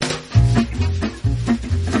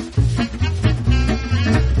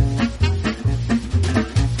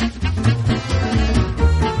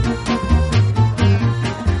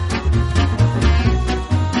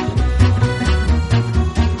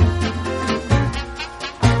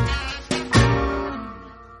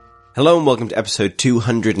Hello and welcome to episode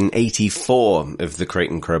 284 of the Crate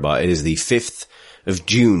and Crowbar. It is the 5th of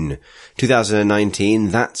June, 2019.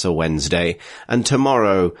 That's a Wednesday. And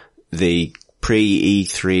tomorrow, the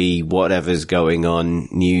pre-E3 whatever's going on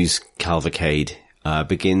news cavalcade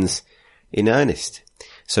begins in earnest.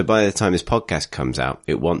 So by the time this podcast comes out,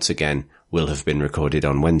 it once again will have been recorded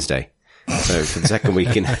on Wednesday. So for the second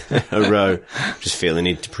week in a row, just feel the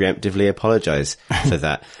need to preemptively apologise for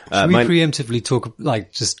that. Should we preemptively talk,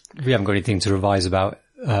 we haven't got anything to revise about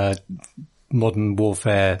Modern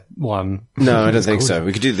Warfare 1? No, I don't think so.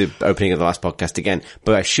 We could do the opening of the last podcast again.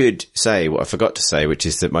 But I should say what I forgot to say, which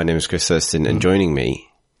is that my name is Chris Thurston, and joining me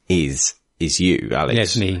is you, Alex.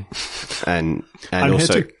 Yes, me. And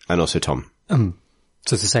also Tom. So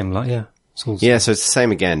it's the same, yeah. Yeah, so it's the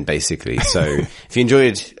same again, basically. So if you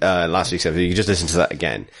enjoyed last week's episode, you can just listen to that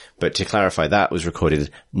again. But to clarify, that was recorded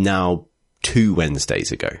now 2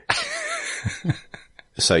 Wednesdays ago.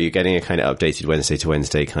 So you're getting a kind of updated Wednesday to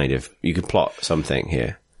Wednesday kind of, you could plot something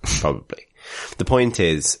here, probably. The point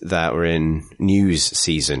is that we're in news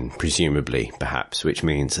season, presumably, perhaps, which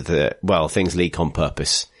means that, well, things leak on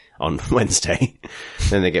purpose on Wednesday.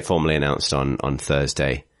 Then they get formally announced on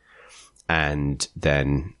Thursday. And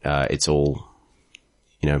then, it's all,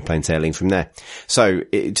 plain sailing from there. So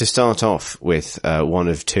to start off with, one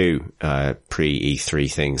of two, pre-E3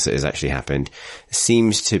 things that has actually happened,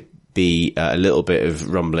 seems to be a little bit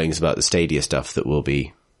of rumblings about the Stadia stuff that will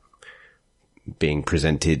be being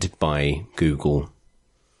presented by Google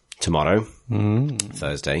tomorrow,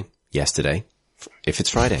 Thursday, yesterday, if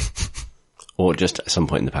it's Friday, or just at some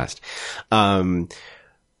point in the past.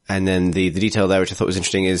 And then the detail there, which I thought was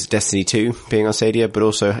interesting, is Destiny 2 being on Stadia, but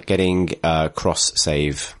also getting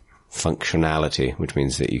cross-save functionality, which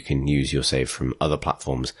means that you can use your save from other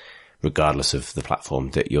platforms, regardless of the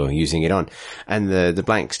platform that you're using it on. And the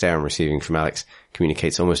blank stare I'm receiving from Alex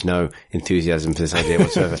communicates almost no enthusiasm for this idea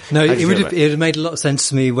whatsoever. No, it would have made a lot of sense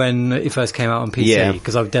to me when it first came out on PC,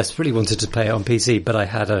 because I desperately wanted to play it on PC, but I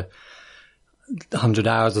had 100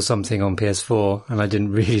 hours or something on PS4, and I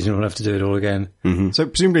didn't want to have to do it all again. Mm-hmm. So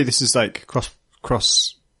presumably this is like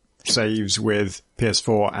cross saves with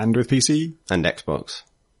PS4 and with PC? And Xbox.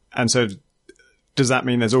 And so does that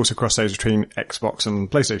mean there's also cross saves between Xbox and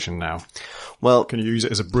PlayStation now? Well, can you use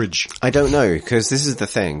it as a bridge? I don't know, because this is the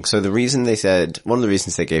thing. So one of the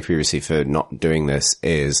reasons they gave previously for not doing this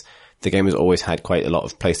is the game has always had quite a lot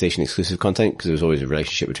of PlayStation exclusive content, because there was always a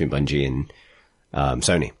relationship between Bungie and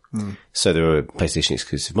Sony. So there were PlayStation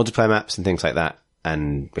exclusive multiplayer maps and things like that,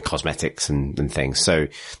 and the cosmetics and things. So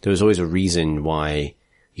there was always a reason why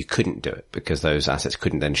you couldn't do it, because those assets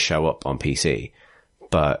couldn't then show up on PC.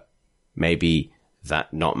 But maybe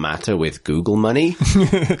that not matter with Google money?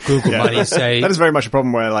 Google money say... That is very much a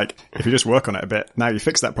problem where, if you just work on it a bit, now you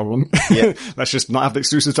fix that problem. Yeah. Let's just not have the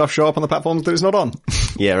exclusive stuff show up on the platforms that it's not on.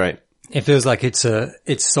 Yeah, right. It feels like it's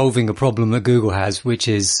solving a problem that Google has, which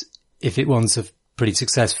is if it wants a pretty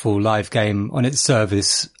successful live game on its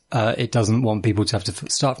service, it doesn't want people to have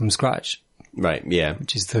to start from scratch. Right, yeah.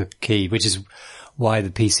 Which is the key, which is why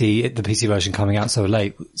the PC version coming out so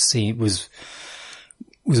late was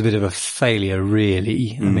a bit of a failure,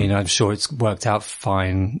 really. I mean, I'm sure it's worked out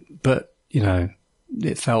fine, but,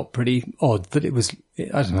 it felt pretty odd that it was,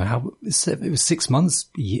 I don't know how, it was 6 months,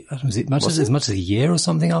 was it as much as a year or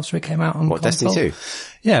something after it came out on console? Destiny 2?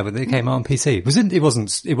 Yeah, but it came out on PC.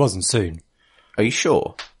 It wasn't soon. Are you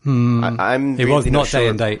sure? I'm it was not day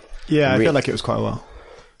and date. Yeah, I feel like it was quite a while.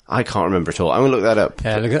 I can't remember at all. I'm going to look that up.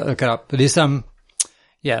 Yeah, look it up. But it's,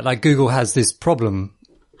 Google has this problem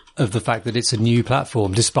of the fact that it's a new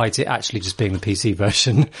platform, despite it actually just being the PC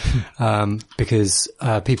version, because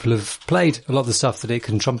people have played a lot of the stuff that it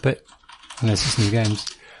can trumpet, unless it's new games.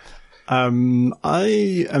 I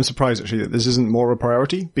am surprised, actually, that this isn't more of a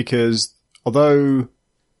priority, because although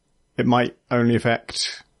it might only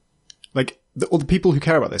affect... all the people who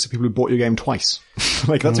care about this are people who bought your game twice.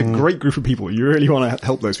 That's a great group of people. You really want to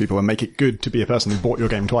help those people and make it good to be a person who bought your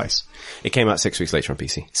game twice. It came out 6 weeks later on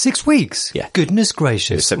PC. 6 weeks? Yeah. Goodness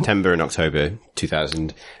gracious. It was September and October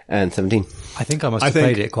 2017. I think I must have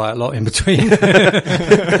played it quite a lot in between. You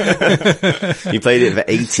played it for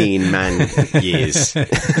 18 man years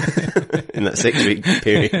in that 6 week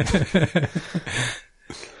period.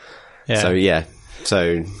 Yeah.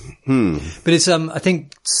 So, But it's, I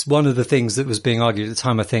think one of the things that was being argued at the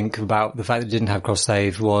time, I think, about the fact that it didn't have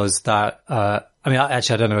cross-save was that, I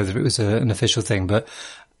don't know whether it was an official thing, but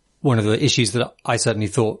one of the issues that I certainly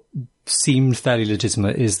thought seemed fairly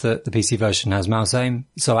legitimate is that the PC version has mouse aim.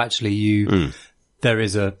 So actually there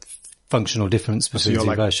is a functional difference between the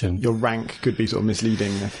two versions. Your rank could be sort of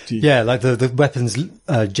misleading. Yeah, like the weapons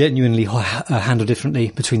genuinely handle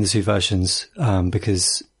differently between the two versions,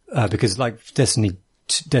 because like Destiny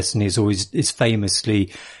is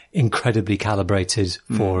famously incredibly calibrated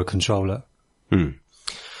for a controller.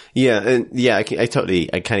 Yeah, I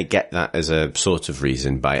kind of get that as a sort of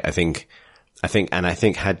reason, but I think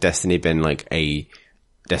had Destiny been like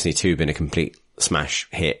Destiny 2 been a complete smash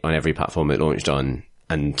hit on every platform it launched on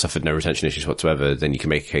and suffered no retention issues whatsoever, then you can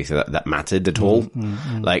make a case that mattered at all.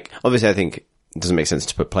 Like, obviously I think it doesn't make sense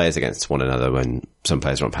to put players against one another when some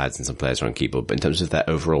players are on pads and some players are on keyboard, but in terms of their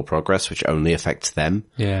overall progress, which only affects them,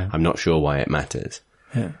 I'm not sure why it matters.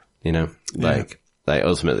 Yeah. You know, like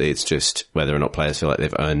ultimately it's just whether or not players feel like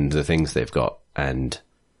they've earned the things they've got, and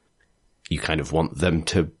you kind of want them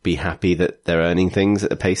to be happy that they're earning things at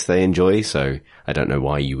the pace they enjoy. So I don't know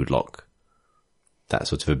why you would lock that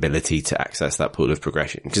sort of ability to access that pool of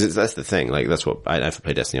progression. Because that's the thing. Like, that's what I never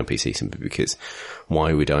play Destiny on PC simply because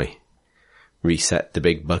why would I reset the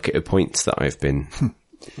big bucket of points that I've been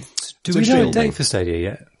Do we know a date for Stadia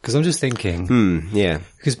yet? Because I'm just thinking. Yeah.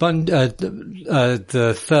 Because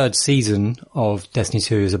the third season of Destiny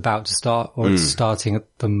 2 is about to start, or it's starting at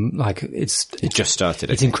it just started.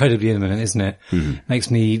 It's incredibly imminent, isn't it? Makes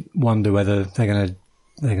me wonder whether they're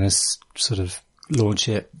gonna sort of launch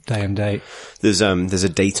it day and date. There's a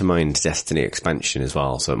data mined Destiny expansion as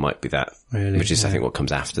well, so it might be that. Really? Which is, I think, what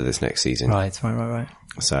comes after this next season. Right.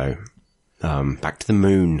 So, back to the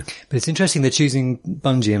moon. But it's interesting they're choosing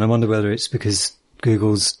Bungie, and I wonder whether it's because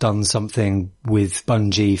Google's done something with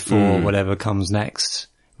Bungie for whatever comes next,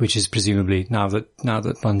 which is presumably now that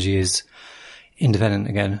Bungie is independent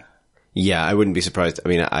again. Yeah, I wouldn't be surprised. I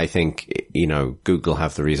mean, I think, Google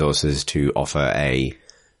have the resources to offer a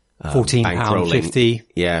 £14.50.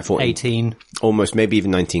 Yeah, 18. Almost, maybe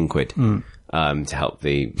even 19 quid. To help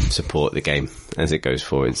support the game as it goes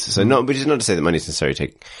forwards. So which is not to say that money's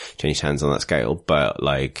necessarily change hands on that scale, but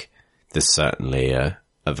like, there's certainly a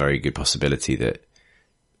very good possibility that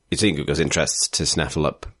it's in Google's interests to snaffle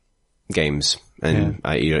up games. And,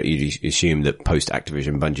 you assume that post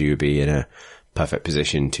Activision, Bungie would be in a perfect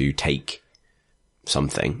position to take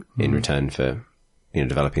something in return for,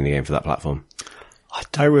 developing the game for that platform.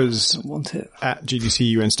 I was want it at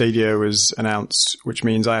GDC when Stadia was announced, which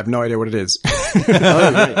means I have no idea what it is.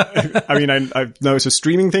 I mean, I know it's a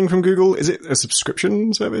streaming thing from Google. Is it a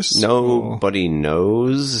subscription service? Nobody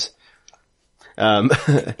knows.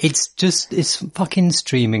 It's fucking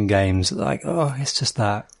streaming games. Like, it's just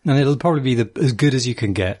that. And it'll probably be as good as you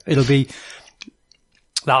can get. That'll be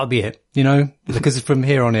it, because from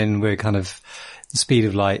here on in, we're kind of, the speed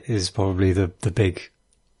of light is probably the big,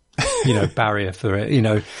 barrier for it,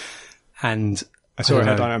 and I saw a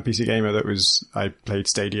headline on PC Gamer I played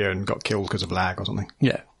Stadia and got killed because of lag or something.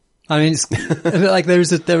 Yeah. I mean, it's like I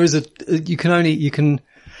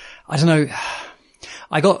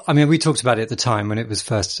don't know. We talked about it at the time when it was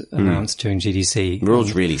first announced during GDC. We're all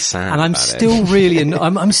really sad. And I'm still really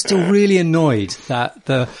annoyed that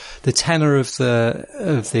the tenor of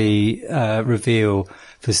the reveal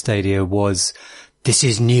for Stadia was, this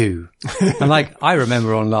is new. And I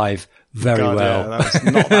remember on live very well. Yeah, that was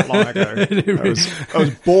not that long ago. I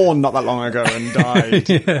was born not that long ago and died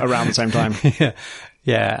around the same time.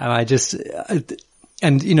 Yeah.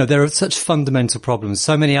 And there are such fundamental problems,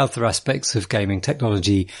 so many other aspects of gaming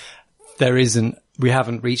technology. We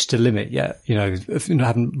haven't reached a limit yet,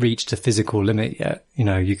 haven't reached a physical limit yet.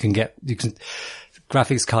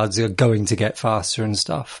 Graphics cards are going to get faster and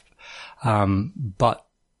stuff. But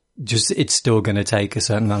it's still going to take a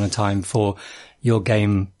certain amount of time for your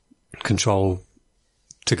game control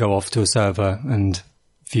to go off to a server and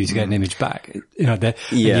for you to get an image back. And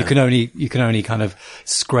you can only kind of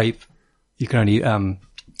scrape. You can only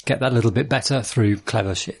get that little bit better through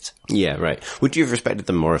clever shit. Yeah, right. Would you have respected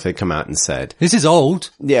them more if they'd come out and said, this is old?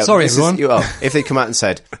 Yeah, sorry, everyone. If they'd come out and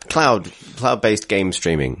said, cloud-based game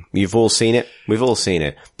streaming. You've all seen it. We've all seen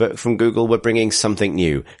it. But from Google, we're bringing something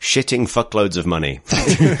new. Shitting fuckloads of money.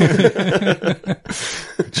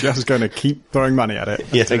 Just going to keep throwing money at it.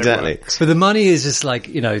 Yes, exactly. But the money is just so a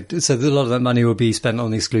lot of that money will be spent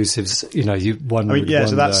on exclusives. So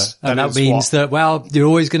that means that, you're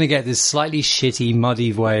always going to get this slightly shitty,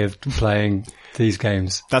 muddy way of playing these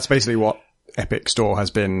games. That's basically what Epic Store has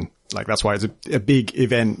been like. That's why it's a big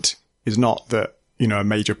event is not that, a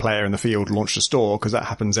major player in the field launched a store, because that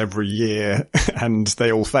happens every year and they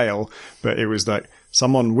all fail. But it was like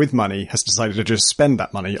someone with money has decided to just spend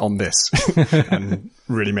that money on this and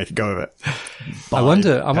really make a go of it. I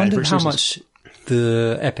wonder how much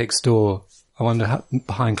the Epic Store,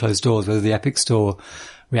 behind closed doors, whether the Epic Store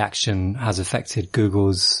reaction has affected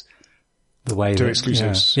Google's the way To that,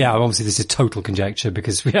 exclusives. Yeah, obviously this is total conjecture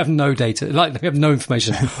because we have no data, like we have no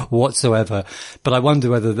information whatsoever. But I wonder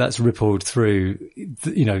whether that's rippled through,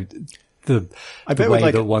 the bet way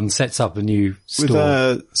with, that one sets up a new store. With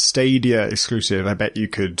a Stadia exclusive, I bet you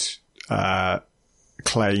could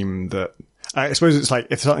claim that. I suppose it's like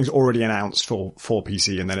if something's already announced for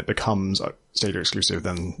PC and then it becomes a Stadia exclusive,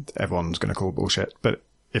 then everyone's going to call bullshit. But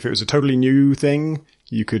if it was a totally new thing,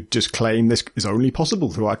 you could just claim this is only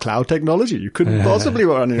possible through our cloud technology. You couldn't possibly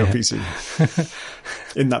run on your PC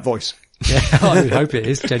in that voice. Yeah, I would hope it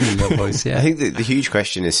is genuinely that voice. Yeah, I think the huge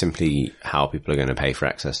question is simply how people are going to pay for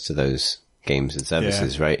access to those games and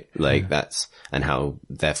services, right? Like and how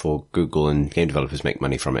therefore Google and game developers make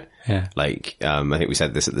money from it. Yeah. Like, I think we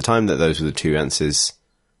said this at the time that those were the two answers,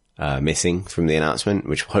 missing from the announcement,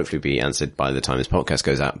 which will hopefully be answered by the time this podcast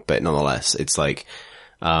goes out. But nonetheless, it's like,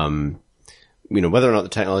 whether or not the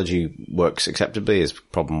technology works acceptably is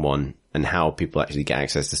problem one, and how people actually get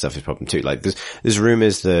access to stuff is problem two. Like, there's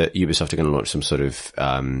rumors that Ubisoft are going to launch some sort of,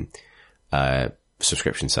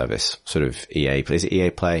 subscription service, sort of EA, is it EA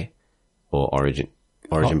Play? Or Origin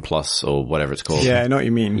Plus or whatever it's called. Yeah, I know what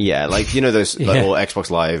you mean. Yeah, like, those, like, or Xbox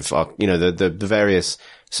Live, the various,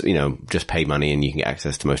 just pay money and you can get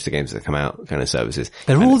access to most of the games that come out kind of services.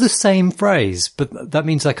 They're all the same phrase, but that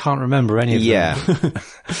means I can't remember any of them.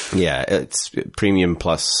 Yeah, it's premium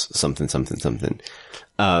plus something. There's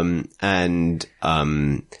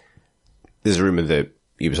a rumor that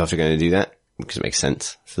Ubisoft are going to do that because it makes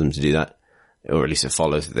sense for them to do that, or at least it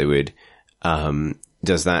follows that they would.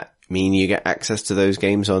 Does that mean you get access to those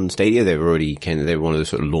games on Stadia? They were one of the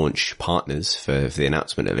sort of launch partners for the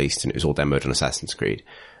announcement, at least, and it was all demoed on Assassin's Creed.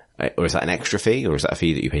 Or is that an extra fee, or is that a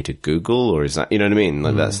fee that you pay to Google, or is that, you know what I mean?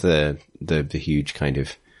 Like, that's the huge kind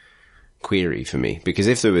of query for me. Because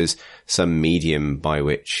if there was some medium by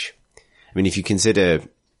which, if you consider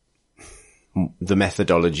the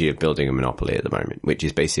methodology of building a monopoly at the moment, which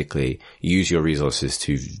is basically use your resources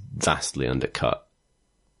to vastly undercut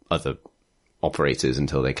other operators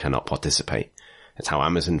until they cannot participate. It's how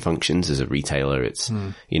Amazon functions as a retailer. It's,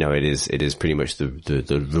 it is pretty much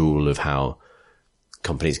the rule of how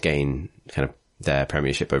companies gain kind of their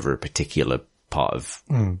premiership over a particular part of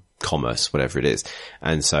commerce, whatever it is.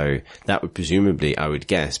 And so that would presumably, I would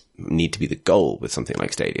guess, need to be the goal with something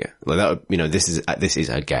like Stadia. Like that would, this is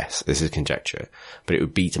a guess, this is conjecture, but it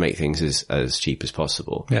would be to make things as cheap as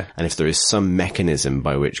possible. Yeah. And if there is some mechanism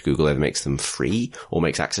by which Google either makes them free or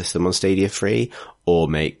makes access to them on Stadia free or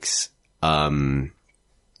makes,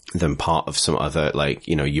 them part of some other, like,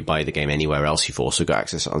 you buy the game anywhere else, you've also got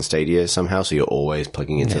access on Stadia somehow, so you're always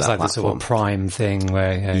plugging into that platform. It's like the sort of Prime thing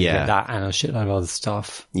where you get that and a shitload of other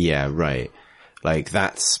stuff. Yeah, right. Like,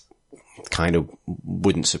 that's kind of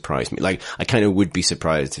wouldn't surprise me. Like, I kind of would be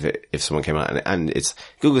surprised if someone came out and it's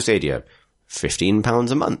Google Stadia,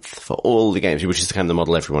 £15 a month for all the games, which is the kind of the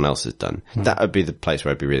model everyone else has done. That would be the place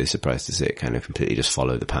where I'd be really surprised to see it kind of completely just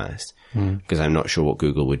follow the past. Because I'm not sure what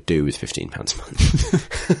Google would do with £15 a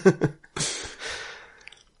month.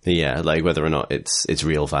 Yeah, like whether or not its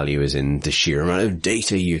real value is in the sheer amount of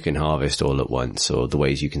data you can harvest all at once, or the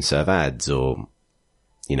ways you can serve ads, or,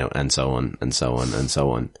 and so on, and so on, and so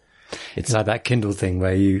on. It's like that Kindle thing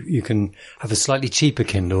where you can have a slightly cheaper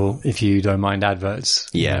Kindle if you don't mind adverts.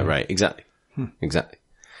 Yeah, right, exactly. Exactly.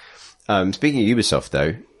 Speaking of Ubisoft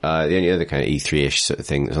though, the only other kind of E3-ish sort of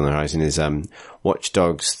thing that's on the horizon is, Watch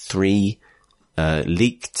Dogs 3,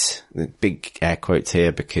 leaked, big air quotes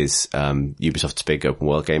here because, Ubisoft's big open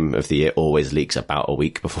world game of the year always leaks about a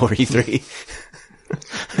week before E3.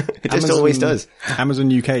 It just always does.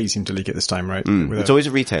 Amazon UK seemed to leak it this time, right? It's always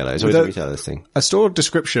a retailer. It's always a retailer, this thing. A store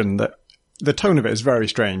description that the tone of it is very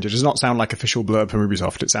strange. It does not sound like official blurb from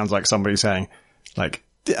Ubisoft. It sounds like somebody saying, like,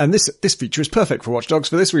 and this feature is perfect for Watch Dogs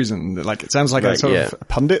for this reason. Like, it sounds like a sort of a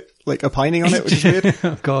pundit, like, opining on it, which is weird.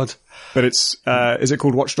 Oh, God. But it's, is it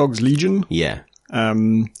called Watch Dogs Legion? Yeah.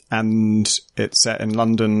 And it's set in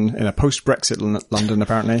London, in a post-Brexit London,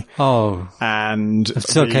 apparently. Oh. And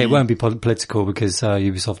it's okay. It won't be political because,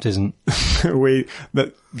 Ubisoft isn't.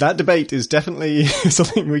 That debate is definitely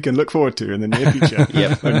something we can look forward to in the near future.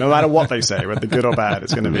 Yep. No matter what they say, whether good or bad,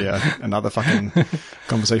 it's going to be another fucking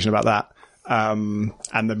conversation about that. And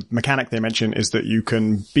the mechanic they mention is that you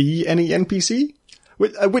can be any NPC.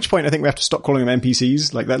 At which point I think we have to stop calling them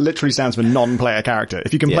NPCs. Like, that literally stands for non-player character.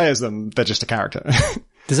 If you can play as them, they're just a character.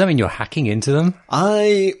 Does that mean you're hacking into them?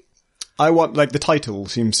 I want, like, the title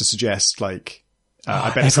seems to suggest, like, I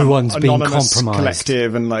bet everyone's some being anonymous compromised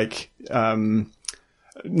collective and, like,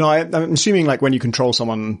 No, I'm assuming like when you control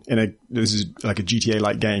someone this is like a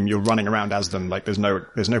GTA-like game, you're running around as them. Like there's no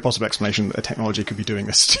possible explanation that a technology could be doing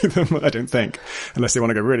this to them. I don't think, unless they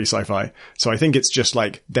want to go really sci-fi. So I think it's just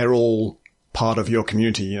like they're all part of your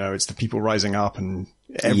community. You know, it's the people rising up and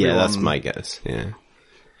everyone. Yeah, that's my guess. Yeah.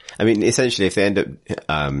 I mean, essentially, if they end up,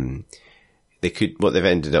 what they've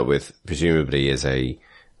ended up with, presumably, is a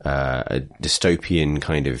dystopian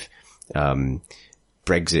kind of,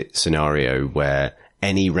 Brexit scenario where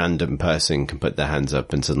any random person can put their hands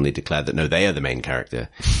up and suddenly declare that no, they are the main character,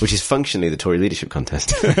 which is functionally the Tory leadership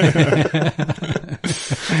contest. A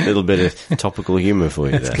little bit of topical humour for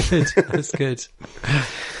you there. That's good.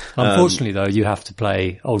 Unfortunately, though, you have to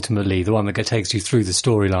play, ultimately, the one that takes you through the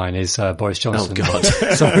storyline is Boris Johnson. Oh, God.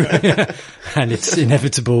 So, and it's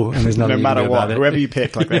inevitable, and there's nothing No matter you can do what, about it. whoever you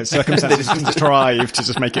pick, like there's circumstances can strive to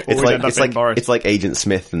just make it always end up being Boris. It's like Agent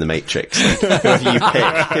Smith in The Matrix. Like, whoever you pick,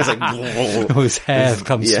 it's like, All his hair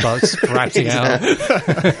comes sprouting out.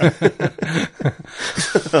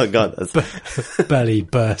 Oh, God. That's... Belly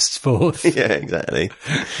bursts forth. Yeah, exactly.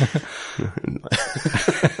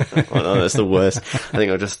 Oh, no, that's the worst. I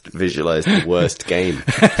think I've just visualized the worst game.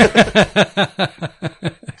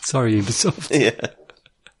 Sorry, Ubisoft.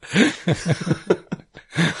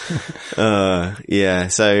 Yeah. Yeah,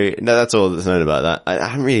 so, no, that's all that's known about that. I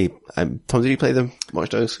haven't really, Tom, did you play the Watch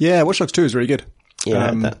Dogs? Yeah, Watch Dogs 2 is really good. Yeah, I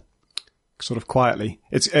had that. Sort of quietly.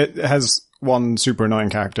 It has one super annoying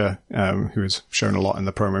character, who is shown a lot in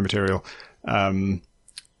the promo material.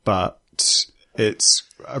 But it does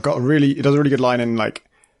a really good line in like,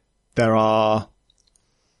 there are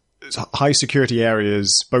high security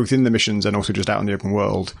areas, both in the missions and also just out in the open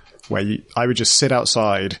world, where I would just sit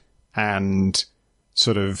outside and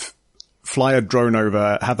sort of fly a drone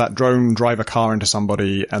over, have that drone drive a car into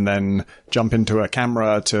somebody, and then jump into a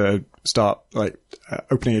camera to start like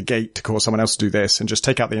opening a gate to cause someone else to do this, and just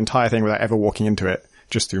take out the entire thing without ever walking into it,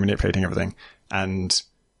 just through manipulating everything. And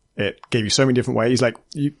it gave you so many different ways. Like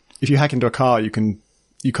if you hack into a car, you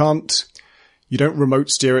don't remote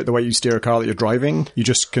steer it the way you steer a car that you're driving. You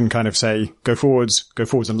just can kind of say, go forwards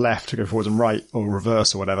and left, go forwards and right, or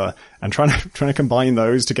reverse or whatever. And trying to combine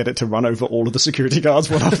those to get it to run over all of the security guards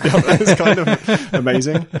one after the other is kind of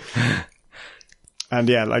amazing. And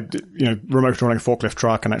yeah, like, you know, remote running a forklift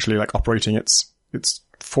truck and actually like operating its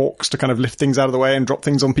forks to kind of lift things out of the way and drop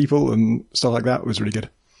things on people and stuff like that was really good.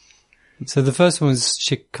 So the first one was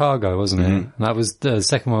Chicago, wasn't it? And that was, the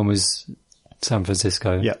second one was San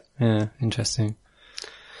Francisco. Yeah. Yeah, interesting.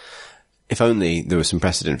 If only there was some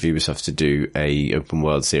precedent for Ubisoft to do a open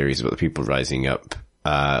world series about the people rising up,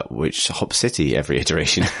 which hop city every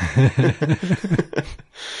iteration.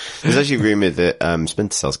 There's actually rumoured that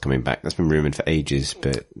Splinter Cell's coming back. That's been rumoured for ages,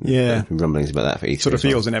 but there's been rumblings about that for E3. Sort of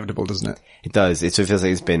feels inevitable, doesn't it? It does. It sort of feels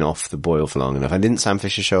like it's been off the boil for long enough. And didn't Sam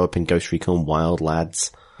Fisher show up in Ghost Recon Wild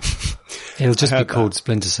Lads? It'll just be called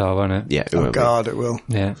Splinter Cell, won't it? Yeah. Oh God, it will.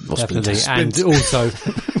 Yeah, Or definitely. And Splinter. also,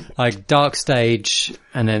 like Dark Stage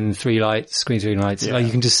and then screen three lights. Yeah. Like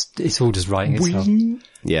you can just, it's all just writing itself. Yeah.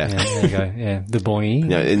 Yeah, there you go. Yeah, the boy.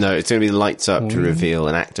 No, it's going to be lights up to reveal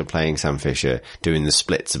an actor playing Sam Fisher doing the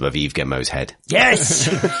splits above Yves Guillemot's head. Yes!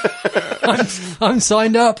 I'm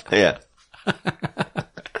signed up. Yeah.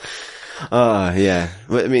 Yeah.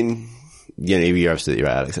 Well, I mean, you know, you're absolutely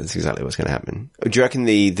right, Alex. That's exactly what's going to happen. Do you reckon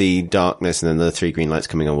the darkness and then the three green lights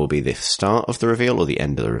coming on will be the start of the reveal or the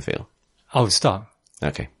end of the reveal? Oh, start.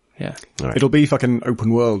 Okay. Yeah. All right. It'll be fucking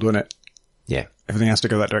open world, won't it? Yeah. Everything has to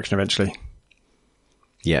go that direction eventually.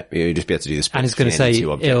 Yeah. You'll just be able to do the splits. And it's going to say,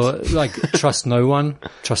 between any two objects. it'll, like, trust no one.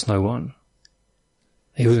 Trust no one.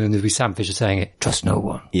 It'll be Sam Fisher saying it. Trust no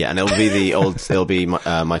one. Yeah. And it'll be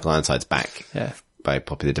Michael Ironside's back. Yeah. By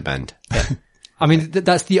popular demand. I mean,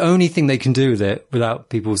 that's the only thing they can do with it without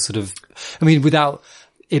people sort of, I mean, without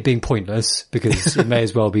it being pointless, because it may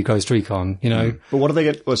as well be Ghost Recon, you know? But what do they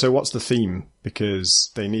get? Well, so what's the theme? Because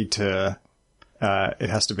they need to, it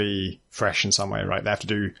has to be fresh in some way, right? They have to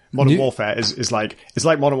do Modern Warfare is like, it's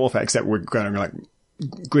like Modern Warfare, except we're going like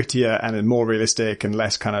grittier and more realistic and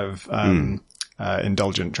less kind of,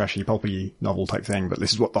 indulgent, trashy, pulpy novel type thing. But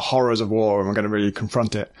this is what the horrors of war, and we're going to really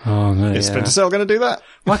confront it. Oh, no. Is Splinter Cell going to do that?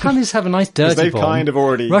 Why can't they just have a nice dirty they've bomb? kind of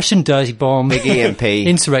already- Russian dirty bomb. Big EMP.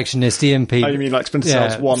 Insurrectionist, EMP. Oh, you mean like Splinter Yeah.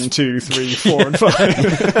 Cells 1, 2, 3, 4, and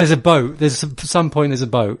 5? There's a boat. Some point there's a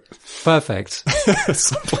boat. Perfect.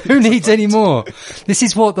 Who needs any more? This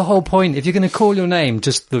is what the whole point. If you're going to call your name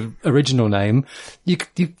just the original name, you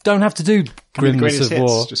don't have to do Grimness greatest of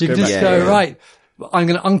hits. War. Just You go can just back. go, Yeah. right, I'm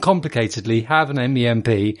going to uncomplicatedly have an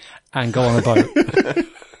MEMP and go on a boat.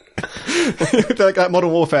 Like that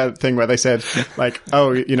Modern Warfare thing where they said, like,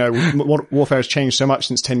 oh, you know, warfare has changed so much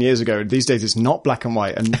since 10 years ago. These days it's not black and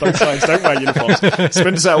white, and both sides don't wear uniforms.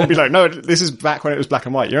 Splinter Cell will be like, no, this is back when it was black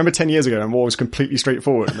and white. You remember 10 years ago and war was completely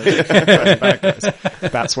straightforward.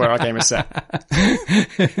 That's where our game is set.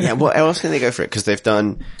 Yeah, what else can they go for it? Because they've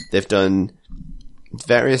done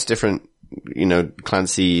various different, you know,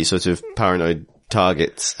 Clancy sort of paranoid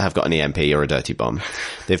targets have got an EMP or a dirty bomb.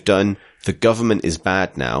 They've done the government is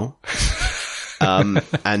bad now.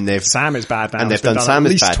 And they've Sam is bad now. And they've done Sam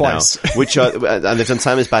is bad twice. Now, and they've done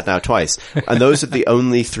Sam is bad now twice. And those are the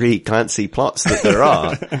only 3 Clancy plots that there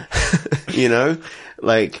are. You know,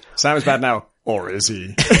 like Sam is bad now, or is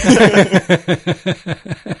he?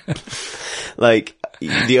 Like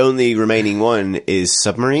the only remaining one is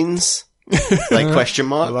submarines. Like question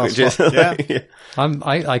mark. Which is, yeah.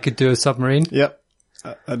 I could do a submarine. Yep.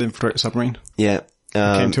 I'd infiltrate a submarine. Yeah.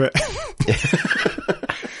 Came to it.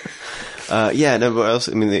 Yeah, no, what else?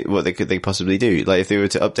 I mean, what they could possibly do? Like, if they were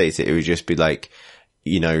to update it, it would just be like,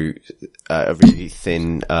 you know, a really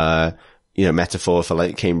thin, you know, metaphor for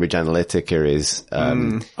like Cambridge Analytica is,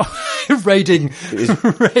 raiding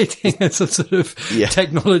a sort of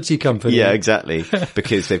technology company. Yeah, exactly.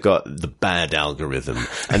 Because they've got the bad algorithm,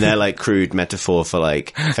 and their like crude metaphor for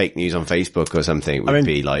like fake news on Facebook or something would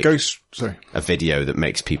be like a video that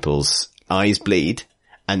makes people's eyes bleed.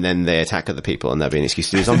 And then they attack other people, and there'll be an excuse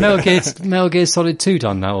to do something. Metal Gear Solid 2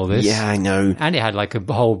 done that, all this. Yeah, I know. And it had like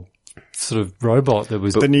a whole sort of robot that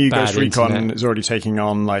was the new bad Ghost Recon internet. is already taking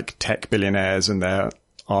on like tech billionaires and their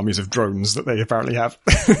armies of drones that they apparently have.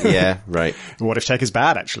 Yeah, right. What if tech is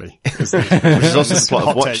bad, actually? Which is also the plot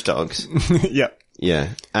of Watch Dogs. Yeah. Yeah.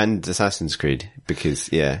 And Assassin's Creed, because,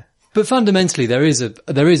 yeah. But fundamentally, there is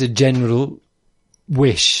a general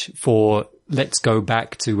wish for let's go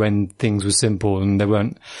back to when things were simple and there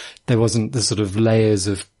wasn't the sort of layers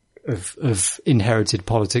of inherited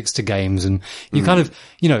politics to games. And you kind of,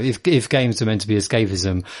 you know, if games are meant to be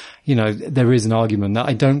escapism, you know, there is an argument that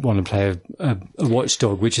I don't want to play a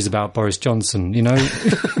watchdog, which is about Boris Johnson, you know.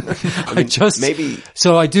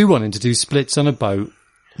 So I do want him to do splits on a boat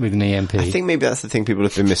with an EMP. I think maybe that's the thing people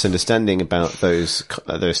have been misunderstanding about those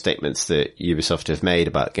statements that Ubisoft have made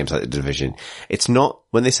about games like The Division. It's not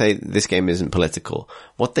when they say this game isn't political.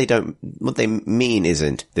 What they mean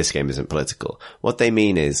isn't this game isn't political. What they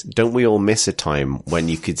mean is, don't we all miss a time when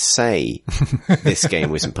you could say this game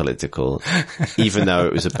wasn't political, even though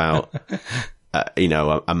it was about you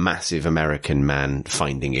know, a massive American man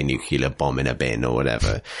finding a nuclear bomb in a bin or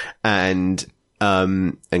whatever, and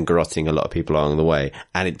garroting a lot of people along the way.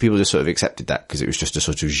 And people just sort of accepted that because it was just a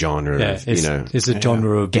sort of genre of, you know. It's a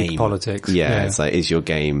genre of game. big politics. Yeah, it's like, is your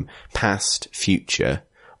game past, future,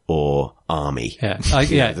 or army? Yeah.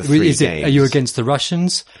 The 3 games. Are you against the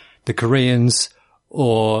Russians, the Koreans,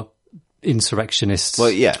 or insurrectionists? Well,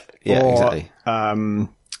 yeah, or, exactly.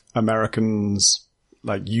 Americans,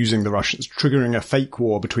 like using the Russians, triggering a fake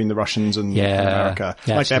war between the Russians and America.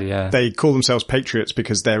 Yeah, like actually, they call themselves patriots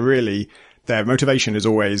because their motivation is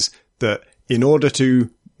always that in order to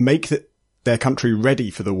make their country ready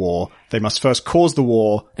for the war, they must first cause the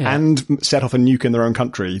war and set off a nuke in their own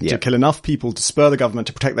country to kill enough people to spur the government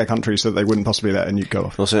to protect their country so that they wouldn't possibly let a nuke go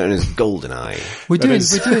off. Also known as GoldenEye. We're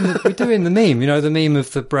doing the meme, you know, the meme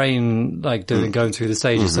of the brain, like going through the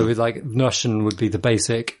stages. So with like Russian would be the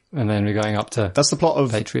basic, and then we're going up to that's the plot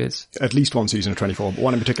of Patriots. At least one season of 24, but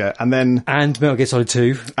one in particular, and Metal Gear Solid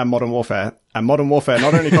 2 and Modern Warfare. And Modern Warfare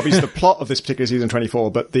not only copies the plot of this particular season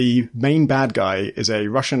 24, but the main bad guy is a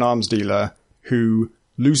Russian arms dealer who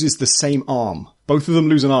loses the same arm. Both of them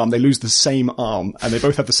lose an arm. They lose the same arm, and they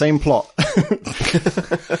both have the same plot.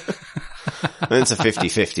 It's a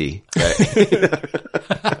 50-50.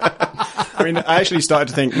 I mean, I actually started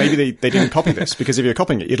to think maybe they didn't copy this, because if you're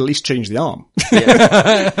copying it, you'd at least change the arm.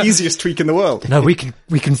 Easiest tweak in the world. No, we can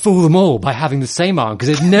fool them all by having the same arm,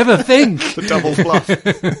 because they'd never think. The double fluff.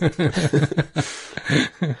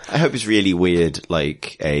 I hope it's really weird,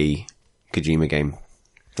 like a Kojima game.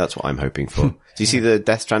 That's what I'm hoping for. Do you see the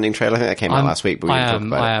Death Stranding trailer? I think that came out last week, but we didn't talk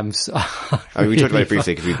about it. I mean, we talked about it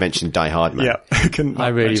briefly because we've mentioned Die Hard, man. Yeah. I'm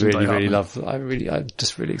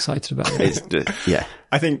just really excited about it. Yeah.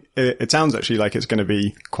 I think it sounds actually like it's going to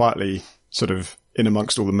be quietly sort of in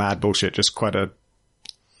amongst all the mad bullshit, just quite a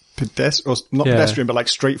pedestrian, but like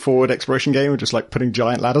straightforward exploration game, just like putting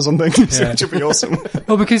giant ladders on things, which would be awesome.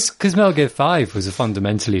 Well, because Metal Gear 5 was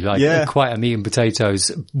fundamentally like quite a meat and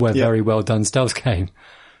potatoes, very well done stealth game.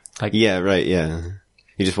 Like, yeah, right, yeah.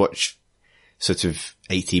 You just watch sort of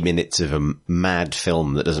 80 minutes of a mad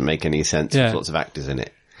film that doesn't make any sense with lots of actors in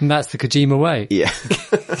it. And that's the Kojima way. Yeah.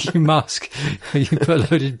 You mask, you put a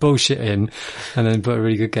load of bullshit in and then put a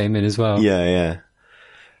really good game in as well. Yeah.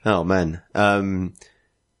 Oh man.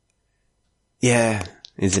 Yeah,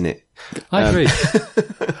 isn't it? I agree.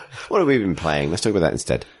 What have we been playing? Let's talk about that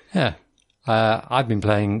instead. Yeah. I've been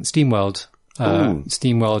playing SteamWorld.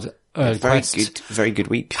 SteamWorld, Very good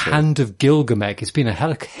week. So. Hand of Gilgamesh. It's been a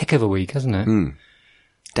heck of a week, hasn't it?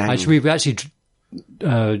 Dang. Actually, we actually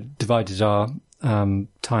divided our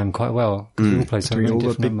time quite well. We all play something all the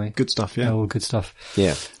different, haven't we? big good stuff, yeah. All good stuff.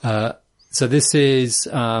 Yeah. So this is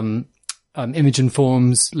Imogen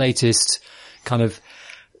Form's latest kind of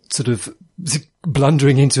sort of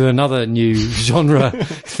blundering into another new genre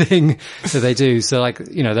thing that they do. So like,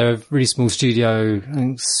 they're a really small studio, I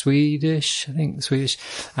think Swedish,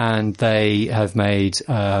 and they have made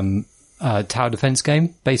a tower defense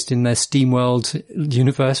game based in their SteamWorld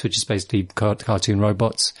universe, which is basically cartoon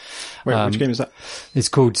robots. Wait, which game is that? It's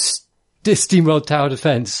called SteamWorld Tower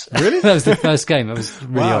Defense. Really? That was the first game. That was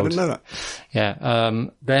really wow, old. I didn't know that. Yeah.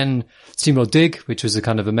 Then SteamWorld Dig, which was a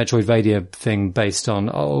kind of a Metroidvania thing based on,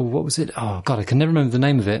 what was it? Oh God, I can never remember the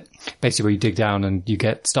name of it. Basically where you dig down and you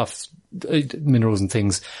get stuff, minerals and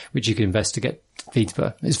things, which you can invest to get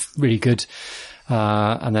deeper. It's really good.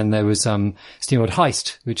 And then there was, SteamWorld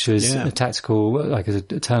Heist, which was a tactical, like a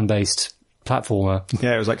turn-based platformer.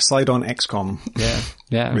 Yeah, it was like Slide on XCOM.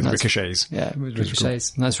 Yeah. With ricochets. Yeah, with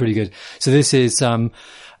ricochets. And that's really good. So this is,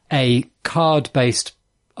 a card-based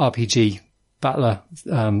RPG battler,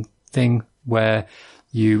 thing where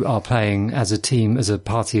you are playing as a team, as a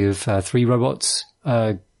party of, 3 robots,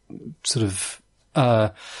 and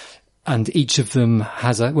each of them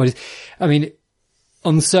has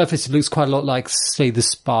on the surface, it looks quite a lot like, say, The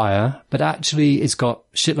Spire, but actually it's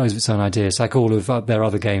got shitloads of its own ideas, like all of their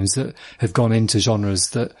other games that have gone into genres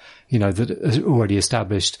that, that are already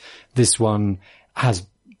established. This one has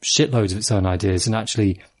shitloads of its own ideas, and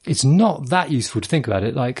actually it's not that useful to think about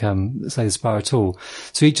it like, say, The Spire at all.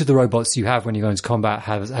 So each of the robots you have when you go into combat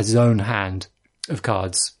has his own hand of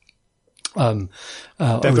cards. Or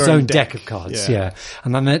its own deck of cards, yeah.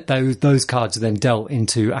 And then those cards are then dealt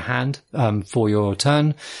into a hand, for your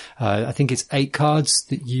turn. I think it's 6 cards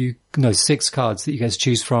that you get to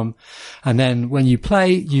choose from. And then when you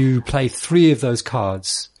play 3 of those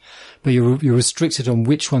cards, but you're restricted on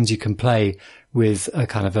which ones you can play with a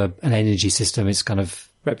kind of an energy system. It's kind of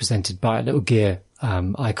represented by a little gear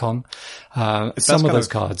icon. Some of those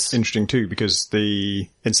cards. Interesting too, because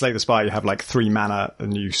in Slay the Spire, you have like 3 mana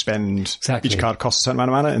and you spend, each card costs a certain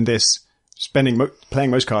amount of mana, and this,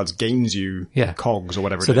 playing most cards gains you cogs or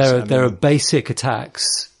whatever it is. So there are basic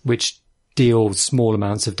attacks which deal small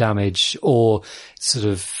amounts of damage, or sort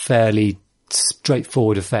of fairly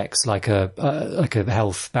straightforward effects like a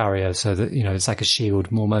health barrier, so that, it's like a shield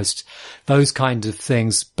almost. Those kind of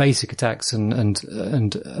things, basic attacks and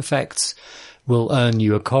effects will earn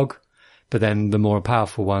you a cog, but then the more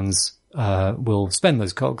powerful ones will spend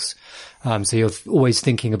those cogs. So you're always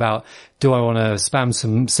thinking about, do I want to spam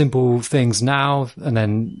some simple things now and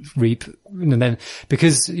then reap? And then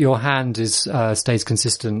because your hand stays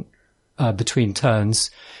consistent between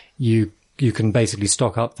turns, you can basically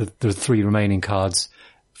stock up the 3 remaining cards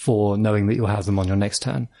for knowing that you'll have them on your next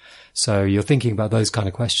turn. So you're thinking about those kind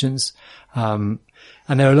of questions. And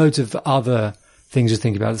there are loads of other things to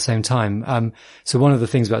think about at the same time. So one of the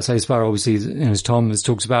things about Slay the Spire, obviously, as Tom has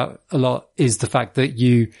talked about a lot, is the fact that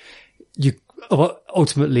you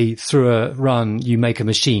ultimately through a run, you make a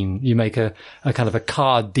machine, you make a kind of a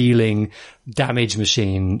card dealing damage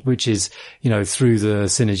machine, which is, through the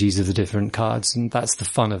synergies of the different cards. And that's the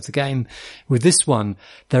fun of the game. With this one,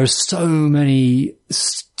 there are so many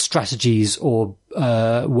strategies or,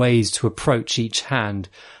 ways to approach each hand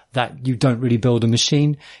that you don't really build a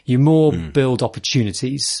machine. You more build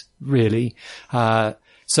opportunities, really. So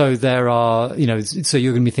there are, so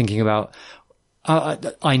you're going to be thinking about,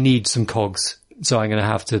 I need some cogs, so I'm going to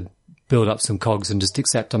have to build up some cogs and just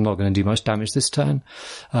accept I'm not going to do much damage this turn.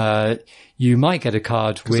 You might get a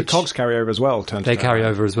card which... the cogs carry over as well, They carry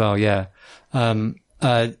over as well, yeah.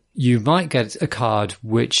 You might get a card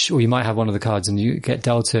or you might have one of the cards and you get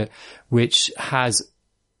dealt it, which has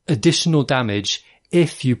additional damage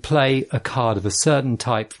if you play a card of a certain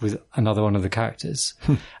type with another one of the characters.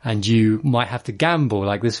 And you might have to gamble,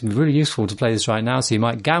 like this would be really useful to play this right now, so you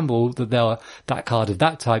might gamble that that card of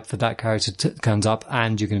that type for that character comes up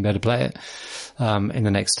and you're going to be able to play it in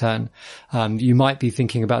the next turn. You might be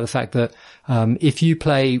thinking about the fact that if you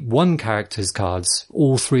play one character's cards,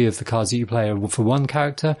 all 3 of the cards that you play are for one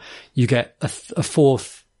character, you get a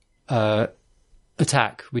 4th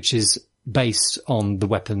attack, which is based on the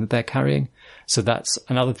weapon that they're carrying. So that's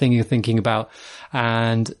another thing you're thinking about.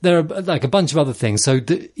 And there are like a bunch of other things. So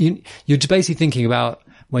you're basically thinking about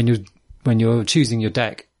when you're choosing your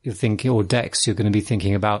deck, you're thinking, or decks, you're going to be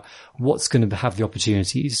thinking about what's going to have the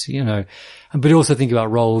opportunities, but you also think about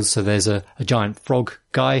roles. So there's a giant frog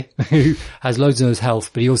guy who has loads of his health,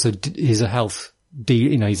 but he also is a health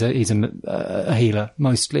he's a healer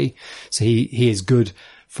mostly. So he is good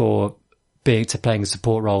for playing a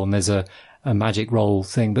support role, and there's a magic role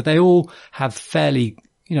thing, but they all have fairly,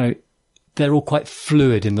 they're all quite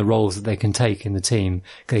fluid in the roles that they can take in the team.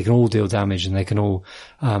 They can all deal damage, and they can all,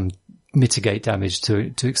 mitigate damage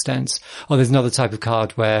to extents. Or there's another type of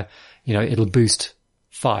card where, it'll boost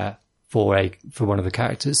fire for one of the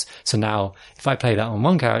characters. So now if I play that on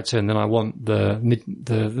one character, and then I want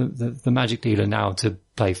the magic dealer now to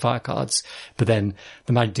play fire cards, but then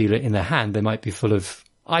the magic dealer in their hand, they might be full of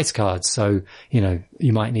ice cards. So,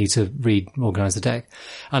 you might need to organize the deck.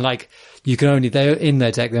 And they're in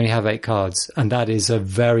their deck, they only have 8 cards, and that is a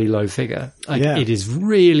very low figure. It is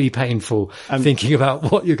really painful thinking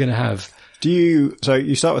about what you're going to have. So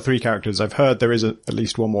you start with 3 characters. I've heard there is at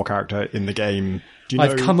least one more character in the game.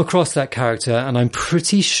 I've come across that character, and I'm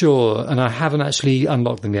pretty sure, and I haven't actually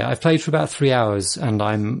unlocked them yet. I've played for about 3 hours, and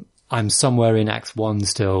I'm somewhere in Act 1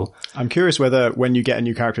 still. I'm curious whether when you get a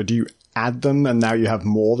new character, do you add them and now you have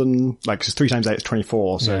more than, cause 3 times 8 is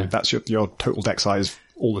 24, so that's your total deck size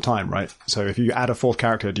all the time, right? So if you add a 4th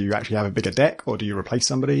character, do you actually have a bigger deck, or do you replace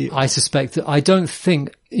somebody? I suspect that, I don't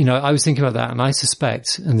think, I was thinking about that, and I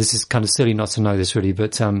suspect, and this is kind of silly not to know this really,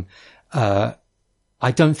 but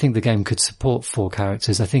I don't think the game could support 4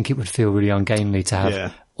 characters. I think it would feel really ungainly to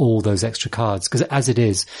have all those extra cards, because as it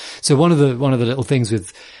is. So one of the little things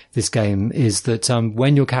with this game is that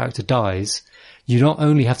when your character dies, you not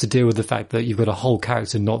only have to deal with the fact that you've got a whole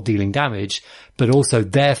character not dealing damage, but also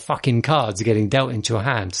their fucking cards are getting dealt into your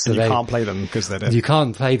hand. So you can't play them because they're dead. You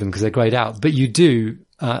can't play them because they're grayed out. But you do,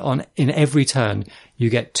 in every turn, you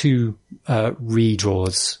get 2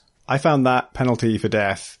 redraws. I found that penalty for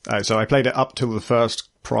death. So I played it up till the first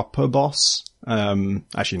proper boss.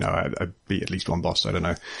 Actually, no, I beat at least one boss. I don't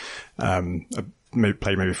know. I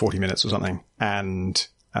played maybe 40 minutes or something. And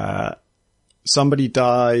somebody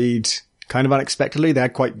died kind of unexpectedly. They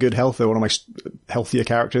had quite good health. They were one of my healthier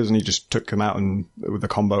characters, and he just took them out and with a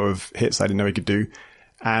combo of hits I didn't know he could do.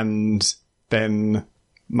 And then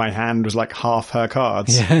my hand was like half her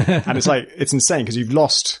cards. Yeah. And it's insane because you've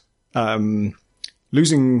lost,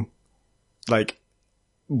 losing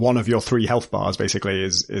one of your 3 health bars basically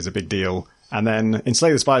is a big deal. And then in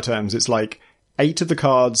Slay the Spire terms, it's 8 of the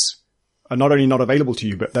cards are not only not available to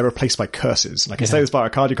you, but they're replaced by curses. In Slay the Spire, a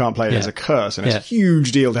card you can't play is a curse, and it's a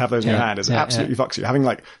huge deal to have those in your hand. It absolutely fucks you. Having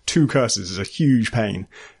 2 curses is a huge pain.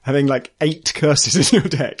 Having 8 curses in your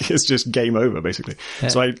deck is just game over, basically. Yeah.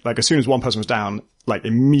 So as soon as one person was down,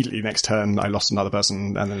 immediately next turn, I lost another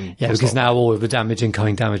person, and then... Yeah, because now all of the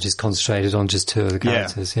incoming damage is concentrated on just 2 of the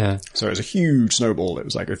characters, yeah. So it was a huge snowball. It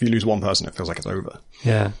was if you lose one person, it feels like it's over.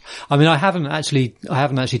 Yeah. I mean, I haven't actually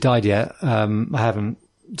died yet. I haven't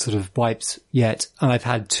sort of wiped yet, and I've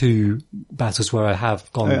had 2 battles where I have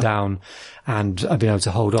gone down, and I've been able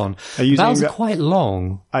to hold on. Battles are quite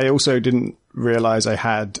long. I also didn't realize I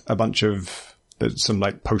had a bunch of some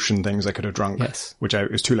potion things I could have drunk, which it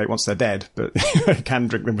was too late once they're dead, but I can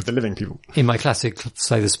drink them with the living people. In my classic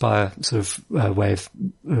Slay the Spire sort of way of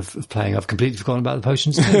playing, I've completely forgotten about the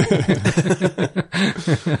potions.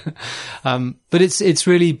 But it's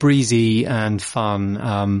really breezy and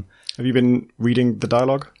fun. Have you been reading the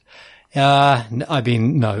dialogue? No.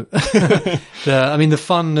 The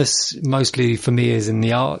funness mostly for me is in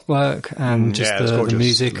the artwork and just the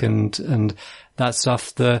music and that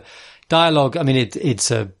stuff. The dialogue, I mean,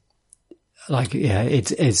 it's a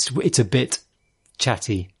bit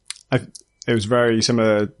chatty. It was very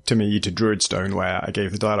similar to me to Druidstone, where I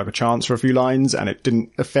gave the dialogue a chance for a few lines and it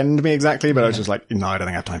didn't offend me exactly, but I was just no, I don't think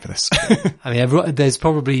I have time for this. I mean, there's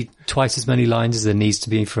probably twice as many lines as there needs to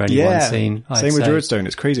be for any one scene. Same with Druidstone.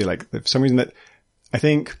 It's crazy. For some reason that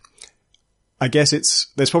I guess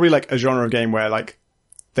there's probably a genre of game where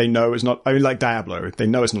they know it's not, Diablo, they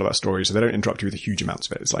know it's not about story, so they don't interrupt you with huge amounts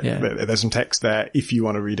of it. It's there's some text there if you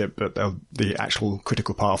want to read it, but the actual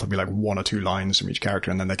critical path will be 1 or 2 lines from each character,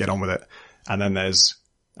 and then they get on with it. And then there's,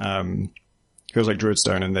 feels like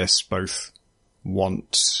Druidstone and this both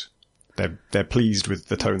want, they're pleased with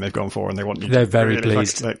the tone they've gone for, and they want you They're very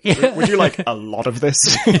pleased. Would you like a lot of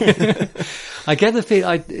this? I get the feel,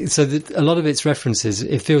 a lot of its references,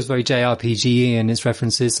 it feels very JRPG in its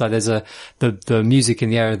references. There's the music in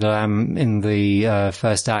the area that I'm in the,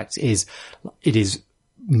 first act it is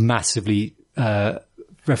massively,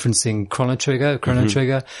 referencing Chrono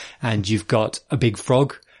Trigger, and you've got a big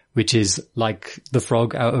frog, which is like the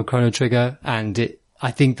frog out of Chrono Trigger. And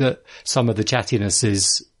I think that some of the chattiness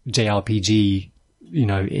is JRPG,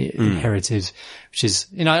 inherited, which is,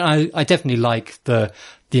 I definitely like the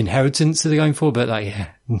inheritance that they're going for, but like,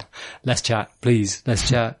 less chat, please, less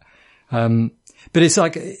chat. But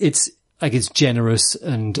it's generous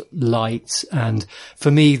and light. And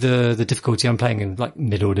for me, the difficulty, I'm playing in like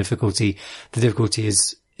middle difficulty. The difficulty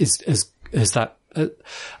is that,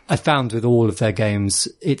 I found with all of their games,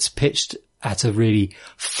 it's pitched at a really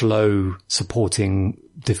flow supporting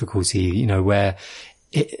difficulty, where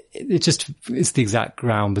it's the exact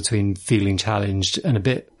ground between feeling challenged and a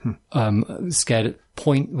bit, scared at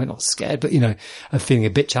point. Well, not scared, but, of feeling a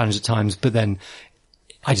bit challenged at times, but then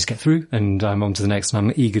I just get through and I'm on to the next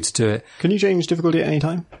and I'm eager to do it. Can you change difficulty at any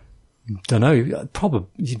time? Don't know. Probably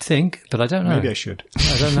you'd think, but I don't know. Maybe I should.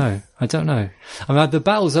 I don't know. I mean, the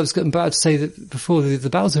battles, I was about to say that before, the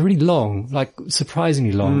battles are really long, like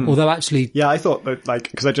surprisingly long, although actually. Yeah, I thought that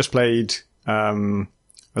because I just played, the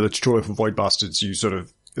tutorial for Void Bastards,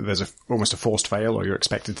 there's almost a forced fail or you're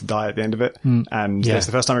expected to die at the end of it. And it's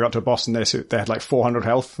the first time I got to a boss and they had like 400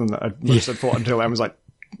 health and I must have fought until I was like,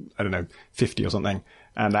 I don't know, 50 or something.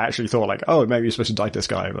 And I actually thought like, oh, maybe you're supposed to die to this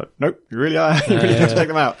guy. But nope, you really are. You really have to take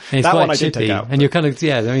them out. That one I did take out. And you're kind of,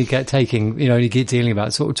 only you get dealing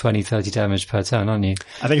about sort of 20, 30 damage per turn, aren't you?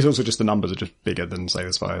 I think it's also just the numbers are just bigger than Slay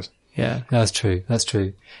the Spires. Yeah, that's true. But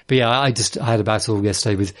yeah, I had a battle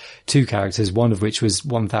yesterday with two characters, one of which was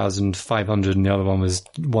 1,500 and the other one was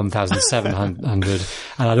 1,700.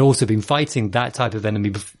 And I'd also been fighting that type of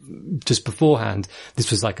enemy just beforehand.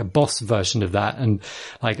 This was like a boss version of that. And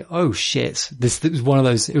like, oh shit, this was one of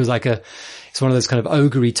those, it's one of those kind of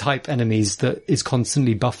ogre-y type enemies that is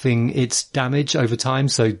constantly buffing its damage over time.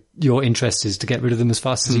 So your interest is to get rid of them as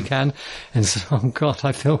fast as you can. And so, oh God,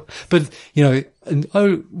 and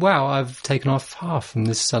oh wow, I've taken off half and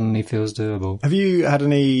this suddenly feels doable. Have you had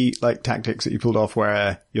any like tactics that you pulled off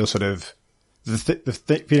where you're sort of,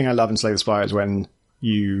 the feeling I love in Slay the Spire is when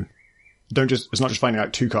you it's not just finding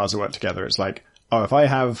out two cards that work together. It's like, oh, if I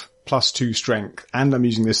have +2 strength and I'm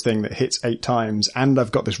using this thing that hits 8 times and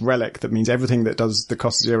I've got this relic that means everything that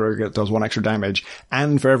costs 0 does 1 extra damage,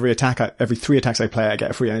 and for every 3 attacks I play I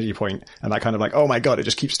get a free energy point, and that kind of like, oh my God, it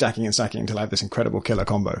just keeps stacking and stacking until I have this incredible killer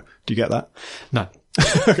combo. Do you get that? No.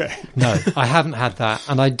 Okay. No, I haven't had that,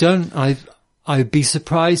 and I'd be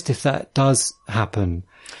surprised if that does happen.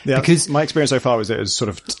 Yeah, because my experience so far was it was sort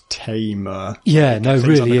of tamer. Yeah, no, it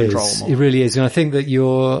really is. It really is. And I think that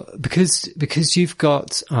because you've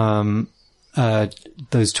got,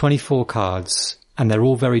 those 24 cards and they're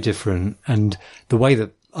all very different. And the way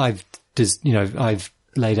that I've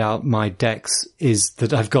laid out my decks is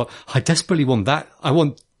that I desperately want that. I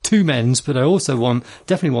want 2 men's, but I also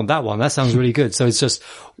definitely want that one. That sounds really good. So it's just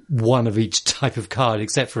one of each type of card,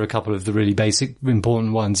 except for a couple of the really basic,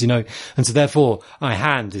 important ones, And so therefore, my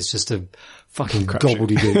hand is just a fucking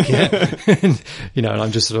gobbledygook, yeah. And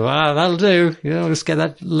I'm just sort of, that'll do. I'll just get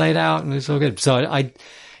that laid out and it's all good. So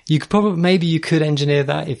maybe you could engineer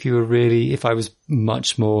that if I was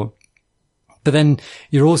much more. But then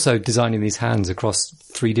you're also designing these hands across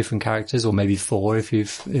 3 different characters, or maybe 4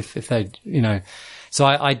 if they,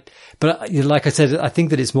 So but like I said, I think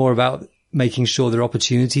that it's more about making sure there are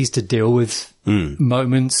opportunities to deal with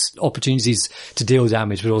moments, opportunities to deal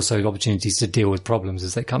damage, but also opportunities to deal with problems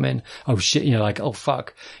as they come in. Oh shit, like, oh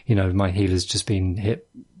fuck, my healer's just been hit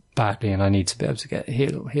badly and I need to be able to get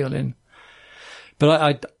heal in. But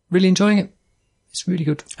I'm really enjoying it. It's really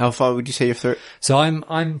good. How far would you say you're through it? So I'm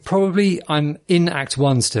in Act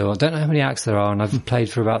 1 still. I don't know how many acts there are, and I've played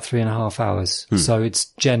for about 3.5 hours. So it's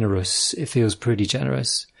generous. It feels pretty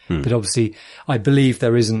generous. But obviously, I believe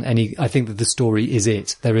there isn't any, I think that the story is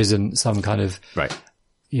it. There isn't some kind of, right,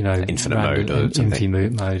 infinite mode or something.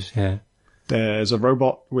 Infinite mode, yeah. There's a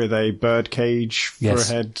robot with a bird cage for a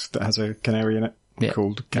head that has a canary in it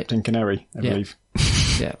called Captain Canary, I believe.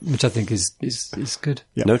 Yeah, which I think is good.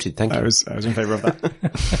 Yep. Noted, thank you. I was in favour of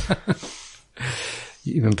that.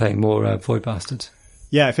 You've been playing more Void Bastards?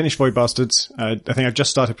 Yeah, I finished Void Bastards. I think I've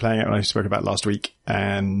just started playing it when I spoke about last week,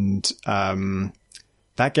 and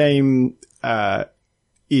that game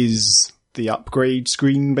is the upgrade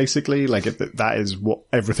screen, basically. Like, that is what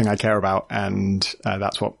everything I care about, and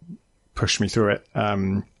that's what pushed me through it.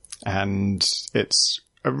 And it's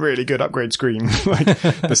a really good upgrade screen. Like,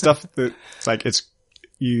 the stuff that, it's like,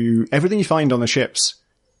 everything you find on the ships,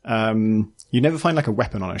 you never find like a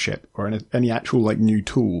weapon on a ship or any actual like new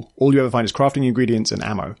tool. All you ever find is crafting ingredients and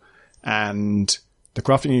ammo. And the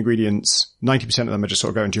crafting ingredients, 90% of them are just sort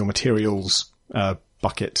of going to your materials,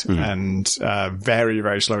 bucket and very,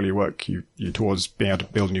 very slowly work you towards being able to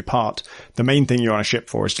build a new part. The main thing you're on a ship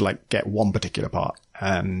for is to like get one particular part,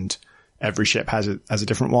 and every ship has a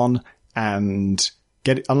different one, and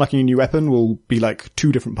unlocking a new weapon will be like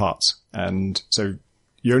 2 different parts. And so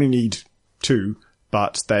you only need 2,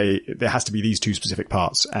 but there has to be these 2 specific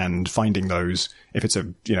parts, and finding those, if it's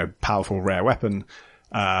a, powerful rare weapon,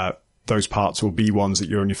 those parts will be ones that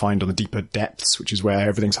you only find on the deeper depths, which is where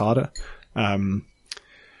everything's harder.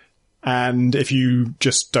 And if you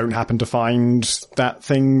just don't happen to find that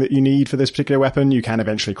thing that you need for this particular weapon, you can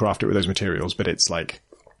eventually craft it with those materials, but it's like,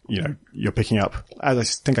 you're picking up, as I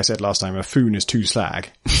think I said last time, a foon is 2 slag,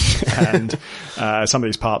 and some of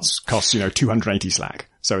these parts cost, 280 slag.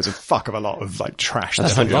 So it's a fuck of a lot of like trash.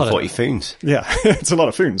 That's 140 foons. Yeah, it's a lot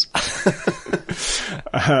of foons.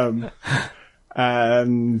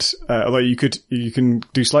 And although you can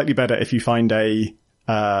do slightly better if you find the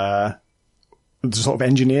sort of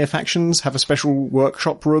engineer factions have a special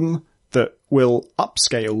workshop room that will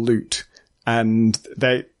upscale loot, and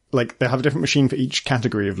they have a different machine for each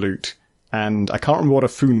category of loot. And I can't remember what a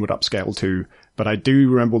foon would upscale to, but I do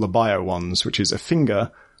remember the bio ones, which is a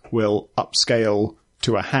finger will upscale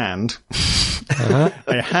to a hand.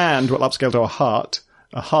 A hand will upscale to a heart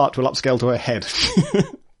will upscale to a head.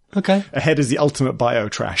 Okay. A head is the ultimate bio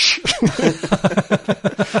trash.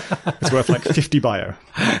 It's worth like 50 bio.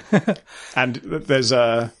 And there's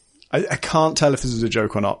I can't tell if this is a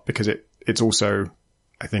joke or not, because it's also,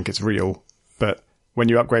 I think it's real, but when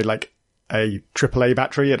you upgrade like a AAA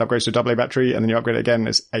battery, it upgrades to a AA battery, and then you upgrade it again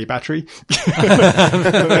as a battery.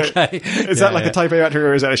 Okay. Is that like a Type A battery,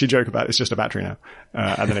 or is that actually a joke about it's just a battery now?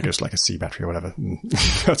 And then it goes to like a C battery or whatever.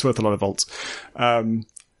 That's worth a lot of volts.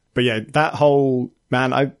 But yeah, that whole,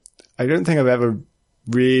 man, I don't think I've ever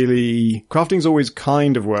really, crafting's always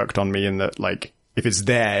kind of worked on me in that, like, if it's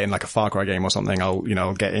there in like a Far Cry game or something,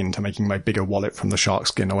 I'll get into making my bigger wallet from the shark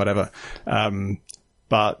skin or whatever.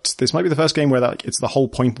 But this might be the first game where it's the whole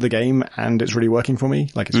point of the game and it's really working for me.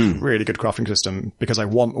 Like, it's a really good crafting system because I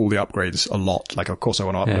want all the upgrades a lot. Like, of course I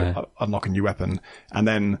want to unlock a new weapon, and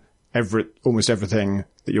then almost everything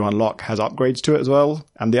that you unlock has upgrades to it as well.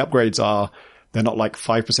 And the upgrades they're not like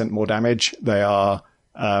 5% more damage. They are,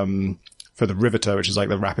 for the Riveter, which is like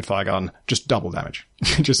the rapid fire gun, just double damage.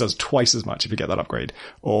 It just does twice as much if you get that upgrade.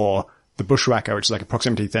 Or the Bushwhacker, which is like a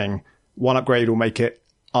proximity thing. One upgrade will make it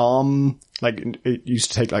arm, like it used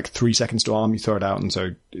to take like 3 seconds to arm, you throw it out, and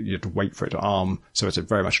so you have to wait for it to arm, so it's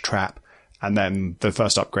very much a trap. And then the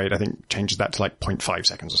first upgrade, I think, changes that to like 0.5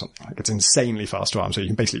 seconds or something. Like, it's insanely fast to arm, so you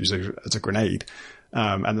can basically use it as a grenade.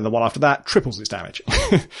 And then the one after that triples its damage.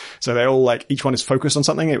 So they're all like, each one is focused on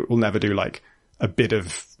something. It will never do like a bit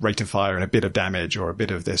of rate of fire and a bit of damage, or a bit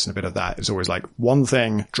of this and a bit of that. It's always like one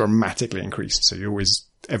thing dramatically increased. So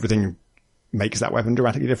everything makes that weapon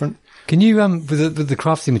dramatically different. Can you, with the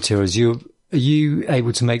crafting materials, are you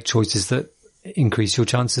able to make choices that increase your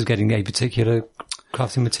chances of getting a particular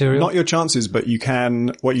crafting material? Not your chances, but you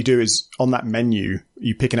can, what you do is on that menu,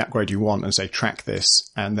 you pick an upgrade you want and say track this,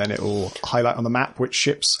 and then it will highlight on the map which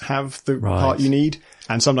ships have the part you need.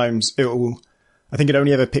 And sometimes I think it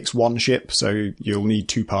only ever picks one ship, so you'll need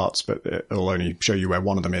 2 parts, but it'll only show you where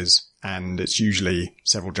one of them is. And it's usually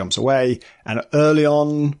several jumps away. And early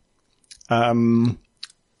on,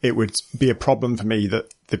 it would be a problem for me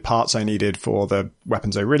that the parts I needed for the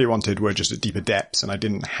weapons I really wanted were just at deeper depths, and I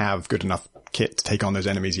didn't have good enough kit to take on those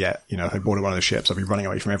enemies yet. If I boarded one of those ships, I'd be running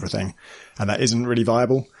away from everything, and that isn't really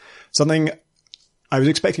viable. Something I was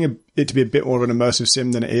expecting it to be a bit more of an immersive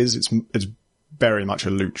sim than it is. It's very much a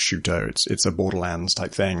loot shooter. It's a Borderlands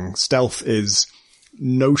type thing. Stealth is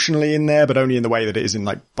notionally in there, but only in the way that it is in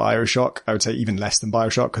like BioShock. I would say even less than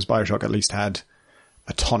BioShock, because BioShock at least had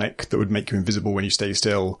a tonic that would make you invisible when you stay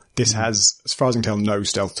still. This has, as far as I can tell, no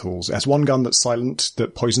stealth tools. It has one gun that's silent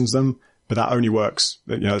that poisons them, but that only works,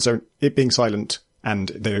 so it being silent, and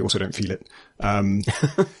they also don't feel it,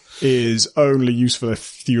 is only useful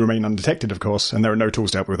if you remain undetected, of course, and there are no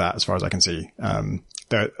tools to help with that as far as I can see.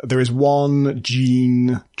 There is one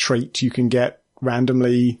gene trait you can get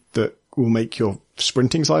randomly that will make your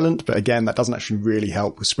sprinting silent, but again, that doesn't actually really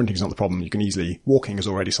help, because sprinting is not the problem. Walking is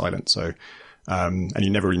already silent, so and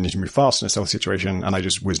you never really need to move fast in a stealth situation, and I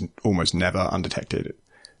just was almost never undetected.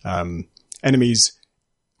 Enemies,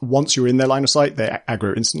 once you're in their line of sight, they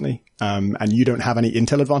aggro instantly, and you don't have any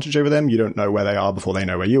intel advantage over them. You don't know where they are before they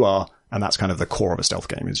know where you are, and that's kind of the core of a stealth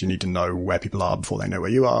game, is you need to know where people are before they know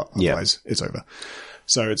where you are, otherwise it's over.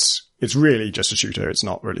 So it's really just a shooter. It's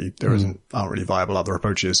not really, aren't really viable other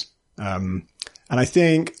approaches. And I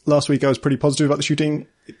think last week I was pretty positive about the shooting.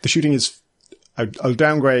 The shooting is, I'll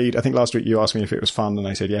downgrade. I think last week you asked me if it was fun, and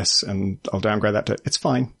I said yes, and I'll downgrade that to it's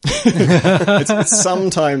fine. it's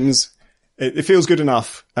sometimes it feels good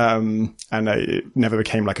enough, and it never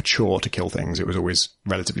became like a chore to kill things. It was always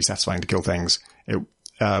relatively satisfying to kill things. It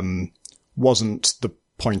wasn't the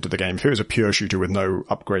point of the game. If it was a pure shooter with no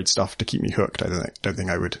upgrade stuff to keep me hooked, I don't think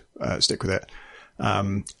I would stick with it.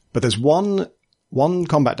 But there's one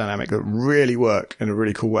combat dynamic that really worked in a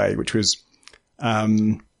really cool way, which was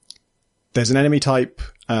there's an enemy type,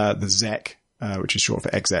 the Zek, which is short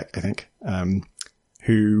for Exec, I think,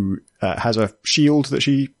 who has a shield that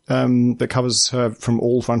that covers her from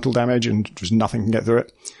all frontal damage, and just nothing can get through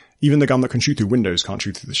it. Even the gun that can shoot through windows can't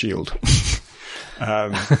shoot through the shield.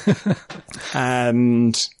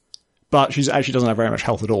 But she actually doesn't have very much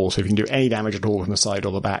health at all, so if you can do any damage at all from the side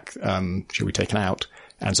or the back, she'll be taken out.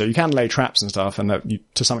 And so you can lay traps and stuff, and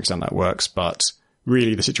to some extent that works, but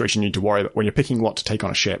really the situation you need to worry about when you're picking what to take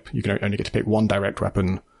on a ship, you can only get to pick one direct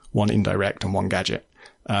weapon, one indirect, and one gadget.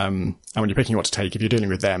 And when you're picking what to take, if you're dealing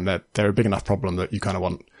with them, they're a big enough problem that you kind of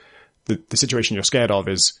want the situation you're scared of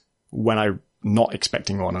is when I'm not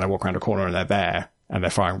expecting one and I walk around a corner and they're there and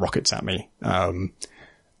they're firing rockets at me. What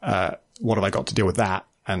have I got to deal with that?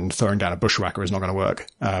 And throwing down a bushwhacker is not going to work.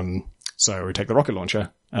 So we take the rocket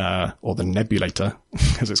launcher, or the nebulator,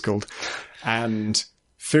 as it's called, and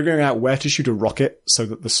figuring out where to shoot a rocket so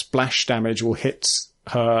that the splash damage will hit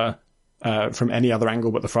her from any other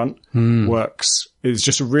angle but the front works. Is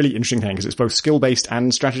just a really interesting thing because it's both skill-based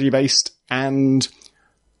and strategy-based. And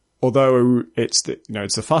although it's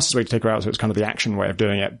the fastest way to take her out, so it's kind of the action way of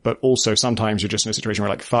doing it, but also sometimes you're just in a situation where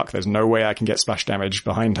like, fuck, there's no way I can get splash damage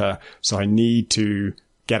behind her, so I need to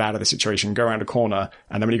get out of the situation, go around a corner,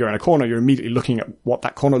 and then when you go around a corner, you're immediately looking at what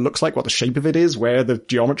that corner looks like, what the shape of it is, where the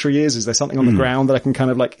geometry is there something on the ground that I can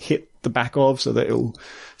kind of like hit the back of so that it'll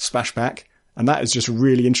splash back? And that is just a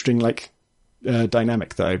really interesting, like,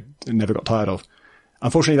 dynamic that I never got tired of.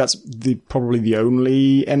 Unfortunately, that's probably the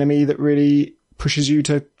only enemy that really pushes you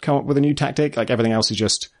to come up with a new tactic. Like, everything else is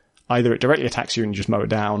just either it directly attacks you and you just mow it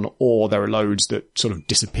down, or there are loads that sort of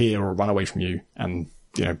disappear or run away from you, and,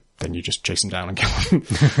 then you just chase them down and kill them.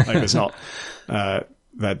 Like, it's not,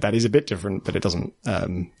 that is a bit different, but it doesn't,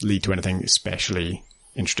 lead to anything especially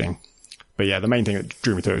interesting. But yeah, the main thing that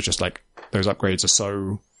drew me through is just like, those upgrades are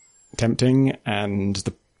so tempting, and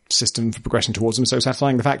the system for progressing towards them is so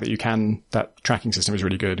satisfying. The fact that that tracking system is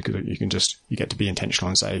really good, because you get to be intentional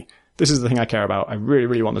and say, this is the thing I care about. I really,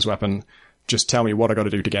 really want this weapon. Just tell me what I got to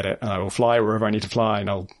do to get it, and I will fly wherever I need to fly, and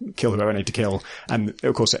I'll kill whoever I need to kill. And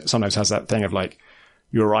of course, it sometimes has that thing of like,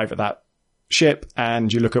 you arrive at that ship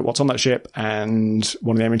and you look at what's on that ship, and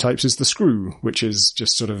one of the enemy types is the Screw, which is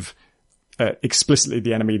just sort of explicitly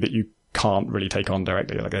the enemy that you can't really take on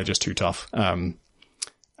directly. Like, they're just too tough. So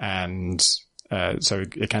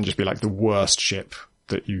it can just be like the worst ship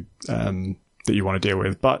that you want to deal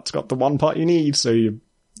with, but it's got the one part you need, so you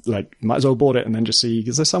like might as well board it and then just see,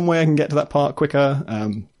 is there some way I can get to that part quicker?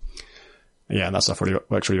 And that stuff really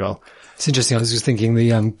works really well. It's interesting. I was just thinking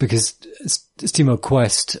because SteamWorld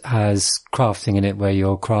Quest has crafting in it, where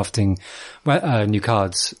you're crafting new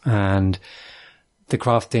cards, and the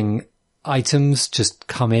crafting items just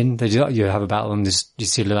come in. You have a battle and you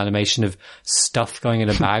see a little animation of stuff going in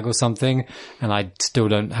a bag or something. And I still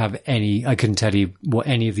don't have I couldn't tell you what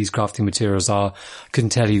any of these crafting materials are. I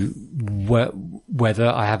couldn't tell you whether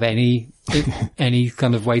I have any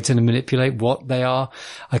kind of way to manipulate what they are.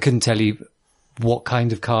 I couldn't tell you what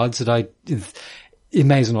kind of cards it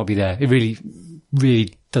may as well not be there. It really,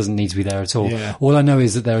 really doesn't need to be there at all. Yeah. All I know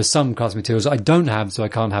is that there are some crafting materials I don't have, so I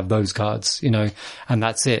can't have those cards, and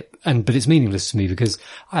that's it. But it's meaningless to me because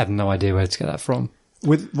I have no idea where to get that from.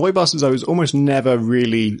 With Void Bastards, I was almost never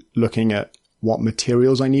really looking at what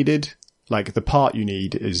materials I needed. Like, the part you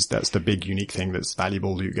need that's the big unique thing that's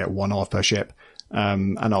valuable. You get one off per ship.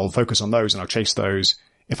 And I'll focus on those and I'll chase those.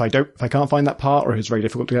 If I can't find that part, or it's very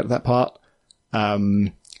difficult to get to that part,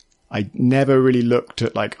 I never really looked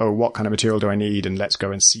at like, oh, what kind of material do I need? And let's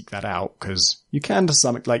go and seek that out. Cause you can to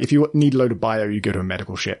some, like, if you need a load of bio, you go to a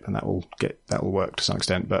medical ship and that will work to some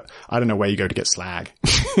extent. But I don't know where you go to get slag.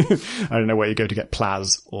 I don't know where you go to get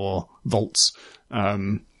plas or volts.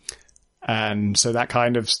 And so that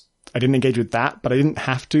kind of, I didn't engage with that, but I didn't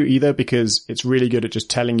have to either, because it's really good at just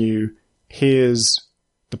telling you, here's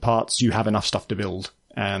the parts you have enough stuff to build.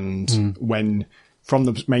 And when, from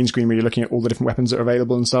the main screen where you're looking at all the different weapons that are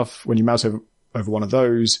available and stuff, when you mouse over one of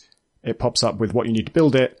those, it pops up with what you need to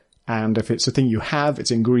build it. And if it's a thing you have,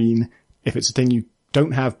 it's in green. If it's a thing you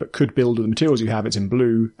don't have but could build with the materials you have, it's in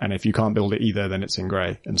blue. And if you can't build it either, then it's in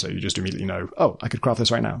grey. And so you just immediately know, oh, I could craft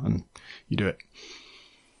this right now. And you do it.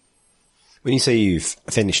 When you say you've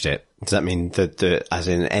finished it, does that mean the as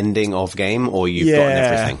in ending of game, or you've gotten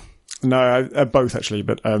everything? No, both actually,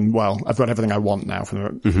 but, well, I've got everything I want now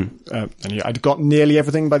from the, and yeah, I'd got nearly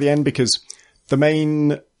everything by the end because the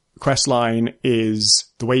main quest line is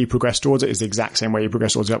the way you progress towards it is the exact same way you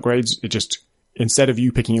progress towards the upgrades. It just, instead of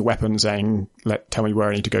you picking a weapon saying, tell me where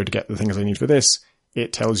I need to go to get the things I need for this,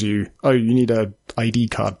 it tells you, oh, you need a ID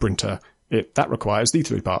card printer. That requires these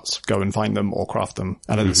 3 parts. Go and find them or craft them.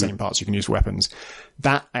 And they're the same parts you can use for weapons.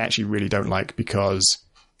 That I actually really don't like because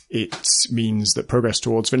it means that progress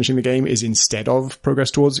towards finishing the game is instead of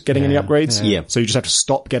progress towards getting any upgrades. Yeah. So you just have to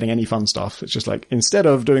stop getting any fun stuff. It's just like, instead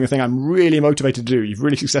of doing the thing I'm really motivated to do, you've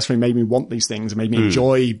really successfully made me want these things and made me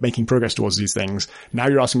enjoy making progress towards these things. Now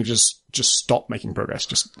you're asking me to just stop making progress.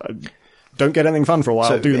 Just don't get anything fun for a while.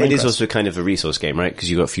 So do the main it is quest. also kind of a resource game, right?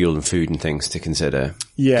 Because you've got fuel and food and things to consider.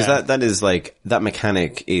 Yeah. Because that is like, that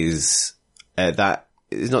mechanic is, that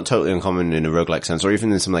is not totally uncommon in a roguelike sense, or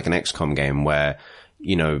even in something like an XCOM game where,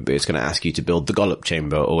 you know, it's going to ask you to build the Gollop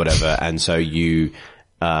chamber or whatever. And so you,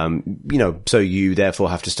 so you therefore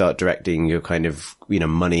have to start directing your kind of,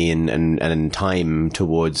 money and time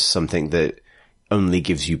towards something that only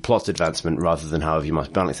gives you plot advancement rather than however you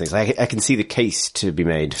must balance things. I can see the case to be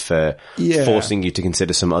made for forcing you to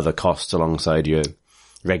consider some other costs alongside your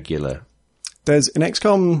regular. There's an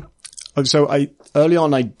XCOM. So early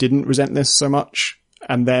on, I didn't resent this so much.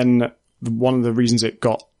 And then one of the reasons it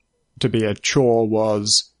got to be a chore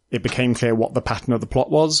was it became clear what the pattern of the plot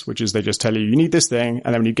was, which is they just tell you need this thing.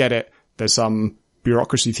 And then when you get it, there's some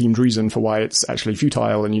bureaucracy themed reason for why it's actually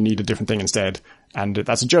futile and you need a different thing instead. And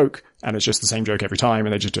that's a joke, and it's just the same joke every time,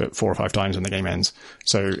 and they just do it 4 or 5 times when the game ends.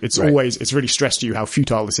 So it's always, it's really stressed you how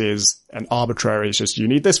futile this is and arbitrary. It's just, you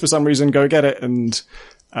need this for some reason, go get it. And,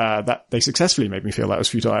 that they successfully made me feel that was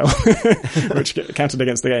futile, which counted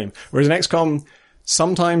against the game. Whereas in XCOM,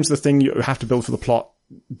 sometimes the thing you have to build for the plot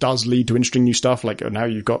does lead to interesting new stuff. Like now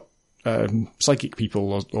you've got, psychic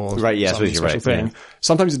people or right. Yeah. some special thing. Yeah.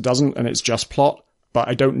 Sometimes it doesn't, and it's just plot. But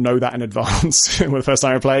I don't know that in advance with the first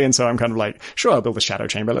time I play, and so I'm kind of like, sure, I'll build a shadow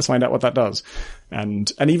chamber, let's find out what that does. And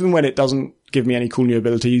even when it doesn't give me any cool new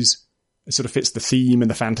abilities, it sort of fits the theme and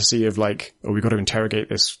the fantasy of like, oh, we've got to interrogate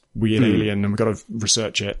this weird alien and we've got to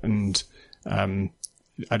research it, and I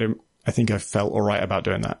think I felt alright about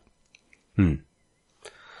doing that.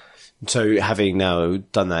 So having now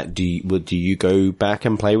done that, do you go back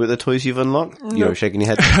and play with the toys you've unlocked? You're shaking your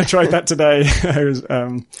head. I tried that today. I was,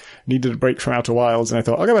 needed a break from Outer Wilds, and I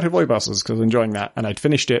thought, I'll go back to Void Busters because I was enjoying that. And I'd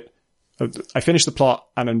finished it. I finished the plot,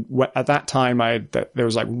 and then at that time there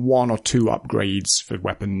was like 1 or 2 upgrades for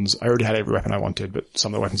weapons. I already had every weapon I wanted, but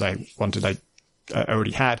some of the weapons I wanted, I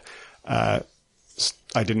already had. I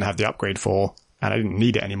didn't have the upgrade for, and I didn't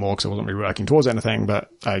need it anymore because I wasn't really working towards anything, but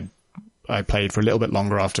I played for a little bit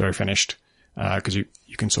longer after I finished, because you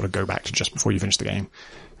can sort of go back to just before you finish the game,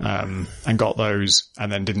 and got those, and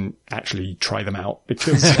then didn't actually try them out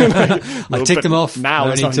because I ticked them off. Now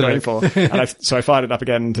that's what I'm going for. And so I fired it up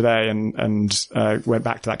again today and went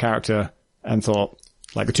back to that character and thought,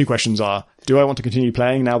 like, the 2 questions are, do I want to continue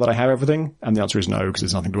playing now that I have everything? And the answer is no, because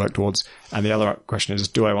there's nothing to work towards. And the other question is,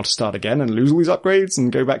 do I want to start again and lose all these upgrades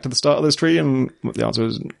and go back to the start of this tree? And the answer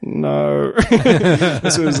is no.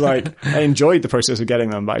 This was like, I enjoyed the process of getting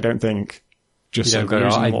them, but I don't think just losing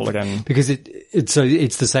them all again. Because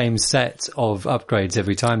it's the same set of upgrades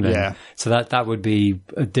every time then. Yeah. So that would be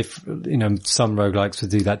a different, some roguelikes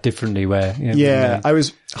would do that differently where, I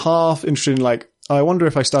was half interested in like, I wonder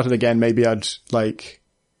if I started again, maybe I'd like,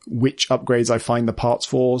 which upgrades I find the parts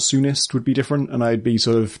for soonest would be different, and I'd be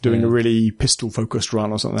sort of doing a really pistol-focused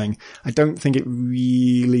run or something. I don't think it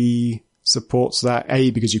really supports that, A,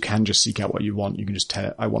 because you can just seek out what you want. You can just tell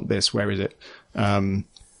it, I want this, where is it? And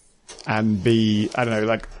B, I don't know,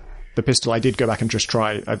 like, the pistol, I did go back and just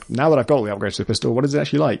try, now that I've got all the upgrades to the pistol, what is it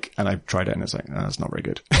actually like? And I tried it, and it's like, it's not very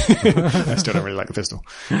good. I still don't really like the pistol.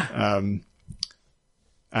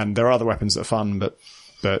 And there are other weapons that are fun, but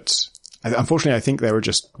unfortunately, I think there are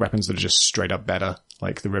just weapons that are just straight up better.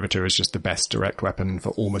 Like the Riveter is just the best direct weapon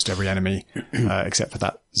for almost every enemy, except for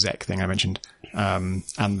that Zek thing I mentioned. And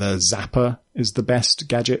the Zapper is the best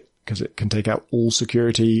gadget because it can take out all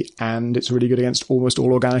security, and it's really good against almost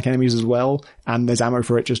all organic enemies as well. And there's ammo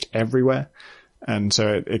for it just everywhere. And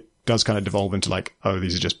so it does kind of devolve into like, oh,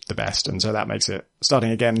 these are just the best. And so that makes it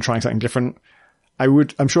starting again, trying something different.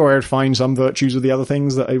 I'm sure I would find some virtues of the other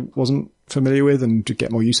things that I wasn't familiar with and to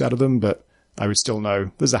get more use out of them, but I would still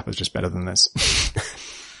know the Zapper's just better than this.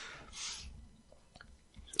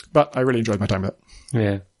 But I really enjoyed my time with it.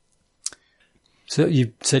 Yeah. So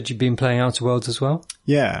you said you've been playing Outer Worlds as well?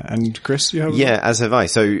 Yeah, and Chris, you have? Yeah, as have I.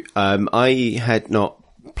 So I had not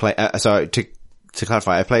To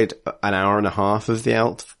clarify, I played an hour and a half of the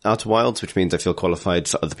Outer Wilds, which means I feel qualified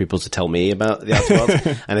for other people to tell me about the Outer Wilds.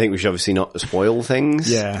 And I think we should obviously not spoil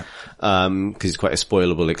things. Yeah. Cause it's quite a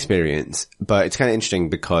spoilable experience. But it's kind of interesting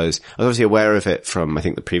because I was obviously aware of it from, I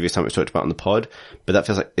think, the previous time it was talked about on the pod, but that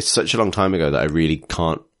feels like it's such a long time ago that I really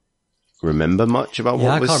can't remember much about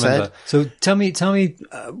what was said. Remember. So tell me,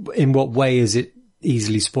 in what way is it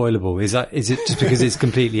easily spoilable? Is it just because it's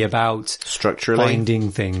completely about structurally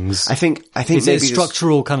finding things? I think is it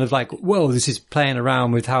structural kind of like, whoa, this is playing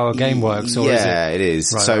around with how a game works? Or yeah, it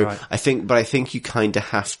is. Right, so right. I think you kind of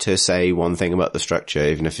have to say one thing about the structure,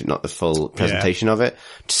 even if it's not the full presentation of it,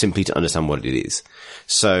 simply to understand what it is.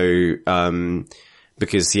 So,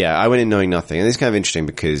 because I went in knowing nothing, and it's kind of interesting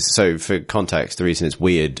because, so for context, the reason it's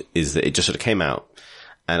weird is that it just sort of came out.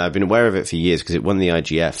 And I've been aware of it for years because it won the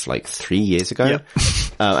IGF like 3 years ago. Yep.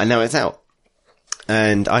 And now it's out.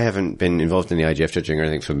 And I haven't been involved in the IGF judging or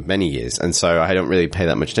anything for many years. And so I don't really pay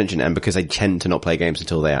that much attention. And because I tend to not play games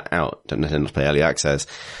until they are out, don't tend to play early access,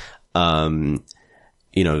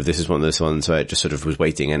 this is one of those ones where I just sort of was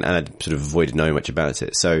waiting and I sort of avoided knowing much about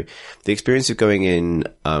it. So the experience of going in,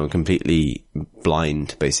 completely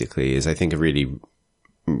blind basically is, I think, a really,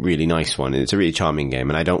 really nice one. It's a really charming game,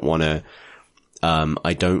 and I don't want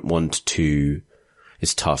to,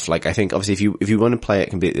 it's tough. Like, I think obviously if you want to play it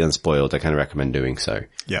completely unspoiled, I kind of recommend doing so.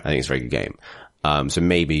 Yeah. I think it's a very good game. So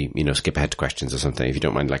maybe, skip ahead to questions or something if you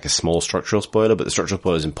don't mind like a small structural spoiler, but the structural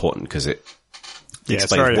spoiler is important because it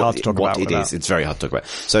it's very hard to talk about what it is. It's very hard to talk about.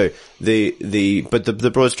 So but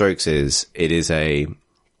the broad strokes is, it is an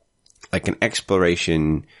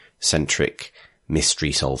exploration centric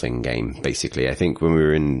mystery solving game, basically. I think when we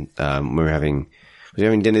were having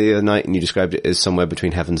dinner the other night and you described it as somewhere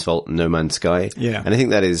between Heaven's Vault and No Man's Sky. Yeah. And I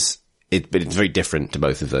think that is it, but it's very different to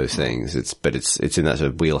both of those things. It's in that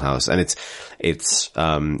sort of wheelhouse, and it's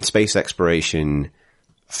space exploration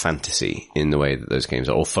fantasy in the way that those games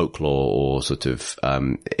are, or folklore, or sort of,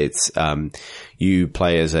 you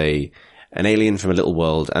play as an alien from a little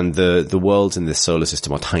world, and the worlds in this solar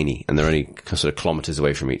system are tiny, and they're only sort of kilometers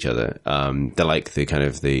away from each other. They're like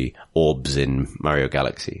the orbs in Mario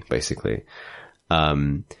Galaxy, basically.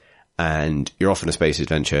 And you're off on a space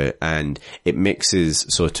adventure, and it mixes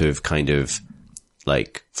sort of kind of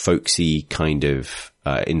like folksy kind of,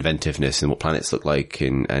 inventiveness in what planets look like.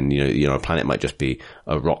 And a planet might just be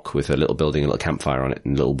a rock with a little building, a little campfire on it,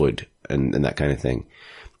 and a little wood and that kind of thing.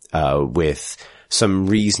 With some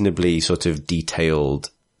reasonably sort of detailed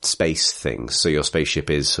space things. So your spaceship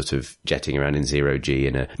is sort of jetting around in zero G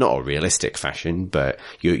in not a realistic fashion, but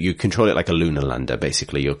you control it like a lunar lander,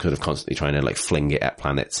 basically. You're kind of constantly trying to like fling it at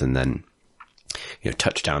planets and then,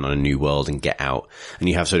 touch down on a new world and get out. And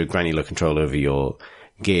you have sort of granular control over your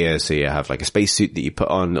gear. So you have like a spacesuit that you put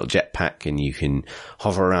on, a little jetpack, and you can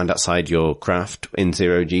hover around outside your craft in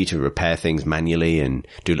zero G to repair things manually and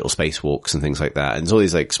do little spacewalks and things like that. And it's all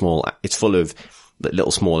these like it's full of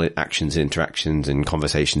little small actions and interactions and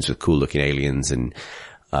conversations with cool looking aliens. And,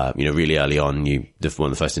 really early on, one of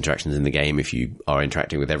the first interactions in the game, if you are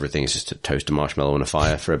interacting with everything, is just to toast a marshmallow on a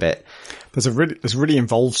fire for a bit. There's a really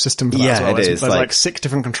involved system for that as well. There's like 6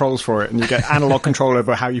 different controls for it, and you get analog control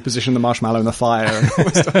over how you position the marshmallow in the fire.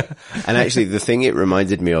 And actually, the thing it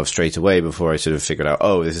reminded me of straight away before I sort of figured out,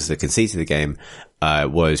 this is the conceit of the game,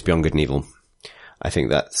 was Beyond Good and Evil. I think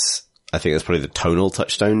that's probably the tonal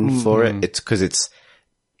touchstone for it. It's because it's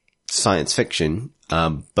science fiction,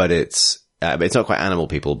 but it's not quite animal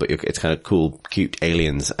people, but it's kind of cool, cute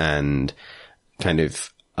aliens, and kind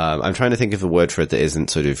of, I'm trying to think of a word for it that isn't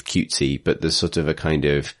sort of cutesy, but there's sort of a kind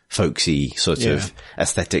of folksy sort of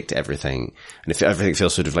aesthetic to everything. And if everything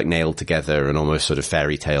feels sort of like nailed together and almost sort of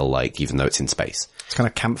fairy tale like, even though it's in space. It's kind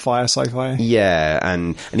of campfire sci-fi. Yeah.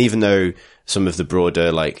 And even though some of the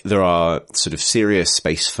broader, like, there are sort of serious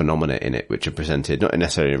space phenomena in it, which are presented not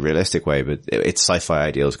necessarily in a realistic way, but its sci-fi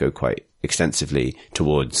ideals go quite extensively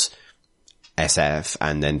towards SF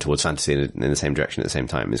and then towards fantasy in the same direction at the same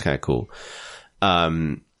time. It's kind of cool.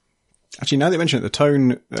 Actually, now that you mention it, the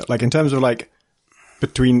tone, like in terms of like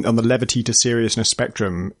between on the levity to seriousness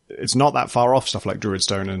spectrum, it's not that far off stuff like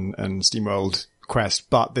Druidstone and SteamWorld Quest,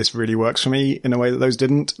 but this really works for me in a way that those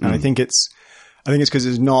didn't. And I think it's because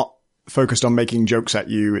it's not focused on making jokes at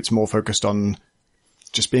you. It's more focused on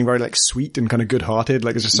just being very like sweet and kind of good hearted.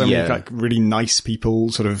 Like there's just so many like really nice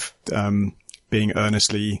people sort of, being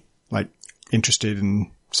earnestly like interested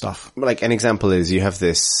in stuff. Like an example is you have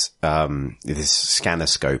this scanner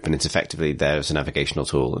scope, and it's effectively there as a navigational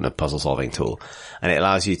tool and a puzzle solving tool, and it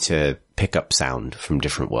allows you to pick up sound from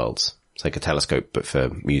different worlds. It's like a telescope, but for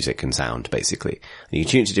music and sound, basically. And you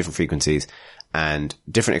tune it to different frequencies, and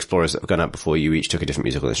different explorers that have gone out before you each took a different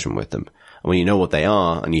musical instrument with them. And when you know what they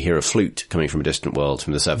are, and you hear a flute coming from a distant world,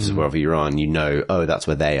 from the surface of wherever you're on, you know, oh, that's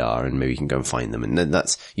where they are, and maybe you can go and find them. And then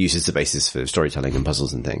that's used as the basis for storytelling and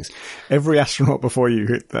puzzles and things. Every astronaut before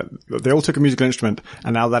you, they all took a musical instrument,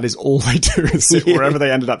 and now that is all they do is sit wherever they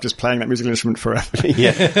ended up, just playing that musical instrument forever.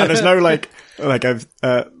 Yeah. And there's no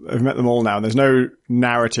I've met them all now, and there's no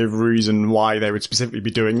narrative reason why they would specifically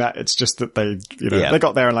be doing that. It's just that they, they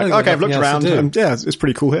got there and okay, I've looked around, and it's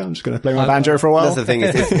pretty cool here. I'm just going to play my banjo for a while. That's the thing.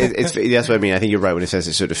 It's that's what I mean. I think you're right when it says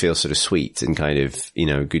it sort of feels sort of sweet and kind of,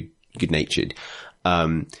 good natured.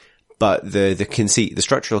 But the conceit, the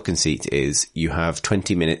structural conceit is you have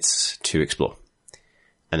 20 minutes to explore,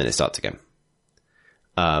 and then it starts again.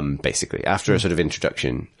 Basically, after a sort of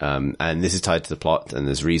introduction, and this is tied to the plot, and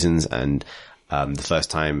there's reasons, and the first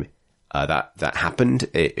time that happened,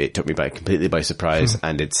 it took me completely by surprise,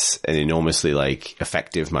 and it's an enormously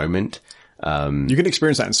effective moment. You can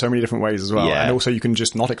experience that in so many different ways as well, Yeah. and also you can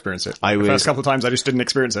just not experience it. The first couple of times I just didn't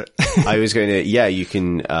experience it. I was going to, you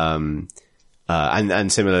can,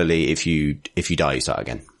 and similarly, if you die, you start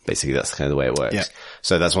again. Basically, that's kind of the way it works. Yeah.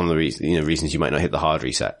 So that's one of the reasons you might not hit the hard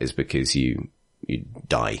reset is because you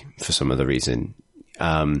die for some other reason.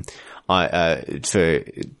 For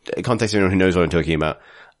context, anyone who knows what I'm talking about,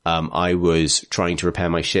 I was trying to repair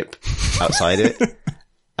my ship outside it.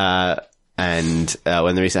 And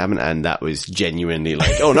when the reset happened, and that was genuinely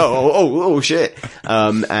oh no, oh shit.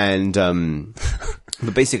 But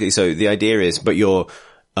basically, so the idea is, but your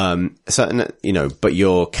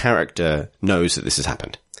character knows that this has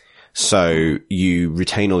happened. So you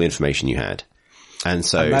retain all the information you had. And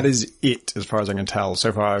so that is it, as far as I can tell.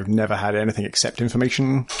 So far, I've never had anything except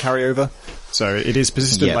information carry over. So it is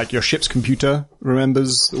persistent, Yeah. your ship's computer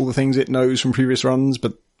remembers all the things it knows from previous runs,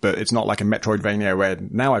 but it's not like a Metroidvania where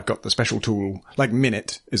now I've got the special tool. Like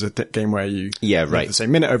Minute is a game where you make the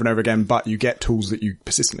same minute over and over again, but you get tools that you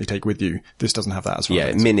persistently take with you. This doesn't have that as well.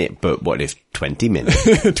 Yeah, Minute, but what if 20 minutes?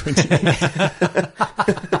 20 minutes.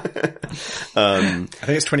 I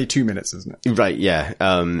think it's 22 minutes, isn't it? Right, yeah.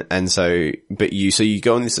 And so, but you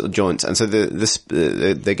go on these little jaunts, and so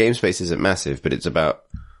the game space isn't massive, but it's about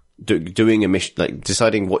doing a mission,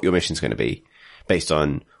 deciding what your mission's going to be based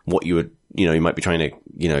on what you would, you might be trying to,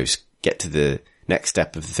 get to the next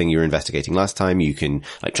step of the thing you were investigating last time. You can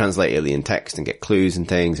translate alien text and get clues and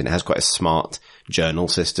things, and it has quite a smart journal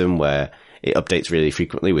system where it updates really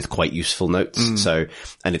frequently with quite useful notes. So,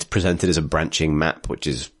 and it's presented as a branching map, which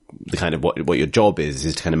is the kind of what your job is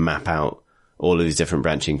to kind of map out all of these different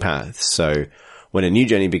branching paths. So when a new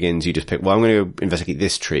journey begins, you just pick, I'm going to investigate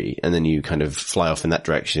this tree, and then you kind of fly off in that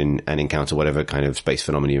direction and encounter whatever kind of space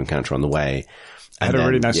phenomenon you encounter on the way. I had a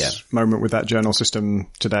really nice moment with that journal system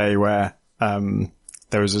today where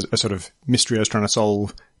there was a sort of mystery I was trying to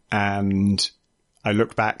solve, and I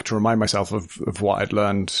looked back to remind myself of what I'd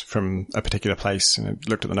learned from a particular place, and I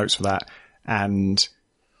looked at the notes for that, and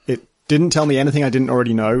it didn't tell me anything I didn't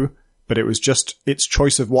already know, but it was just its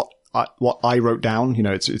choice of what I wrote down.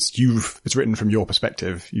 It's written from your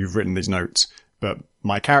perspective. You've written these notes, but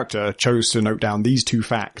my character chose to note down these two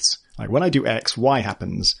facts. When I do X, Y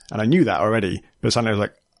happens. And I knew that already, but suddenly I was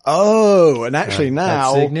like, oh, and actually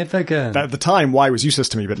now, that's significant. At the time, Y was useless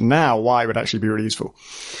to me, but now Y would actually be really useful.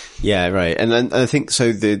 Yeah, right. And then I think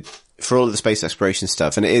so for all of the space exploration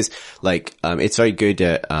stuff, and it is it's very good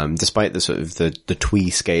at, despite the sort of the twee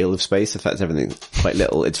scale of space, affects everything quite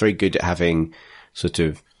little. It's very good at having sort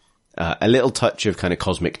of, a little touch of kind of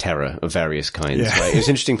cosmic terror of various kinds, right? It was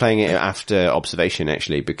interesting playing it after Observation,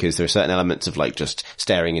 actually, because there are certain elements of just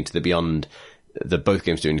staring into the beyond that both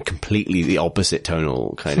games do in completely the opposite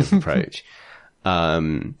tonal kind of approach.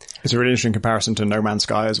 It's a really interesting comparison to No Man's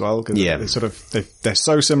Sky as well, because they're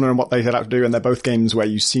so similar in what they set out to do, and they're both games where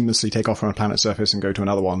you seamlessly take off from a planet's surface and go to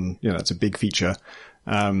another one. It's a big feature.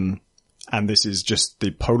 And this is just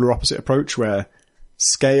the polar opposite approach, where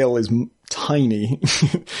scale is tiny.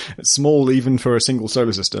 It's small even for a single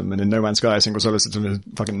solar system, and in No Man's Sky, a single solar system is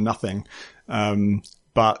fucking nothing.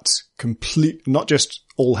 But not just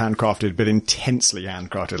all handcrafted, but intensely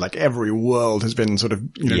handcrafted. Every world has been sort of,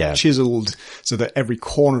 chiseled so that every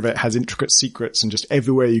corner of it has intricate secrets, and just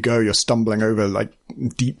everywhere you go, you're stumbling over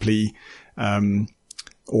deeply,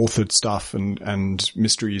 authored stuff and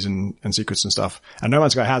mysteries and secrets and stuff. And No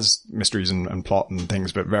Man's Sky has mysteries and plot and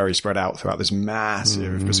things, but very spread out throughout this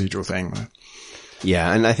massive procedural thing.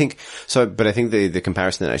 Yeah. And I think so, but I think the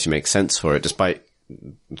comparison that actually makes sense for it, despite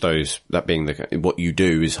that being what you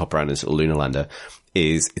do is hop around in this little lunar lander,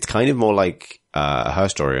 it's kind of more like Her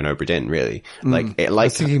Story and Obra Dinn, really. I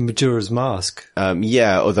was thinking Majora's Mask.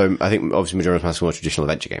 Although I think obviously Majora's Mask is a more traditional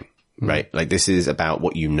adventure game. right? Like this is about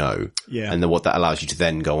what you know. Yeah. And then what that allows you to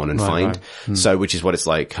then go on and find. right. So, which is what it's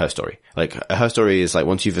like Her Story. Like Her Story is like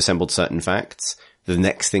once you've assembled certain facts, the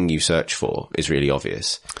next thing you search for is really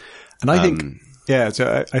obvious. And I think,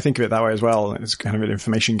 so I think of it that way as well. It's kind of an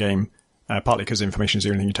information game, partly because information is the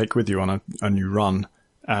only thing you take with you on a new run.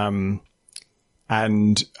 And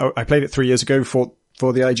I played it 3 years ago for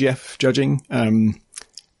the IGF judging.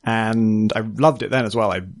 And I loved it then as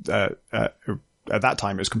well. At that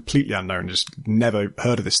time, it was completely unknown. Just never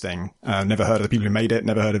heard of this thing. Never heard of the people who made it.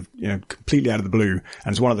 Never heard of, completely out of the blue. And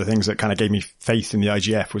it's one of the things that kind of gave me faith in the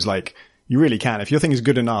IGF was like, you really can. If your thing is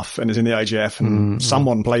good enough and is in the IGF and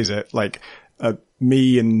someone plays it, like,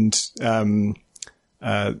 me and, anyone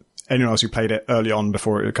else who played it early on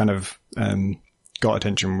before it kind of, got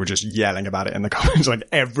attention were just yelling about it in the comments. Like,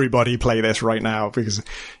 everybody play this right now because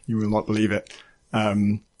you will not believe it.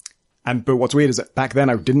 But what's weird is that back then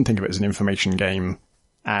I didn't think of it as an information game.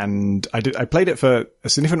 And I played it for a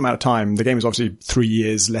significant amount of time. The game is obviously 3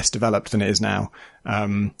 years less developed than it is now.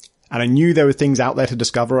 And I knew there were things out there to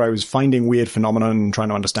discover. I was finding weird phenomena and trying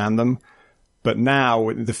to understand them. But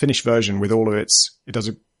now the finished version with all of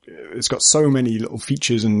it's got so many little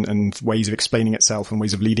features and ways of explaining itself and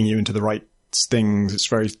ways of leading you into the right things. It's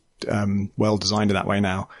very, well designed in that way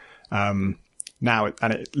now.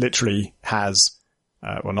 It literally has,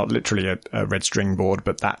 not literally a red string board,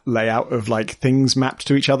 but that layout of like things mapped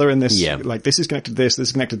to each other in this, like this is connected to this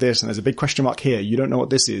is connected to this, and there's a big question mark here. You don't know what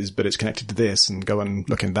this is, but it's connected to this, and go and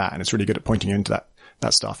look in that. And it's really good at pointing you into that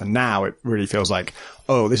stuff. And now it really feels like,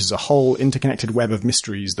 oh, this is a whole interconnected web of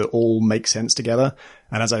mysteries that all make sense together.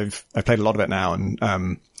 And as I've played a lot of it now,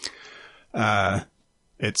 and,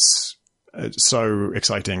 it's so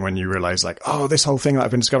exciting when you realize like, oh, this whole thing that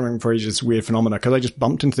I've been discovering for ages, this weird phenomena, because I just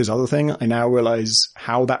bumped into this other thing. I now realize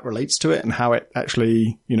how that relates to it and how it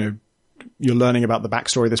actually, you're learning about the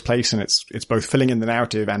backstory of this place, and it's both filling in the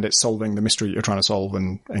narrative and it's solving the mystery you're trying to solve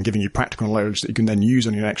and giving you practical knowledge that you can then use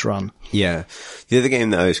on your next run. Yeah. The other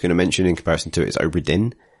game that I was going to mention in comparison to it is Obra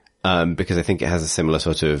Dinn, because I think it has a similar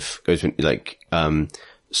sort of,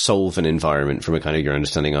 solve an environment from a kind of your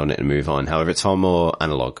understanding on it and move on. However, it's far more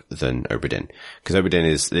analog than Obra Dinn, because Obra Dinn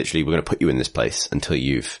is literally, we're going to put you in this place until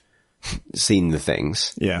you've seen the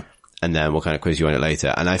things. Yeah. And then we'll kind of quiz you on it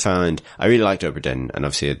later. And I really liked Obra Dinn, and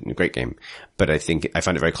obviously a great game, but I think I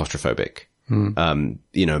found it very claustrophobic.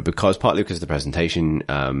 Partly because of the presentation,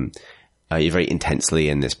 you're very intensely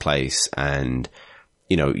in this place, and,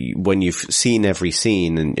 when you've seen every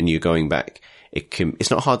scene and you're going back,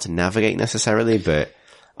 it's not hard to navigate necessarily, but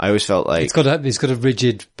I always felt like it's got a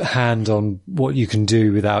rigid hand on what you can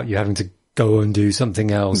do without you having to go and do something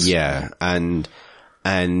else. Yeah. And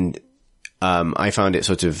I found it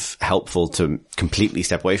sort of helpful to completely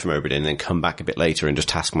step away from Obra Dinn and then come back a bit later and just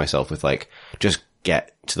task myself with like, just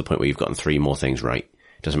get to the point where you've gotten 3 more things right.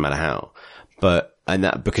 Doesn't matter how.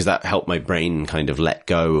 Because that helped my brain kind of let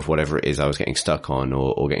go of whatever it is I was getting stuck on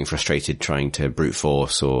or getting frustrated trying to brute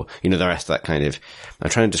force or, the rest of that kind of, I'm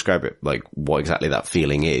trying to describe it like what exactly that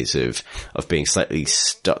feeling is of being slightly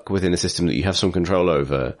stuck within a system that you have some control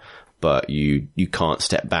over, but you can't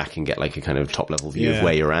step back and get like a kind of top level view of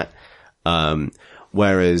where you're at.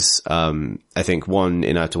 Whereas, I think one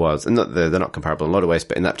in Outer Wilds, and they're not comparable in a lot of ways,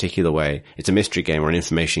 but in that particular way, it's a mystery game or an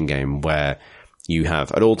information game where you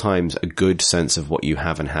have at all times a good sense of what you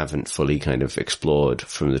have and haven't fully kind of explored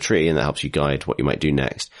from the tree, and that helps you guide what you might do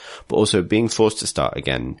next. But also being forced to start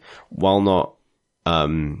again, while not, I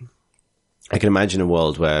can imagine a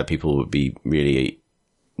world where people would be really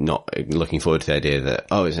not looking forward to the idea that,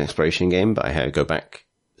 oh, it's an exploration game, but I go back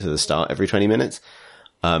to the start every 20 minutes.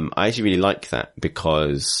 I actually really like that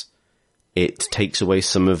because it takes away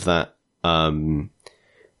some of that,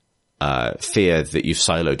 fear that you've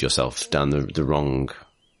siloed yourself down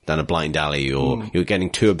down a blind alley, or you're getting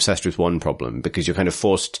too obsessed with one problem, because you're kind of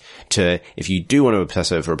forced to, if you do want to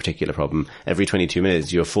obsess over a particular problem, every 22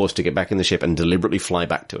 minutes, you're forced to get back in the ship and deliberately fly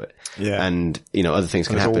back to it. Yeah. And, other things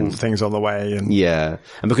can happen. All things on the way. And yeah.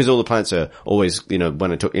 And because all the planets are always,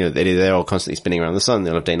 when I talk, they're all constantly spinning around the sun,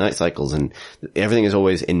 they'll have day-night cycles, and everything is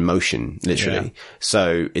always in motion, literally. Yeah.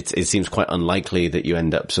 So it seems quite unlikely that you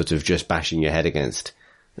end up sort of just bashing your head against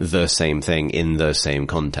the same thing in the same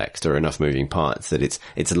context, or enough moving parts that it's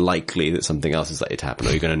likely that something else is likely to happen,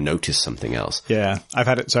 or you're going to notice something else. Yeah. I've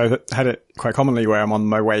had it quite commonly where I'm on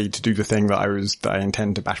my way to do the thing that I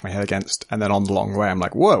intend to bash my head against, and then on the long way I'm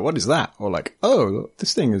like, whoa, what is that? Or like, oh,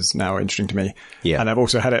 this thing is now interesting to me. Yeah. And I've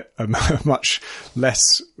also had it a much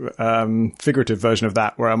less figurative version of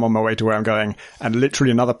that, where I'm on my way to where I'm going, and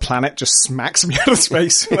literally another planet just smacks me out of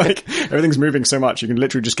space. Like, everything's moving so much, you can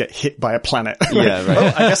literally just get hit by a planet. Yeah,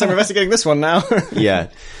 right. guess I'm investigating this one now. Yeah.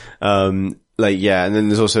 And then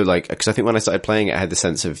there's also cause I think when I started playing it, I had the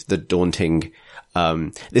sense of the daunting,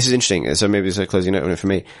 this is interesting. So maybe it's a closing note on it for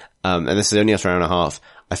me. And this is only after an hour and a half.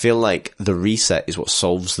 I feel like the reset is what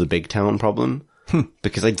solves the big town problem.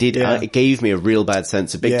 Because it gave me a real bad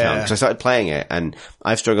sense of Big Town. Because I started playing it and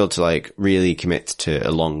I've struggled to really commit to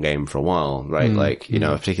a long game for a while, right?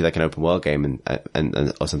 Particularly like an open world game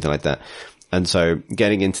and or something like that. And so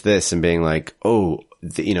getting into this and being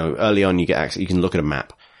early on you can look at a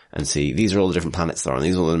map and see these are all the different planets that are on,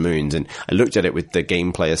 these are all the moons. And I looked at it with the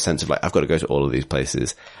game player's sense of I've got to go to all of these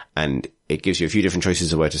places. And it gives you a few different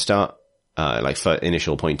choices of where to start, for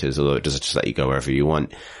initial pointers, although it does just let you go wherever you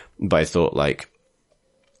want. But I thought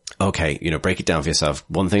okay, break it down for yourself.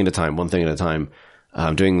 One thing at a time.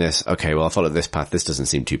 I'm doing this. Okay, well, I'll follow this path. This doesn't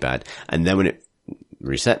seem too bad. And then when it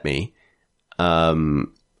reset me, I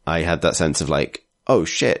had that sense of oh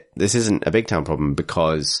shit, this isn't a Big Town problem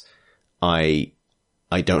because I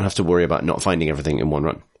don't have to worry about not finding everything in one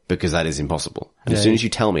run. Because that is impossible. And as soon as you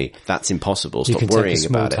tell me that's impossible, stop worrying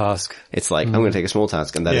about it. It's I'm going to take a small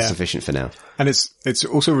task and that is sufficient for now. And it's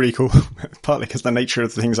also really cool, partly because the nature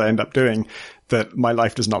of the things I end up doing, that my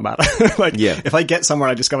life does not matter. If I get somewhere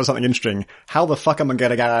and I discover something interesting, how the fuck am I going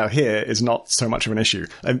to get out of here is not so much of an issue.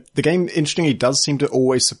 The game, interestingly, does seem to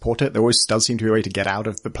always support it. There always does seem to be a way to get out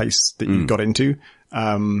of the place that you got into.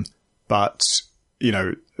 But,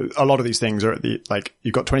 a lot of these things are at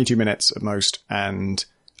you've got 22 minutes at most and,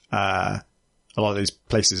 a lot of these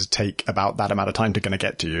places take about that amount of time to going to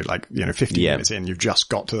get to you. 15 minutes in, you've just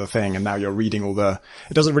got to the thing and now you're reading it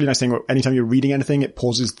does a really nice thing where anytime you're reading anything, it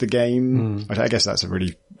pauses the game. I guess that's a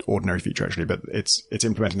really ordinary feature actually, but it's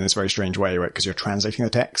implemented in this very strange way, right? Because you're translating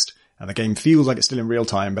the text and the game feels like it's still in real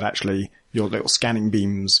time, but actually your little scanning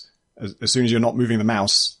beams, as soon as you're not moving the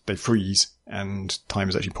mouse, they freeze and time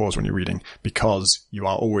is actually paused when you're reading because you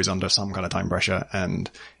are always under some kind of time pressure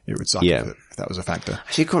and it would suck if that was a factor.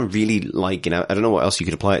 Actually, I can't really I don't know what else you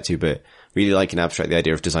could apply it to, but really in abstract, the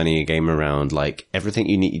idea of designing a game around everything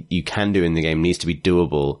you can do in the game needs to be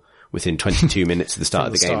doable within 22 minutes of the start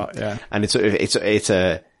of the game. Yeah. And it's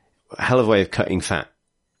a hell of a way of cutting fat.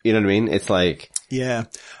 You know what I mean? It's yeah,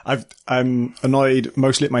 I'm annoyed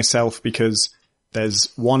mostly at myself because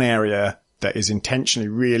there's one area that is intentionally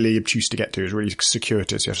really obtuse to get to, is really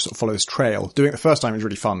circuitous. You have to sort of follow this trail. Doing it the first time is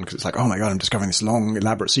really fun because it's oh my God, I'm discovering this long,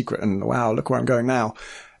 elaborate secret and wow, look where I'm going now.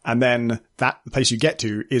 And then the place you get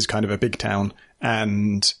to is kind of a big town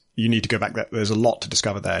and you need to go back there. There's a lot to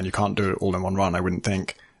discover there and you can't do it all in one run, I wouldn't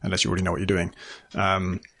think, unless you already know what you're doing.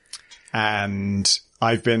 And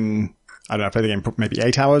I've been, I played the game maybe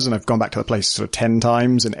 8 hours and I've gone back to the place sort of 10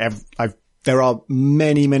 times and there are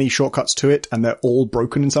many, many shortcuts to it and they're all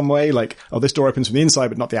broken in some way. This door opens from the inside,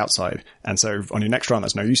 but not the outside. And so on your next run,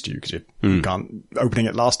 that's no use to you because you can't, opening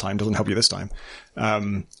it last time doesn't help you this time.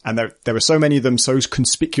 And there were so many of them so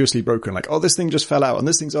conspicuously broken, this thing just fell out and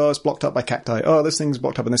this thing's, it's blocked up by cacti. Oh, this thing's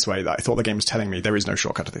blocked up in this way, that I thought the game was telling me there is no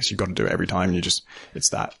shortcut to this. You've got to do it every time. It's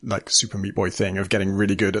that Super Meat Boy thing of getting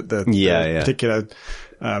really good at the particular,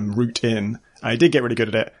 route in. I did get really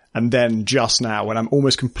good at it. And then just now, when I'm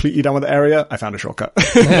almost completely done with the area, I found a shortcut.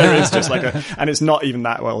 There is just and it's not even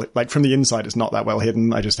that well, from the inside, it's not that well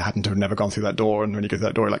hidden. I just happen to have never gone through that door. And when you go through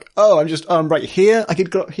that door, you're I'm right here. I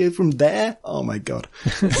could go here from there. Oh my God.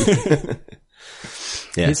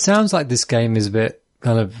 Yeah. It sounds like this game is a bit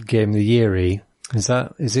kind of Game of the Year-y. Is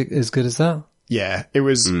it as good as that? Yeah, it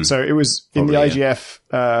was, so it was in the IGF,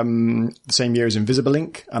 the same year as Invisible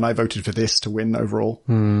Ink, and I voted for this to win overall,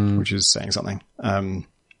 which is saying something.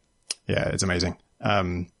 Yeah, it's amazing.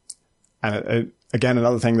 And again,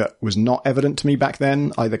 another thing that was not evident to me back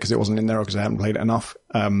then, either because it wasn't in there or because I hadn't played it enough.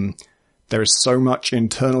 There is so much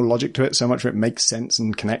internal logic to it, so much of it makes sense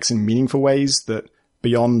and connects in meaningful ways that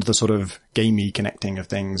beyond the sort of gamey connecting of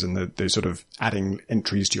things and the sort of adding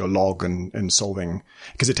entries to your log and solving,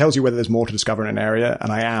 because it tells you whether there's more to discover in an area.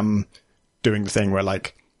 And I am doing the thing where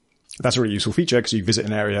that's a really useful feature because you visit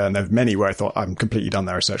an area and there's many where I thought I'm completely done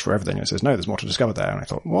there. I search for everything and it says, no, there's more to discover there. And I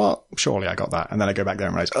thought, well, surely I got that. And then I go back there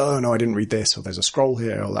and realize, oh no, I didn't read this, or there's a scroll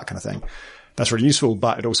here, or that kind of thing. That's really useful,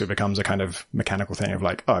 but it also becomes a kind of mechanical thing of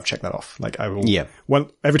oh, I've checked that off. I will,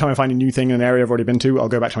 every time I find a new thing in an area I've already been to, I'll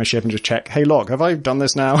go back to my ship and just check, hey log, have I done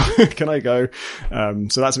this now? Can I go?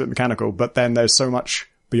 So that's a bit mechanical, but then there's so much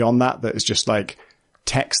beyond that is just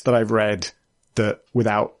text that I've read that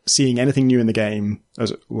without seeing anything new in the game,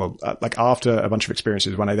 after a bunch of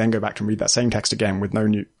experiences, when I then go back and read that same text again with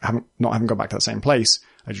not having gone back to that same place,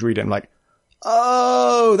 I just read it and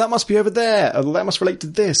oh, that must be over there. Or that must relate to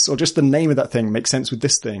this. Or just the name of that thing makes sense with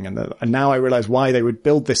this thing. And now I realize why they would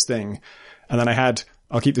build this thing. And then I had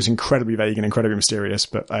I'll keep this incredibly vague and incredibly mysterious,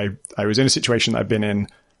 but I was in a situation that I've been in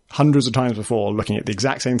hundreds of times before, looking at the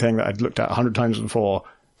exact same thing that I'd looked at 100 times before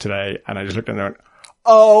today, and I just looked at it and went,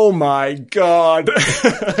 oh my God.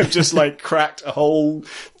 I've just like cracked a whole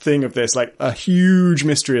thing of this, like a huge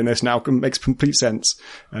mystery in this now makes complete sense,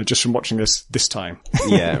 just from watching this time.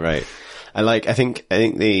 Yeah, right. I think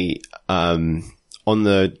the, on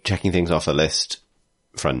the checking things off a list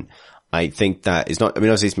front, I think that is not, I mean,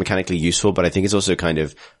 obviously it's mechanically useful, but I think it's also kind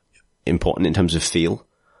of important in terms of feel,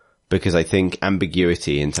 because I think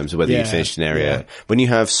ambiguity in terms of whether you finished an area, when you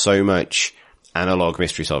have so much analog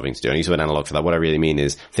mystery solving to do, and I use the word analog for that, what I really mean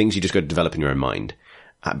is things you just got to develop in your own mind.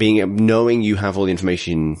 Knowing you have all the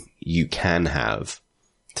information you can have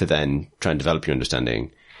to then try and develop your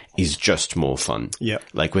understanding is just more fun. Yeah.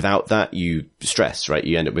 Like without that, you stress, right?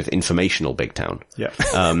 You end up with informational big town. Yeah.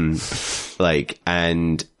 And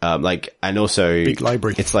also big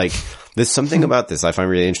library. It's like, there's something about this I find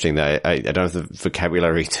really interesting that I don't have the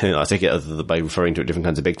vocabulary to articulate other than by referring to different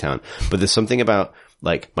kinds of big town, but there's something about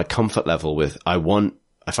like my comfort level with, I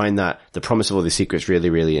find that the promise of all these secrets really,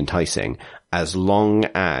 really enticing, as long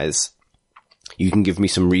as you can give me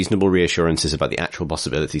some reasonable reassurances about the actual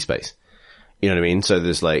possibility space. You know what I mean? So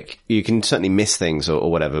there's like, you can certainly miss things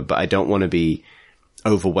or whatever, but I don't want to be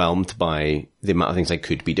overwhelmed by the amount of things I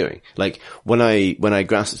could be doing. Like when I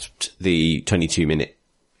grasped the 22-minute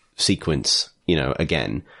sequence, you know,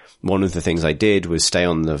 again, one of the things I did was stay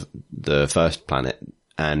on the first planet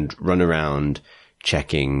and run around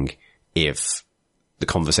checking if the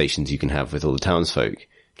conversations you can have with all the townsfolk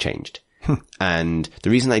changed. And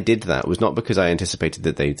the reason I did that was not because I anticipated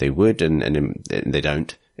that they would, and they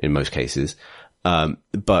don't in most cases.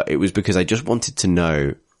 But it was because I just wanted to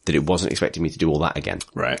know that it wasn't expecting me to do all that again.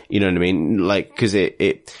 Right. You know what I mean? Like, cause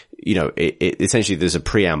it essentially there's a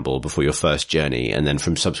preamble before your first journey, and then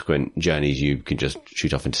from subsequent journeys you can just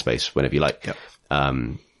shoot off into space whenever you like. Yep.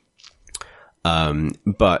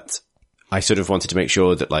 But I sort of wanted to make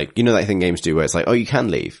sure that, like, you know that thing games do where it's like, oh, you can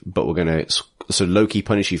leave, but we're going to sort of low-key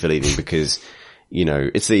punish you for leaving because, you know,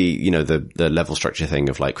 it's the level structure thing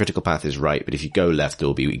of like critical path is right, but if you go left, there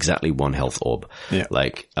will be exactly one health orb. Yeah.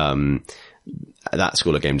 Like, that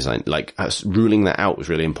school of game design, like ruling that out was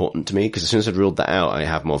really important to me, because as soon as I'd ruled that out, I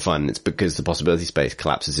have more fun. It's because the possibility space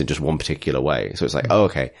collapses in just one particular way. So it's like, oh,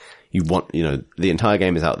 okay, the entire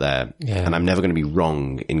game is out there, and I'm never going to be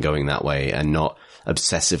wrong in going that way and not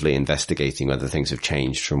obsessively investigating whether things have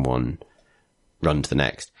changed from one run to the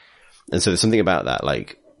next. And so there's something about that,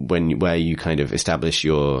 like where you kind of establish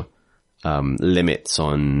your limits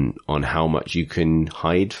on how much you can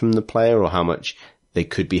hide from the player, or how much they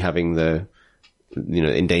could be having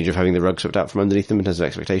in danger of having the rug swept out from underneath them in terms of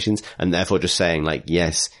expectations, and therefore just saying like,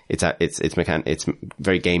 yes, it's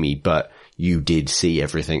very gamey, but you did see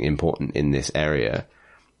everything important in this area.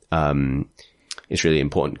 It's really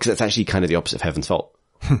important, because that's actually kind of the opposite of Heaven's Fault,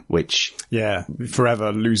 which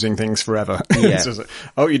forever losing things forever. Yeah. It's just like,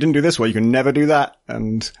 oh, you didn't do this, well, you can never do that,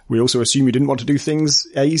 and we also assume you didn't want to do things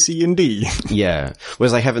A, C, and D. Yeah.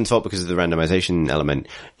 Whereas like Heaven's Fault, because of the randomization element,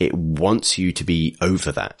 it wants you to be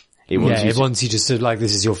over that. It wants you just to like,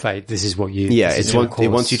 this is your fate. This is what you. Yeah, it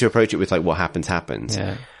wants you to approach it with like, what happens.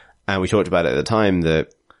 Yeah. And we talked about it at the time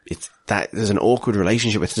that there's an awkward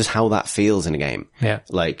relationship with just how that feels in a game. Yeah.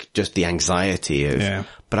 Like just the anxiety of,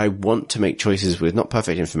 but I want to make choices with not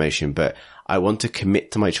perfect information, but I want to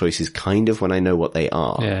commit to my choices kind of when I know what they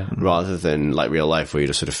are, rather than like real life where you're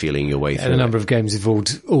just sort of feeling your way through. A number of games have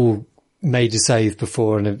all made a save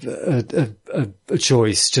before and a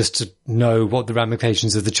choice just to know what the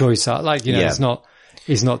ramifications of the choice are. Like, you know,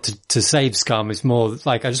 it's not to save scum. It's more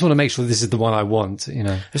like, I just want to make sure this is the one I want, you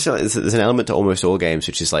know. There's an element to almost all games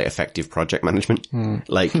which is like effective project management.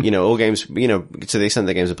 Like, you know, all games, you know, to the extent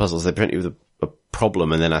that games are puzzles, they present you with a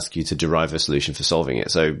problem and then ask you to derive a solution for solving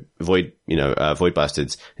it. So Void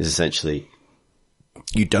Bastards is essentially,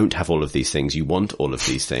 you don't have all of these things. You want all of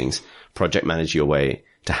these things. Project manage your way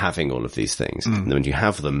to having all of these things. And then when you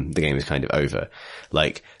have them, the game is kind of over.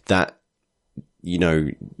 Like that, you know,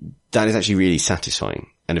 that is actually really satisfying.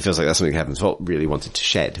 And it feels like that's something Heaven's Fault really wanted to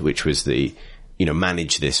shed, which was the, you know,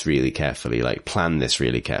 manage this really carefully, like plan this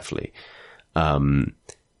really carefully. But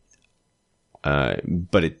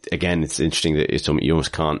it's interesting that it's something you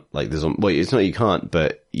almost can't, like it's not you can't,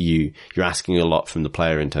 but you're asking a lot from the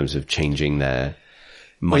player in terms of changing their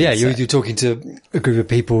mindset. Well, yeah, you're talking to a group of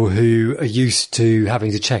people who are used to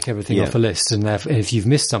having to check everything off a list, and if you've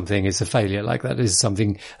missed something, it's a failure. Like that is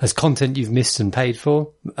something as content you've missed and paid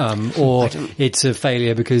for, or it's a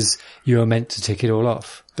failure because you are meant to tick it all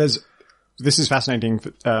off. This is fascinating.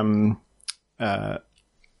 Outer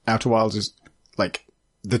Wilds is like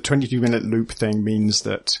the 22-minute loop thing means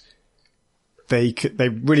that they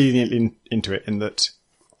really lean into it in that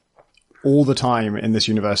all the time in this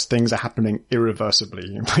universe, things are happening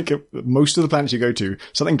irreversibly. Like most of the planets you go to,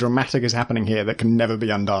 something dramatic is happening here that can never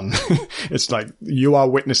be undone. It's like you are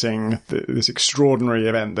witnessing this extraordinary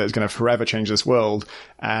event that is going to forever change this world.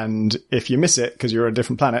 And if you miss it because you're on a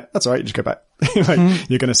different planet, that's all right. You just go back. Like,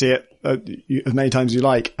 you're going to see it as many times as you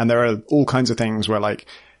like. And there are all kinds of things where, like,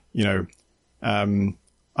 you know,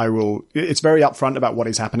 it's very upfront about what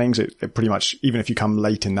is happening. So it pretty much, even if you come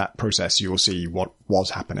late in that process, you will see what was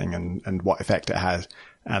happening and what effect it had.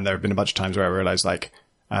 And there have been a bunch of times where I realized, like,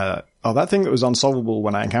 that thing that was unsolvable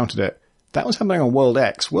when I encountered it, that was happening on World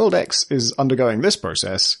X. World X is undergoing this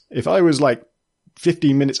process. If I was like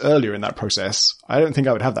 15 minutes earlier in that process, I don't think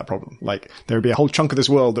I would have that problem. Like, there would be a whole chunk of this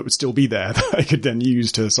world that would still be there that I could then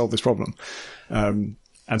use to solve this problem. And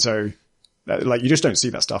so, like, you just don't see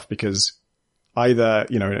that stuff because either,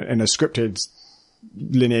 you know, in a scripted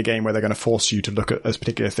linear game where they're going to force you to look at this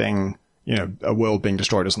particular thing, you know, a world being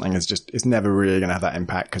destroyed or something it's never really going to have that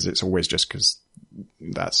impact because it's always just because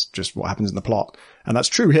that's just what happens in the plot. And that's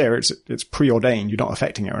true here. It's preordained. You're not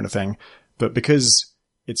affecting it or anything. But because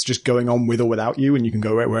it's just going on with or without you and you can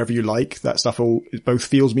go wherever you like, that stuff it both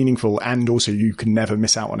feels meaningful and also you can never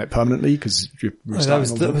miss out on it permanently because you're that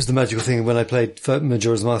was the magical thing when I played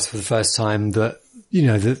Majora's Mask for the first time, that, you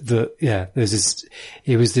know, it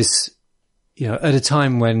was this, you know, at a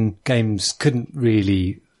time when games couldn't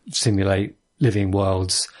really simulate living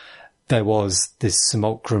worlds, there was this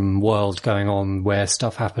simulacrum world going on where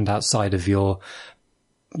stuff happened outside of your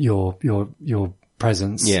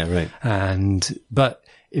presence. Yeah, right. But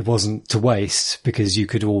it wasn't to waste because you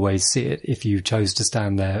could always see it if you chose to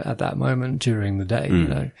stand there at that moment during the day, you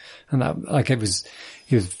know, and that, like, it was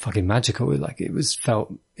fucking magical. Like, it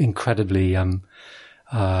felt incredibly,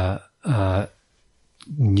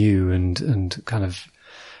 new and kind of,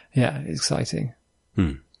 yeah, exciting.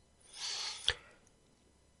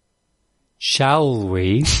 Shall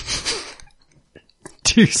we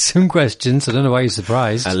do some questions? I don't know why you're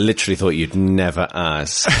surprised. I literally thought you'd never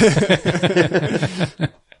ask.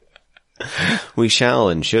 We shall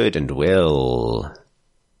and should and will.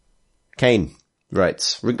 Kane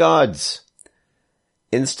writes, regards.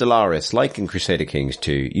 In Stellaris, like in Crusader Kings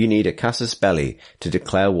 2, you need a casus belli to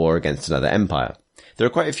declare war against another empire. There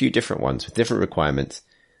are quite a few different ones with different requirements,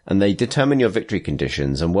 and they determine your victory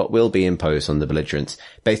conditions and what will be imposed on the belligerents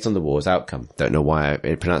based on the war's outcome. Don't know why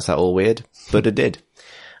I pronounced that all weird, but it did.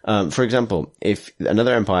 For example, if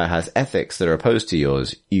another empire has ethics that are opposed to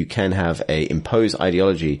yours, you can have a impose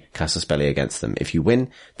ideology casus belli against them. If you win,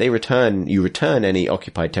 you return any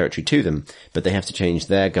occupied territory to them, but they have to change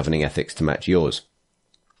their governing ethics to match yours.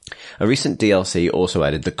 A recent DLC also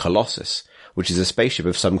added the Colossus, which is a spaceship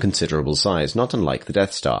of some considerable size, not unlike the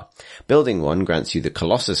Death Star. Building one grants you the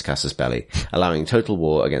Colossus casus belli, allowing total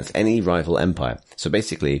war against any rival empire. So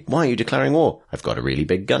basically, why are you declaring war? I've got a really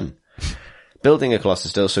big gun. Building a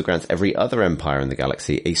Colossus also grants every other empire in the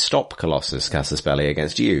galaxy a stop Colossus casus belli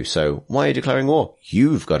against you. So why are you declaring war?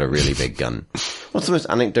 You've got a really big gun. What's the most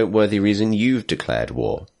anecdote-worthy reason you've declared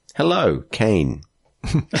war? Hello, Kane.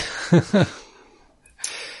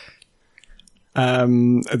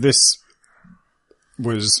 This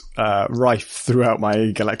was rife throughout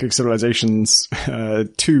my Galactic Civilizations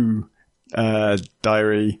 2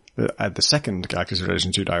 diary, the second Galactic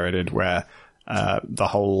Civilizations 2 diary I did, where the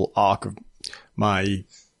whole arc of my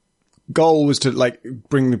goal was to, like,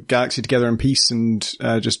 bring the galaxy together in peace and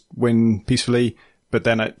just win peacefully. But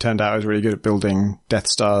then it turned out I was really good at building Death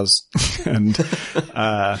Stars and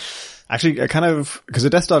actually, because the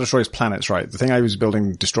Death Star destroys planets, right? The thing I was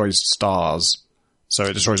building destroys stars. So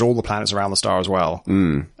it destroys all the planets around the star as well.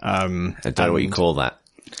 I don't know what you call that.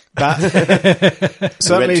 That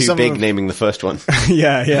certainly too big naming the first one.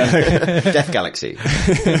 Yeah. Death Galaxy.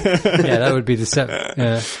 Yeah, that would be the step.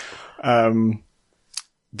 Yeah.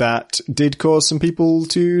 That did cause some people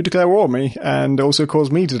to declare war on me, and also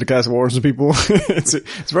caused me to declare war on some people.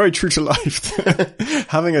 It's very true to life.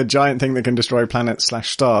 Having a giant thing that can destroy planets /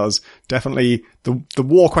 stars, definitely the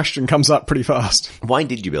war question comes up pretty fast. Why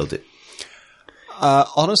did you build it?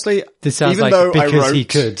 Honestly, this sounds even like though because I wrote, he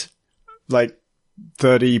could, like,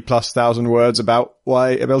 30,000+ words about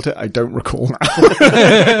why I built it, I don't recall now.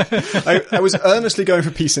 I was earnestly going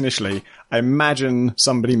for peace initially. I imagine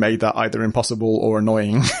somebody made that either impossible or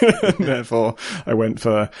annoying. Therefore, I went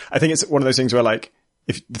for, I think it's one of those things where, like,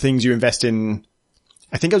 if the things you invest in,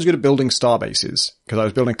 I think I was good at building star bases, because I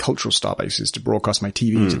was building cultural star bases to broadcast my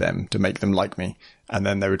TV to them, to make them like me. And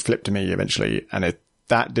then they would flip to me eventually, and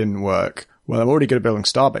that didn't work, well, I'm already good at building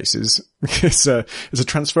star bases. It's a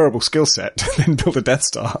transferable skill set to then build a Death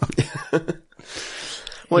Star.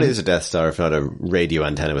 What is a Death Star if not a radio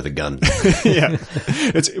antenna with a gun? Yeah.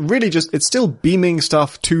 It's really it's still beaming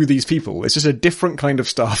stuff to these people. It's just a different kind of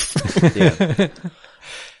stuff. Yeah.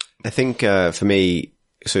 I think, for me,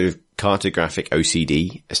 sort of cartographic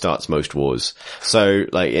OCD starts most wars. So,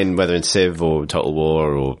 like, whether in Civ or Total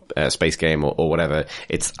War or Space Game or whatever,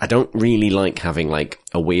 I don't really like having, like,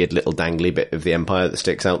 a weird little dangly bit of the Empire that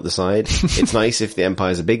sticks out the side. It's nice if the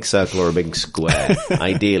Empire's a big circle or a big square,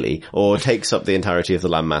 ideally, or takes up the entirety of the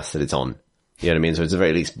landmass that it's on. You know what I mean? So it's at the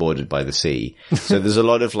very least bordered by the sea. So there's a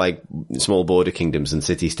lot of, like, small border kingdoms and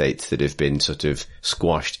city-states that have been sort of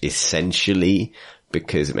squashed essentially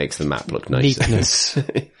because it makes the map look nicer. Neatness.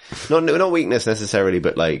 Not weakness necessarily,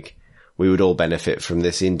 but like, we would all benefit from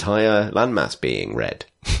this entire landmass being red.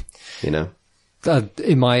 You know?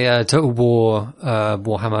 In my Total War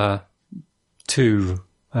Warhammer 2,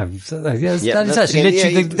 that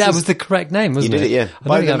was the correct name, wasn't it? You did it, yeah.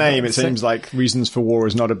 By the name, it seems like Reasons for War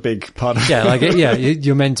is not a big part of it. Yeah,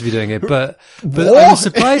 you're meant to be doing it, but I was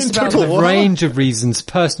surprised about the range of reasons,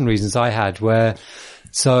 personal reasons I had where,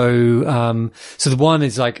 so the one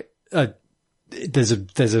is like, there's a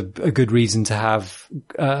good reason to have,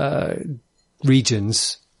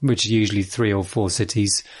 regions, which are usually 3 or 4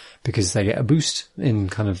 cities, because they get a boost in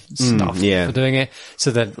kind of stuff for doing it.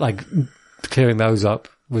 So that, like, clearing those up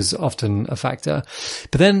was often a factor.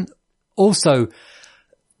 But then also,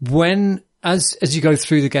 as you go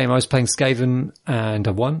through the game, I was playing Skaven and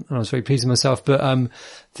I won, and I was very pleased with myself, but,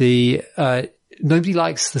 nobody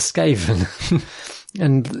likes the Skaven.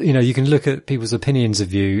 And, you know, you can look at people's opinions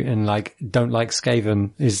of you and, like, don't like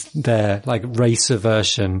Skaven is their, like, race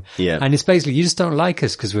aversion. Yeah. And it's basically, you just don't like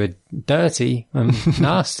us because we're dirty and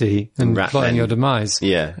nasty and plotting your demise.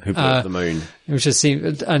 Yeah. Who blew up the moon. Which just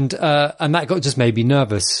seemed, and that just made me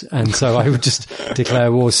nervous. And so I would just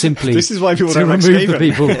declare war simply. This is why people to don't like remove the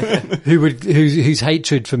Skaven. people whose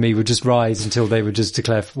hatred for me would just rise until they would just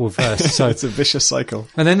declare war first. So it's a vicious cycle.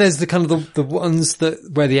 And then there's the kind of the ones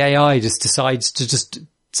where the AI just decides to just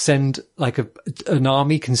send like an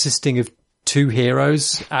army consisting of 2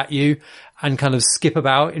 heroes at you and kind of skip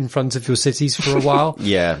about in front of your cities for a while.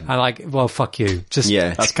 Yeah. And like, well, fuck you.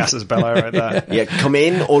 That's Casus Belli right there. Yeah, come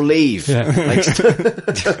in or leave. Yeah. Like,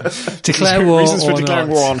 declare war Reasons for or declaring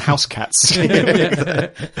not. war on house cats. Look,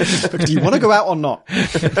 do you want to go out or not?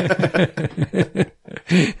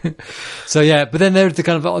 So yeah, but then there's the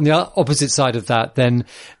kind of on the opposite side of that, then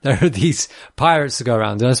there are these pirates that go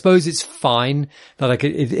around, and I suppose it's fine that like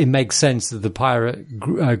it makes sense that the pirate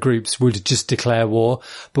groups would just declare war,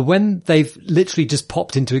 but when they've literally just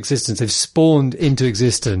popped into existence, they've spawned into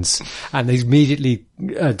existence, and they immediately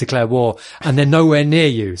declare war, and they're nowhere near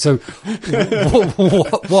you. So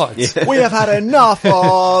what? Yeah. We have had enough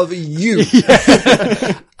of you.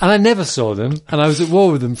 And I never saw them, and I was at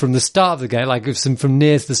war with them from the start of the game, like from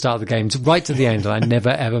near to the start of the game, right to the end, and I never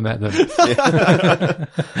ever met them.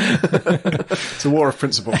 It's a war of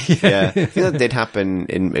principle. Yeah. I think that did happen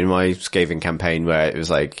in my Skaven campaign where it was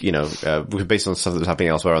like, you know, based on stuff that was happening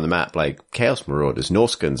elsewhere on the map, like Chaos Marauders,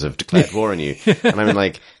 Norskans have declared war on you. And I mean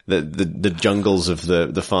like the jungles of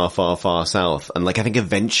the far, far, far south. And like I think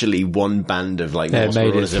eventually one band of like Norse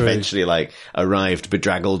Marauders eventually like arrived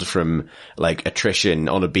bedraggled from like attrition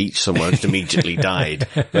on a beach somewhere and just immediately died.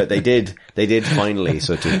 But they did finally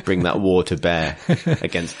sort of bring that war to bear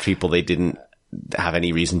against people they didn't have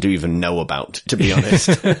any reason to even know about, to be honest.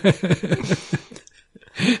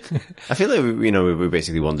 I feel like, you know, we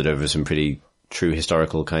basically wandered over some pretty true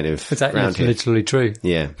historical kind of ground here. Literally true.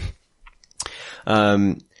 Yeah.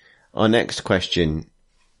 Our next question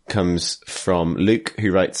comes from Luke,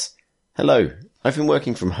 who writes, "Hello, I've been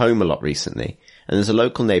working from home a lot recently, and there's a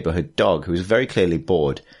local neighbourhood dog who is very clearly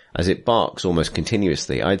bored, as it barks almost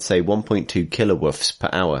continuously. I'd say 1.2 kilowoofs per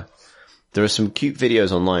hour. There are some cute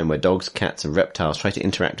videos online where dogs, cats and reptiles try to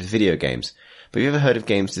interact with video games. But have you ever heard of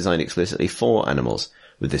games designed explicitly for animals?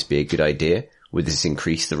 Would this be a good idea? Would this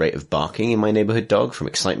increase the rate of barking in my neighbourhood dog from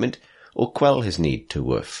excitement, or quell his need to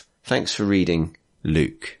woof? Thanks for reading,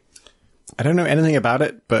 Luke." I don't know anything about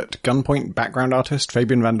it, but Gunpoint background artist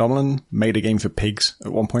Fabian Van Dommelen made a game for pigs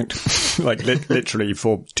at one point. Like literally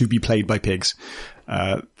to be played by pigs.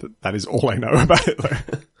 That is all I know about it though.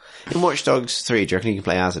 In Watch Dogs 3, do you reckon you can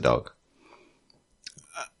play as a dog?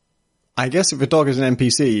 I guess if a dog is an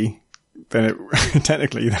NPC, then it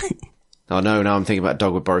technically... Oh no, now I'm thinking about a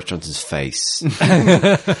dog with Boris Johnson's face.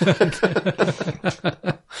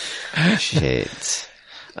 Shit.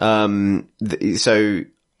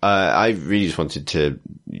 I really just wanted to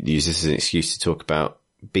use this as an excuse to talk about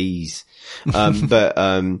bees.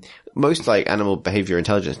 But most like animal behavior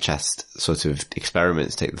intelligence test sort of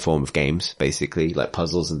experiments take the form of games, basically, like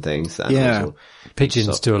puzzles and things. That Yeah.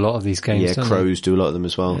 Pigeons do a lot of these games. Yeah, don't crows do a lot of them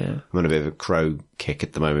as well. I'm on a bit of a crow kick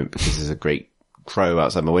at the moment because there's a great crow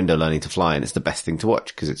outside my window learning to fly, and it's the best thing to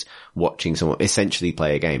watch because it's watching someone essentially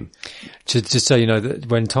play a game. Just so you know, that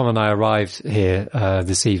when Tom and I arrived here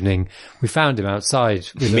this evening, we found him outside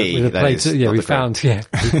with a that plate. is, Yeah, not we the crow. found. Yeah,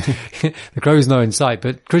 the crow's not in sight,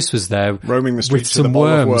 but Chris was there Roaming the with streets with a some bowl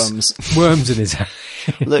of worms, worms. worms in his hand.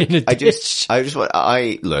 Look, in a I dish. just want,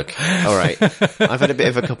 look, all right. I've had a bit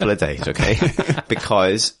of a couple of days, okay?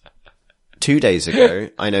 Because 2 days ago,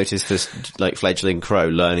 I noticed this like fledgling crow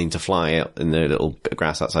learning to fly out in the little bit of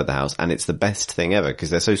grass outside the house, and it's the best thing ever because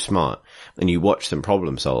they're so smart, and you watch them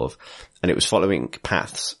problem solve. And it was following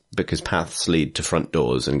paths because paths lead to front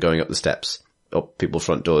doors and going up the steps, up people's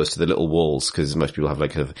front doors to the little walls because most people have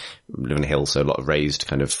like live in a hill, so a lot of raised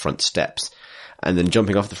kind of front steps, and then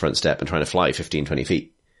jumping off the front step and trying to fly 15, 20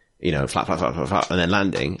 feet, you know, flap, flap, flap, flap, flap, and then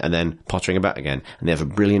landing and then pottering about again. And they have a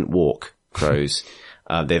brilliant walk, crows.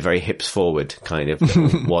 They're very hips forward kind of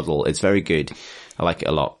little waddle. It's very good. I like it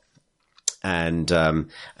a lot. And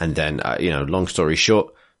then, long story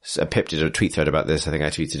short, Pip did a tweet thread about this. I think I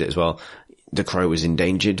tweeted it as well. The crow was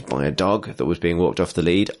endangered by a dog that was being walked off the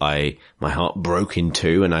lead. My heart broke in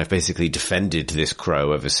two, and I've basically defended this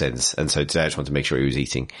crow ever since. And so today I just wanted to make sure he was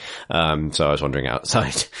eating. So I was wandering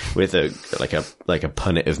outside with a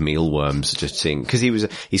punnet of mealworms, just seeing, cause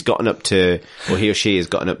he's gotten up to, or he or she has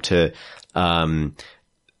gotten up to,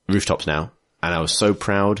 rooftops now, and I was so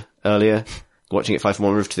proud earlier watching it fly from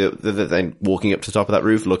one roof to the other, then walking up to the top of that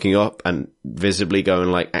roof, looking up and visibly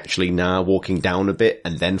going like actually now walking down a bit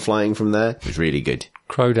and then flying from there. It was really good.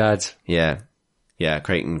 Crow Dad. Yeah,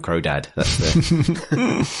 Creighton Crow Dad. That's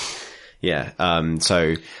the yeah.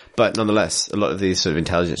 But nonetheless, a lot of these sort of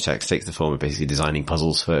intelligence checks take the form of basically designing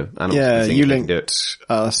puzzles for animals. Yeah, Things you they can do linked it.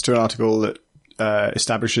 us to an article that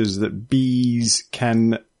establishes that bees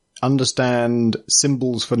can understand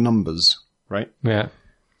symbols for numbers, right? Yeah.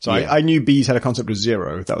 So Yeah. I knew bees had a concept of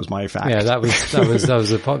zero. That was my fact. Yeah, that was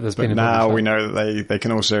a part that's But been a now popular we fact. know that they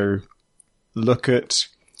can also look at,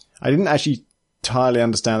 I didn't actually entirely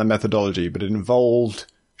understand the methodology, but it involved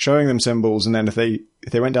showing them symbols, and then if they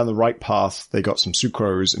went down the right path, they got some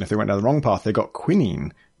sucrose, and if they went down the wrong path, they got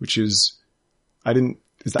quinine, which is, They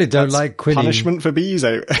don't that's like quinine. punishment for bees?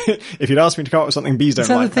 If you'd asked me to come up with something bees don't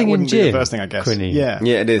that the like, thing in that wouldn't be gin? the first thing, I guess. Quinine? Yeah.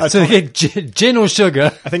 Yeah, it is. So they get gin or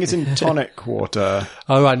sugar? I think it's in tonic water.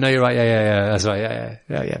 Oh, right. No, you're right. Yeah. That's right. Yeah.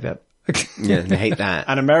 Yeah, they hate that.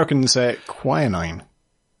 And Americans say quinine.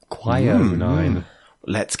 Quinine.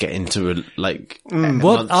 Let's get into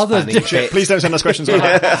What other bit. Please don't send us questions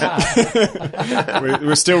about that.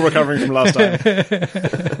 We're still recovering from last time.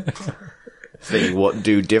 Thing, what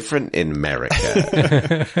do different in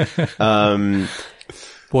America?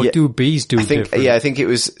 What do bees do I think, different? I think it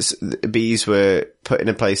was bees were put in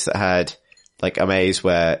a place that had like a maze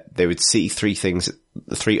where they would see three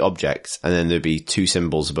objects, and then there'd be two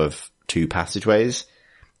symbols above two passageways,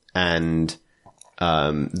 and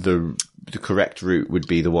the correct route would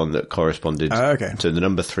be the one that corresponded. Okay. So the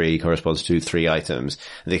number 3 corresponds to 3 items.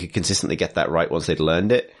 And they could consistently get that right once they'd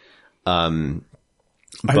learned it.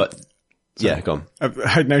 Yeah, go on.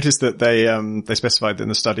 I noticed that they specified that in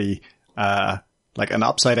the study, like an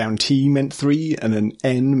upside down T meant 3 and an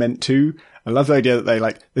N meant 2. I love the idea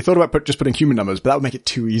that they thought about just putting human numbers, but that would make it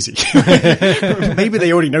too easy. Maybe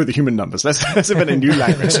they already know the human numbers. Let's invent a new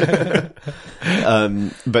language.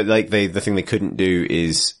 But like the thing they couldn't do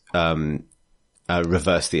is,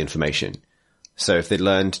 reverse the information. So if they'd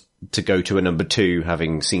learned to go to a number 2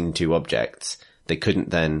 having seen 2 objects, they couldn't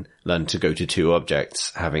then learn to go to 2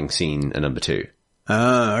 objects having seen a number 2.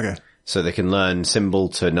 Ah, okay. So they can learn symbol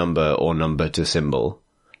to number or number to symbol,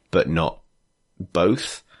 but not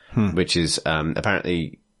both, which is,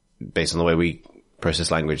 apparently based on the way we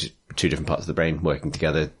process language, 2 different parts of the brain working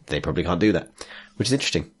together, they probably can't do that, which is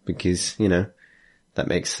interesting because, that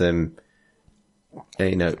makes them,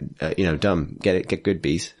 dumb. Get good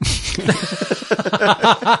bees.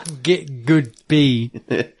 Get good bee.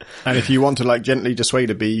 And if you want to gently dissuade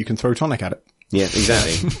a bee, you can throw tonic at it. Yeah,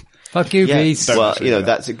 exactly. Fuck you, bees. Well, actually do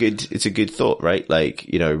that. it's a good thought, right?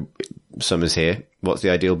 Summer's here. What's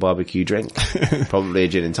the ideal barbecue drink? Probably a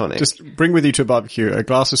gin and tonic. Just bring with you to a barbecue a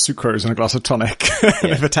glass of sucrose and a glass of tonic.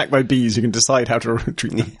 If attacked by bees, you can decide how to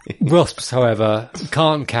treat them. Wasps, however,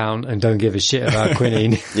 can't count and don't give a shit about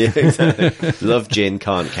quinine. Yeah, exactly. Love gin,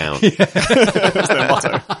 can't count. That's their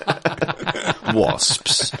motto.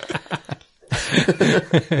 Wasps.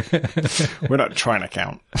 We're not trying to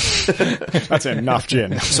count. That's enough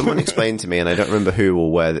gin. Someone explained to me, and I don't remember who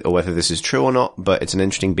or whether this is true or not, but it's an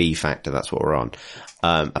interesting B factor. That's what we're on.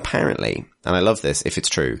 Apparently, and I love this if it's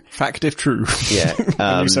true. Fact if true. Yeah.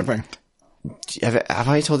 A new segment. Have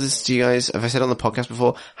I told this to you guys? Have I said on the podcast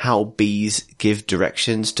before how bees give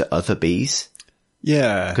directions to other bees?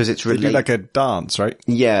 Yeah. 'Cause it's They do like a dance, right?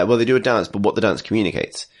 Yeah, well, they do a dance, but what the dance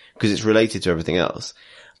communicates, because it's related to everything else.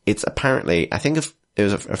 It's apparently, I think it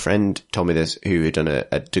was a friend told me this who had done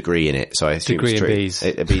a degree in it, so I assume Degree it's in true. bees.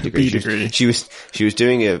 A bee degree. Bee degree. She was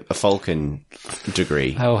doing a Falcon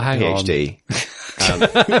degree. Oh, hang on. PhD.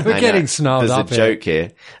 We're getting snarled up There's a joke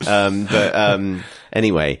here.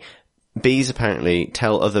 Anyway, bees apparently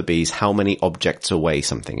tell other bees how many objects away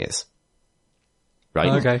something is.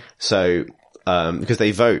 Right? Okay. So, because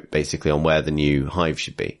they vote basically on where the new hive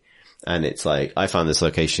should be. And it's like, I found this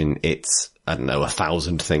location, it's, I don't know,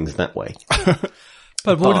 1,000 things that way.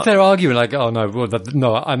 But what if they're arguing like, oh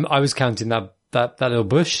no, I was counting that little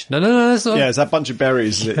bush. No, that's not. Yeah, it's that bunch of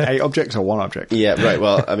berries. Is it 8 objects or 1 object? Yeah, right.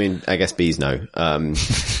 Well, I mean, I guess bees know.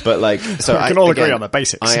 But like, so We can all agree on the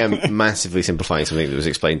basics. I am massively simplifying something that was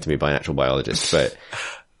explained to me by an actual biologist, but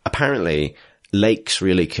apparently lakes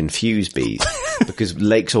really confuse bees because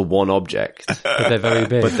lakes are one object, But they're very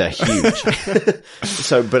big. but they're huge.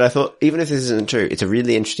 But I thought, even if this isn't true, it's a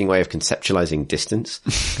really interesting way of conceptualizing distance.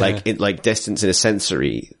 Like distance in a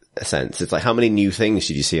sensory sense. It's like, how many new things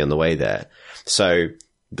did you see on the way there? So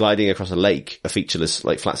gliding across a lake, a featureless,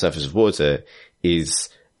 like flat surface of water is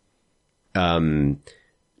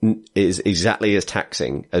exactly as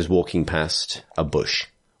taxing as walking past a bush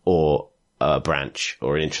or a branch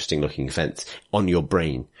or an interesting looking fence on your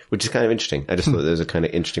brain, which is kind of interesting. I just thought there was a kind of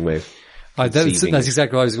interesting way of That's conceiving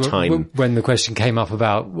exactly what I was, time. when the question came up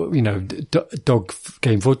about, dog,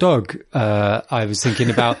 game for dog, I was thinking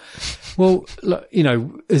about, well,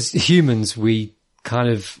 as humans, we kind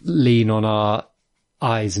of lean on our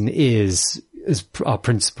eyes and ears as our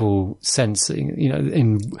principal sensing,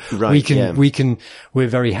 we're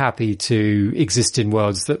very happy to exist in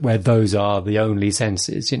worlds where those are the only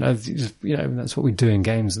senses, that's what we do in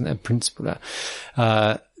games and their principle.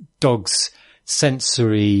 Dogs'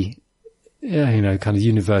 sensory, kind of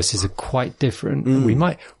universes are quite different.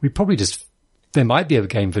 There might be a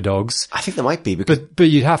game for dogs. I think there might be, because But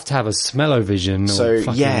you'd have to have a smell-o-vision. I don't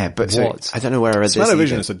know where I read this.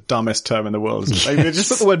 Smell-o-vision is the dumbest term in the world. Isn't it? They just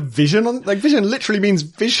put the word vision on. Like, vision literally means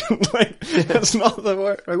vision. Like, that's not the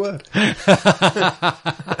right word.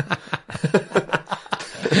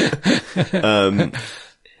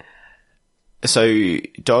 So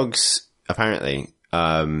dogs apparently,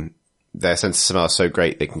 their sense of smell is so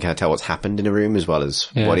great they can kind of tell what's happened in a room as well as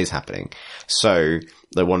what is happening. So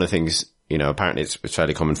one of the things, apparently it's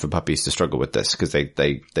fairly common for puppies to struggle with this because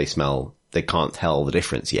they smell, they can't tell the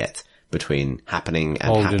difference yet between happening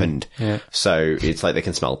and happened. Yeah. So it's like they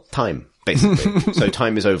can smell time, basically. So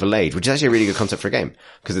time is overlaid, which is actually a really good concept for a game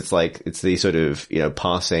because it's the sort of,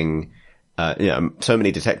 passing, so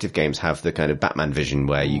many detective games have the kind of Batman vision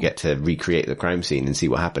where you get to recreate the crime scene and see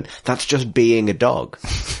what happened. That's just being a dog.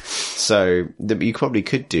 So you probably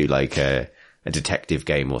could do like a detective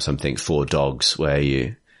game or something for dogs where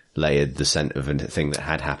you layered the scent of a thing that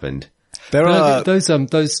had happened. There are those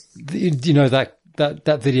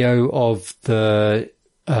that video of the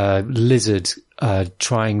lizard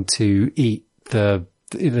trying to eat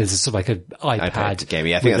there's sort of like an iPad game.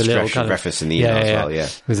 Yeah, I think that's referenced in the email as well. Yeah,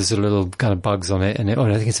 with the sort of little kind of bugs on it, and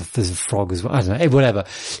I think there's a frog as well. I don't know, whatever.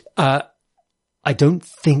 I don't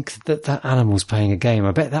think that animal's playing a game. I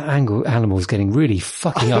bet that animal's getting really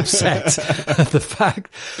fucking upset at the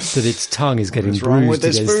fact that its tongue is getting bruised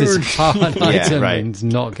against this hard item and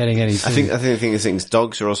not getting anything. I think the thing is,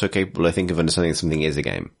 dogs are also capable, I think, of understanding something is a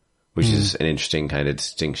game, which is an interesting kind of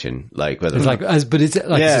distinction. Like whether it's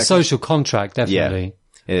a social contract, definitely.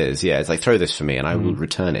 Yeah, it is. Yeah, it's like, throw this for me and I will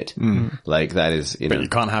return it. Like that is, But you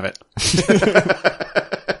can't have it.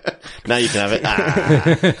 Now you can have it.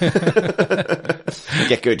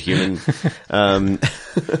 Get good, human. I was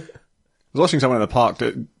watching someone in the park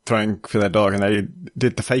throwing for their dog, and they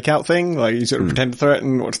did the fake out thing. Like, you sort of pretend to throw it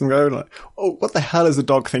and watch them go. Like, oh, what the hell is the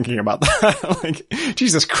dog thinking about that? Like,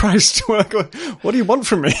 Jesus Christ, what do you want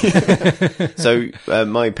from me? So,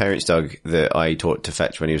 my parents' dog that I taught to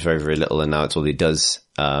fetch when he was very, very little, and now it's all he does,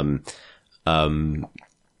 loves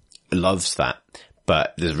that.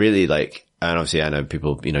 But there's really and obviously I know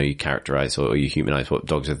people, you characterize or you humanize what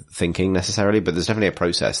dogs are thinking necessarily, but there's definitely a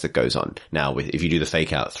process that goes on. Now, if you do the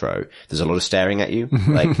fake out throw, there's a lot of staring at you,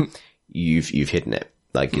 like you've hidden it,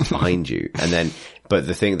 like it's behind you. And then, but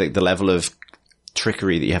the thing, the level of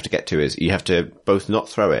trickery that you have to get to is you have to both not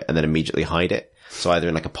throw it and then immediately hide it. So either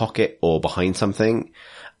in like a pocket or behind something.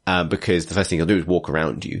 Because the first thing you'll do is walk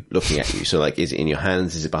around you, looking at you. So like, is it in your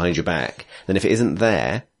hands? Is it behind your back? Then if it isn't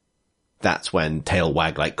there, that's when tail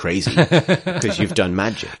wag like crazy because you've done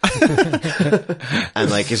magic.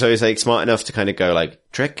 And like, so it's like smart enough to kind of go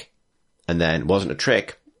like trick and then wasn't a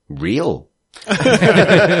trick, real. And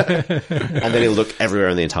then he'll look everywhere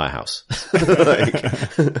in the entire house. Like,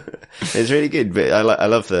 it's really good. But I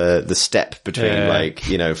love the step between like,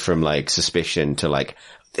 you know, from like suspicion to like,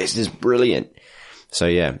 this is brilliant. So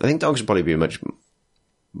yeah, I think dogs would probably be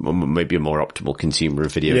maybe a more optimal consumer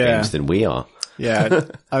of video games than we are. Yeah,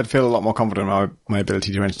 I'd feel a lot more confident about my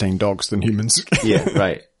ability to entertain dogs than humans. Yeah,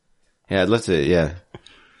 right. Yeah, I'd love to, yeah.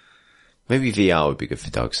 Maybe VR would be good for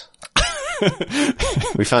dogs.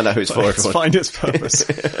 We found out who it's for. Let's find its purpose.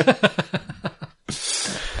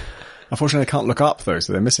 Unfortunately, I can't look up though,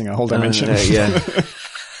 so they're missing a whole dimension. Yeah.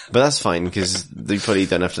 But that's fine, because you probably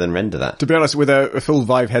don't have to then render that. To be honest, with a full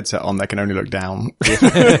Vive headset on, they can only look down.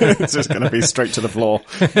 It's just going to be straight to the floor,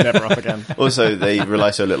 never up again. Also, they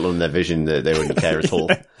rely so little on their vision that they wouldn't care at all.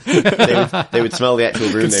 They would smell the actual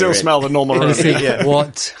room. You can still smell the normal room. Yeah.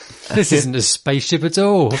 What? This isn't a spaceship at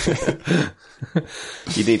all.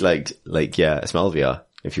 You need like a smell VR,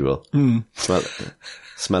 if you will.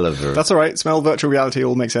 Smell of VR. That's all right. Smell, virtual reality,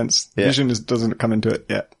 all makes sense. Yeah. Vision doesn't come into it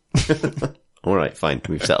yet. All right, fine.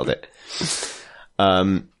 We've settled it.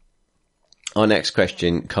 Our next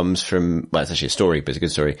question comes from, well, it's actually a story, but it's a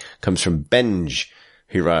good story. Comes from Benj,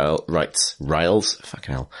 who writes, Riles?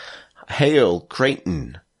 Fucking hell. Hail,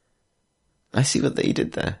 Creighton. I see what they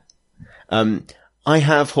did there. I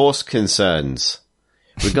have horse concerns.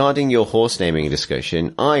 Regarding your horse naming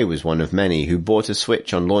discussion, I was one of many who bought a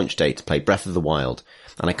Switch on launch day to play Breath of the Wild,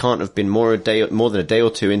 and I can't have been more than a day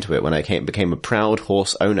or two into it when I became a proud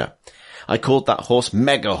horse owner. I called that horse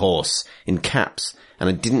Mega Horse in caps, and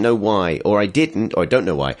I didn't know why, or I don't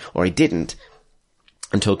know why, or I didn't,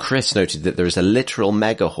 until Chris noted that there is a literal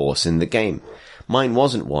Mega Horse in the game. Mine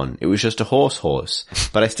wasn't one, it was just a horse,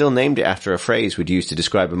 but I still named it after a phrase we'd use to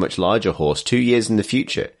describe a much larger horse 2 years in the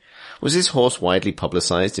future. Was this horse widely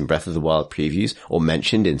publicized in Breath of the Wild previews or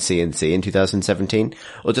mentioned in CNC in 2017?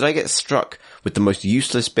 Or did I get struck with the most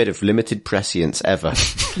useless bit of limited prescience ever?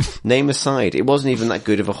 Name aside, it wasn't even that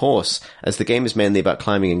good of a horse, as the game is mainly about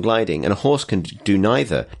climbing and gliding, and a horse can do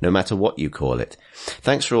neither, no matter what you call it.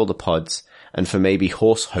 Thanks for all the pods, and for maybe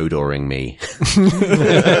horse hodoring me.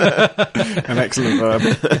 An excellent verb.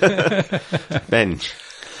 Ben.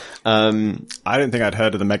 I don't think I'd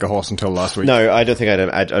heard of the Mega Horse until last week. No, I don't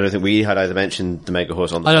think we had either mentioned the Mega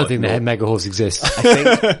Horse on the I don't pod, think the Mega Horse exists. I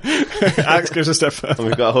think Alex goes a step further.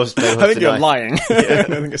 we've got a horse. I think you're lying. I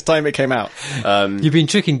think it's time it came out. You've been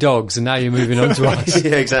tricking dogs and now you're moving on to us.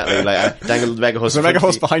 Yeah, exactly. Like, I dangled the Mega Horse. There's a Mega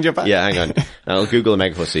Horse behind your back. Yeah, hang on. I'll Google the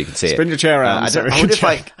Mega Horse so you can see it. Spin your chair around. I wonder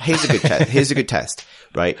if here's a good test,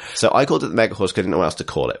 right? So I called it the Mega Horse because I didn't know what else to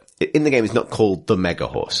call it. In the game, it's not called the Mega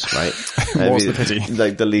Horse, right? More's the pity.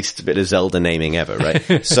 Like the least bit of Zelda naming ever,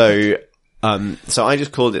 right? So I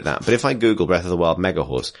just called it that. But if I Google Breath of the Wild Mega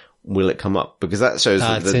Horse, will it come up? Because that shows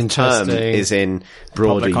that the term is in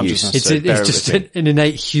broader use. consciousness. It's just an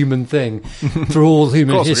innate human thing for all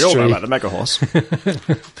human Of course, history. we all know about the Mega Horse.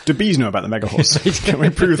 Do bees know about the Mega Horse? Can we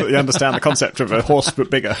prove that they understand the concept of a horse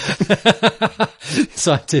but bigger?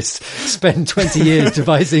 Scientists spend 20 years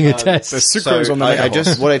devising a test. There's sucrose on the Mega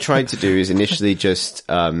Horse. What I tried to do is initially just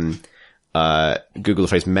Google the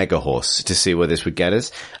phrase Mega Horse to see where this would get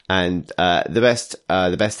us. And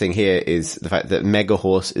the best thing here is the fact that Mega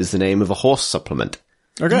Horse is the name of a horse supplement.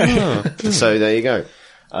 Okay. So there you go.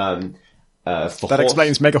 That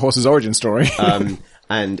explains Mega Horse's origin story.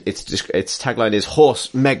 And its tagline is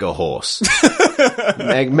Horse Mega Horse.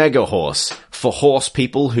 Mega Horse. For horse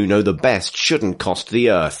people who know the best shouldn't cost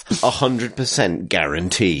the earth. 100%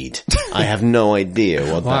 guaranteed. I have no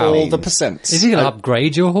idea what that All means. the percents. Is he going to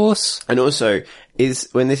upgrade your horse? And also,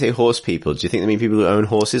 when they say horse people, do you think they mean people who own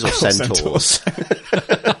horses or centaurs?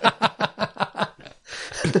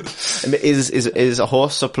 Is a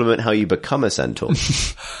horse supplement how you become a centaur?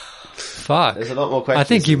 Fuck. There's a lot more questions. I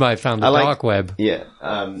think you might have found the dark web. Yeah.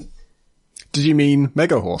 Did you mean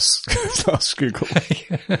Mega Horse? Asked Google.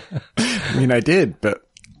 I mean, I did, but...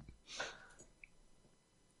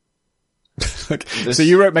 So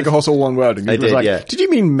you wrote Mega Horse all one word, and Google was like, yeah. did you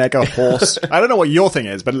mean Mega Horse? I don't know what your thing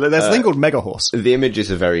is, but there's a thing called Mega Horse. The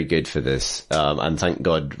images are very good for this, and thank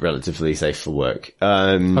God, relatively safe for work.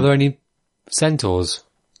 Are there any centaurs?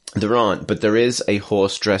 There aren't, but there is a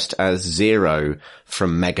horse dressed as Zero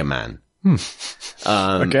from Mega Man.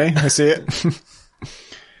 Okay, I see it.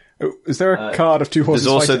 Is there a card of two horses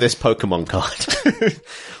There's also fighting? this Pokemon card,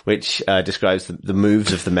 which describes the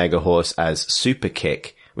moves of the Mega Horse as Super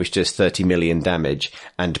Kick, which does 30 million damage,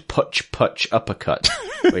 and Putch Putch Uppercut,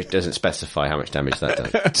 which doesn't specify how much damage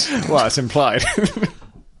that does. Well, it's implied.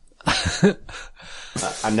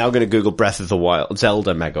 I'm now going to Google Breath of the Wild,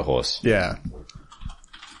 Zelda Mega Horse, Yeah.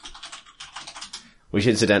 which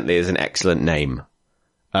incidentally is an excellent name.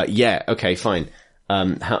 Yeah, okay, fine.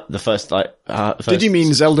 Did you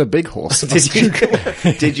mean Zelda Big Horse?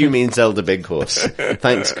 Did you mean Zelda Big Horse?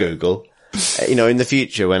 Thanks, Google. In the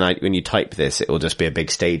future, when you type this, it will just be a big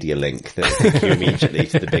Stadia link that will take you immediately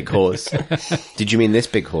to the Big Horse. Did you mean this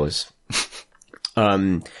Big Horse?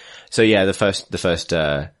 So yeah, the first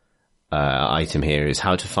item here is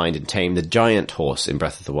how to find and tame the giant horse in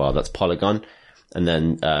Breath of the Wild. That's Polygon. And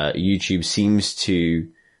then, YouTube seems to,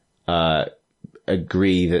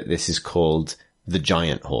 agree that this is called the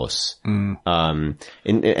giant horse.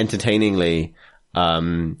 Entertainingly,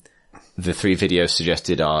 the three videos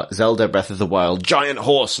suggested are Zelda Breath of the Wild giant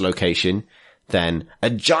horse location, then a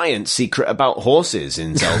giant secret about horses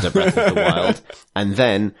in Zelda Breath of the Wild, and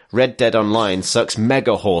then Red Dead Online sucks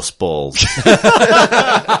mega horse balls.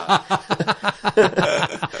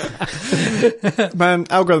 Man,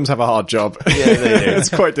 algorithms have a hard job. Yeah, they do. It's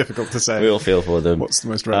quite difficult to say. We all feel for them. What's the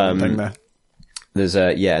most relevant thing there? There's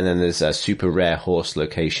and then there's a super rare horse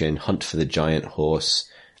location, hunt for the giant horse.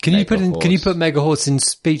 Can you put Mega Horse in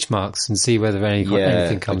speech marks and see whether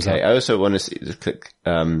anything comes up? I also want to see, just click,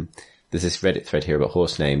 there's this Reddit thread here about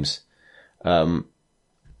horse names.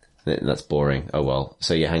 That's boring. Oh well.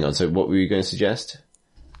 So yeah, hang on. So what were you going to suggest?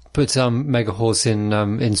 Put Mega Horse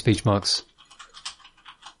in speech marks.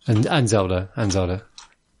 And Zelda.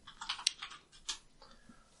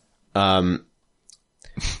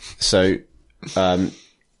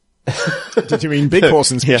 Did you mean Big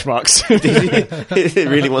Horse in speech marks? It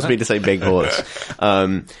really wants me to say big horse.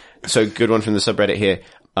 So good one from the subreddit here.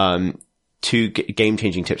 Two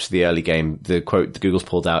game-changing tips for the early game. The quote that Google's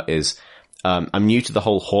pulled out is, I'm new to the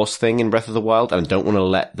whole horse thing in Breath of the Wild and don't want to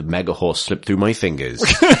let the Mega Horse slip through my fingers.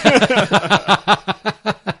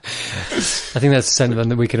 I think that's a sentiment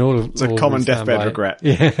that we can all. It's a common deathbed regret.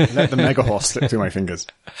 Yeah. Let the Mega Horse slip through my fingers.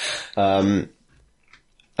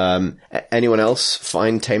 Anyone else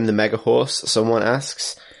find Tame the Mega Horse? Someone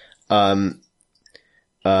asks.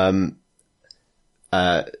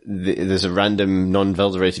 There's a random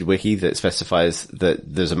non-validated wiki that specifies that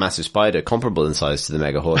there's a massive spider comparable in size to the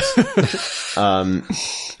Mega Horse.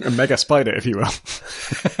 A mega spider, if you will.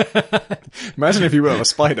 Imagine, if you will, a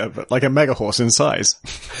spider, but like a Mega Horse in size.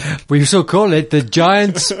 We shall call it the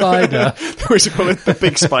giant spider. We should call it the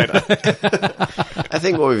big spider. I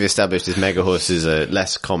think what we've established is Mega Horses are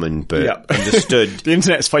less common, but understood. The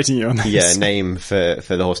internet's fighting you on this. Yeah, name for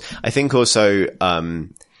the horse. I think also,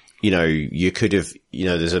 you could have,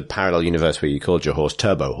 there's a parallel universe where you called your horse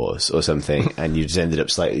Turbo Horse or something, and you just ended up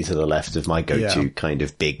slightly to the left of my go-to kind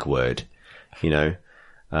of big word,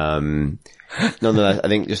 Nonetheless, I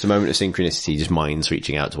think just a moment of synchronicity, just minds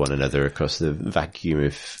reaching out to one another across the vacuum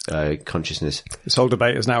of consciousness. This whole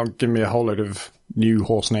debate has now given me a whole load of new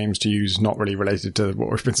horse names to use, not really related to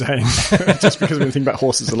what we've been saying, just because I've been thinking about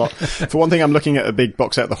horses a lot. For one thing, I'm looking at a big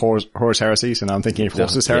box set of the Horus Heresy, so now I'm thinking if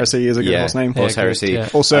Horses Heresy is a good horse name. Horse Heresy. Yeah.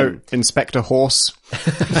 Also, Inspector Horse,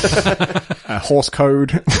 Horse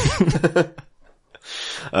Code.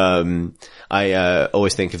 I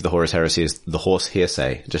always think of the Horus Heresy as the horse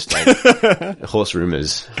hearsay, just like horse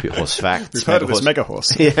rumors, horse facts. We've heard of this Mega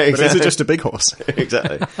Horse. Yeah, exactly. But is it just a big horse?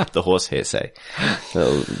 Exactly. The horse hearsay.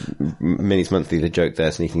 Minis Monthly, the joke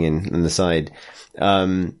there sneaking in on the side.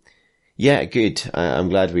 Yeah, good. I'm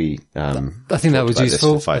glad we, I think that was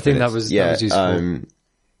useful. I think that was useful. And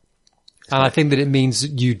I think that it means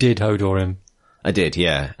you did Hodor him. I did,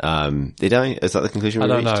 yeah. Did I? Is that the conclusion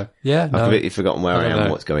we reached? I don't know. Yeah, I've completely forgotten where I am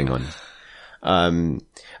and what's going on.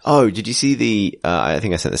 Did you see the, I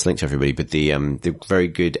think I sent this link to everybody, but the very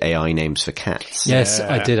good AI names for cats? Yes,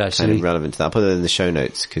 I did actually. Kind of relevant to that. I'll put it in the show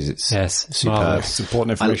notes because it's superb. It's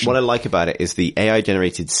important information. What I like about it is the AI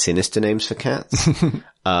generated sinister names for cats.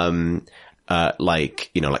 Like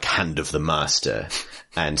Hand of the Master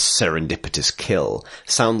and Serendipitous Kill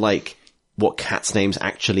sound like what cats' names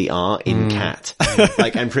actually are in cat.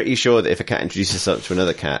 Like, I'm pretty sure that if a cat introduces itself to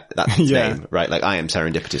another cat, that's its name, right? Like, I am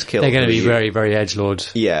Serendipitous Kill. They're going to be very, very edgelord.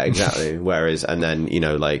 Yeah, exactly. Whereas, and then,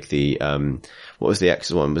 like the, what was the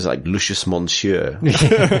X one? It was like Lucius Monsieur.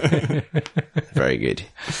 Very good.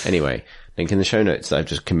 Anyway, link in the show notes that I've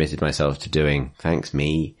just committed myself to doing. Thanks,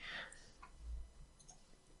 me.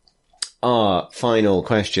 Our final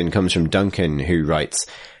question comes from Duncan, who writes,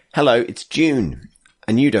 "Hello, it's June.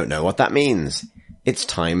 And you don't know what that means. It's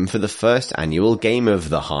time for the first annual Game of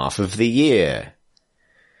the Half of the Year.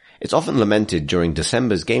 It's often lamented during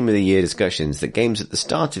December's Game of the Year discussions that games at the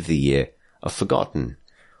start of the year are forgotten.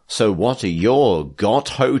 So what are your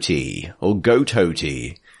got-hotty or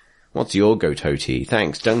goat-hotty? What's your goat-hotty?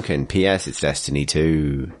 Thanks, Duncan. P.S. It's Destiny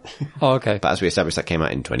 2. Oh, okay. But as we established, that came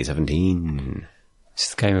out in 2017.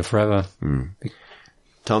 It's the game of forever.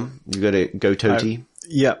 Tom, you got a goat-hotty?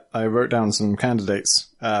 Yeah, I wrote down some candidates.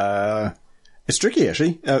 It's tricky,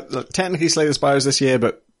 actually. Technically Slay the Spires this year,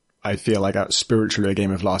 but I feel like that's spiritually a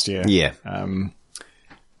game of last year. Yeah.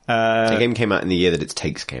 The game came out in the year that its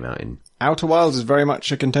takes came out in. Outer Wilds is very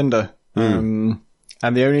much a contender. And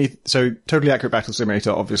Totally Accurate Battle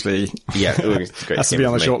Simulator, obviously. Yeah, it's a great has to be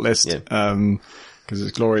on the short list. Yeah. Cause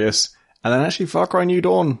it's glorious. And then actually Far Cry New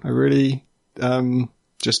Dawn, I really,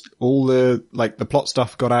 just all the plot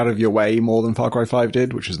stuff got out of your way more than Far Cry 5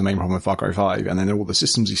 did, which was the main problem with Far Cry 5. And then all the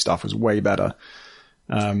systemsy stuff was way better.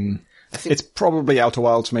 I think it's probably Outer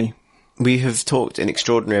Wilds to me. We have talked an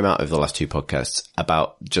extraordinary amount over the last 2 podcasts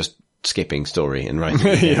about just skipping story and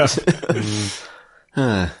writing.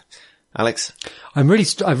 Alex? I've really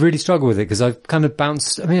struggled with it because I've kind of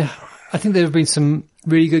bounced. I mean, I think there have been some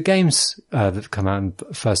really good games that have come out in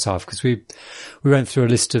the first half because we went through a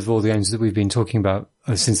list of all the games that we've been talking about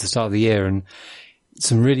since the start of the year, and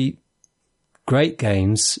some really great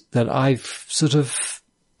games that I've sort of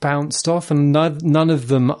bounced off, and none of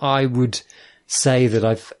them I would say that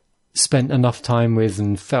I've spent enough time with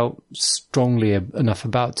and felt strongly enough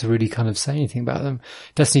about to really kind of say anything about them.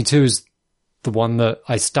 Destiny 2 is the one that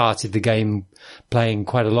I started the game playing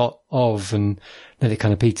quite a lot of, and then it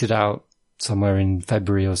kind of petered out somewhere in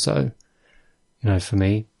February or so, for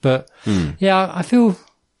me. But yeah, I feel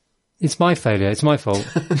it's my failure. It's my fault.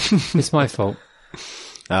 It's my fault.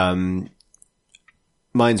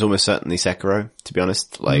 Mine's almost certainly Sekiro, to be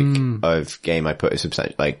honest. Of game I put a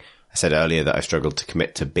substantial, I said earlier that I've struggled to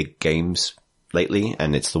commit to big games lately,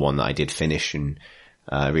 and it's the one that I did finish and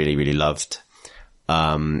really, really loved.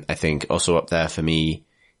 I think also up there for me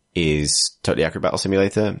is Totally Accurate Battle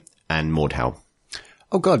Simulator and Mordhau.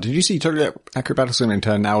 Oh god, did you see Totally Accurate Battle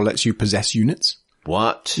Simulator now lets you possess units?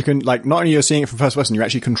 What? You can, not only you're seeing it from first person, you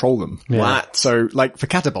actually control them. Yeah. What? So, for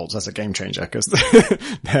catapults, that's a game changer, because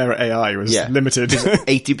their AI was limited.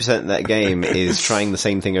 80% of that game is trying the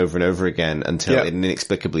same thing over and over again until it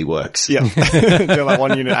inexplicably works. Yeah. Until that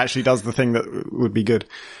one unit actually does the thing that would be good.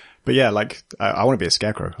 But yeah, I want to be a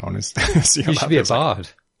scarecrow, honestly. You should be a bard.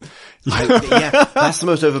 That's the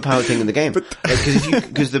most overpowered thing in the game.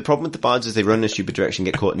 Because the problem with the bards is they run in a stupid direction,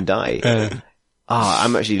 get caught and die.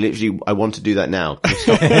 I'm actually I want to do that now.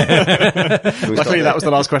 Luckily that was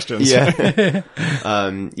the last question. Yeah. So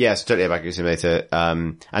Totally Accurate Simulator,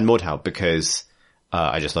 and Mordhau, because,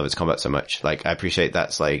 I just love its combat so much. I appreciate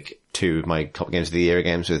that's 2 of my top games of the year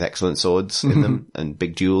games with excellent swords in them and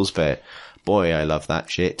big duels, but boy, I love that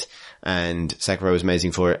shit. And Sekiro is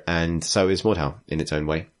amazing for it, and so is Mordhau in its own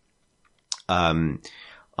way.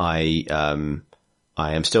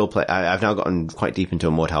 I am still I've now gotten quite deep into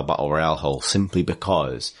a Mordhau Battle Royale hole simply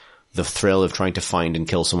because the thrill of trying to find and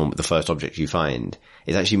kill someone with the first object you find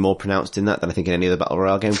is actually more pronounced in that than I think in any other Battle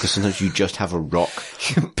Royale game, because sometimes you just have a rock.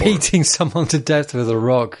 Beating someone to death with a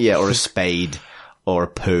rock. Yeah, or a spade, or a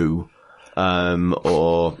poo,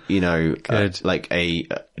 or,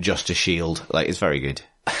 just a shield. It's very good.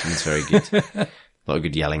 It's very good. A lot of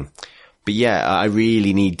good yelling. But yeah, I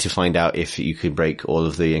really need to find out if you could break all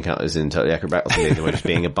of the encounters in Totally Accurate Battle Simulator by just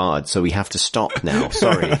being a bard. So we have to stop now.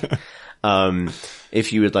 Sorry.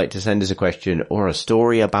 If you would like to send us a question or a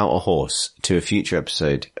story about a horse to a future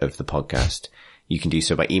episode of the podcast, you can do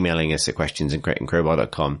so by emailing us at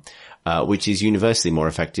questions@crateandcrowbar.com, which is universally more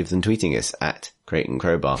effective than tweeting us at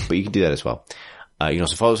crateandcrowbar. But you can do that as well. You can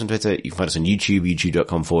also follow us on Twitter. You can find us on YouTube,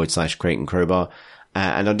 youtube.com/crateandcrowbar.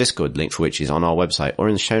 And on Discord, link for which is on our website or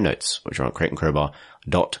in the show notes, which are on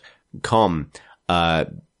crateandcrowbar.com.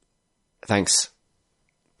 Thanks,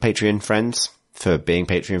 Patreon friends, for being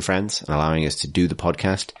Patreon friends and allowing us to do the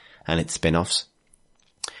podcast and its spin-offs.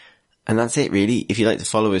 And that's it, really. If you'd like to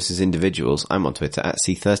follow us as individuals, I'm on Twitter at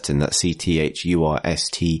CThurston. That's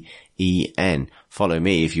CTHURSTEN. Follow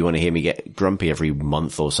me if you want to hear me get grumpy every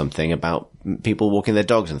month or something about people walking their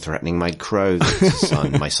dogs and threatening my crow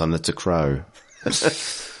my son that's a crow.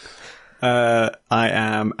 I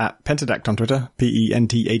am at Pentadact on Twitter,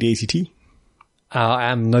 PENTADACT.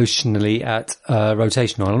 I am notionally at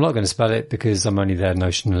Rotational. I'm not going to spell it because I'm only there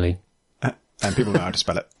notionally. And people know how to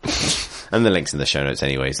spell it. And the link's in the show notes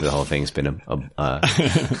anyway, so the whole thing's been a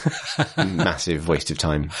massive waste of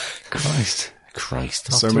time. Christ.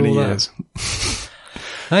 So many years.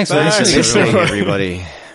 Thanks for listening, everybody.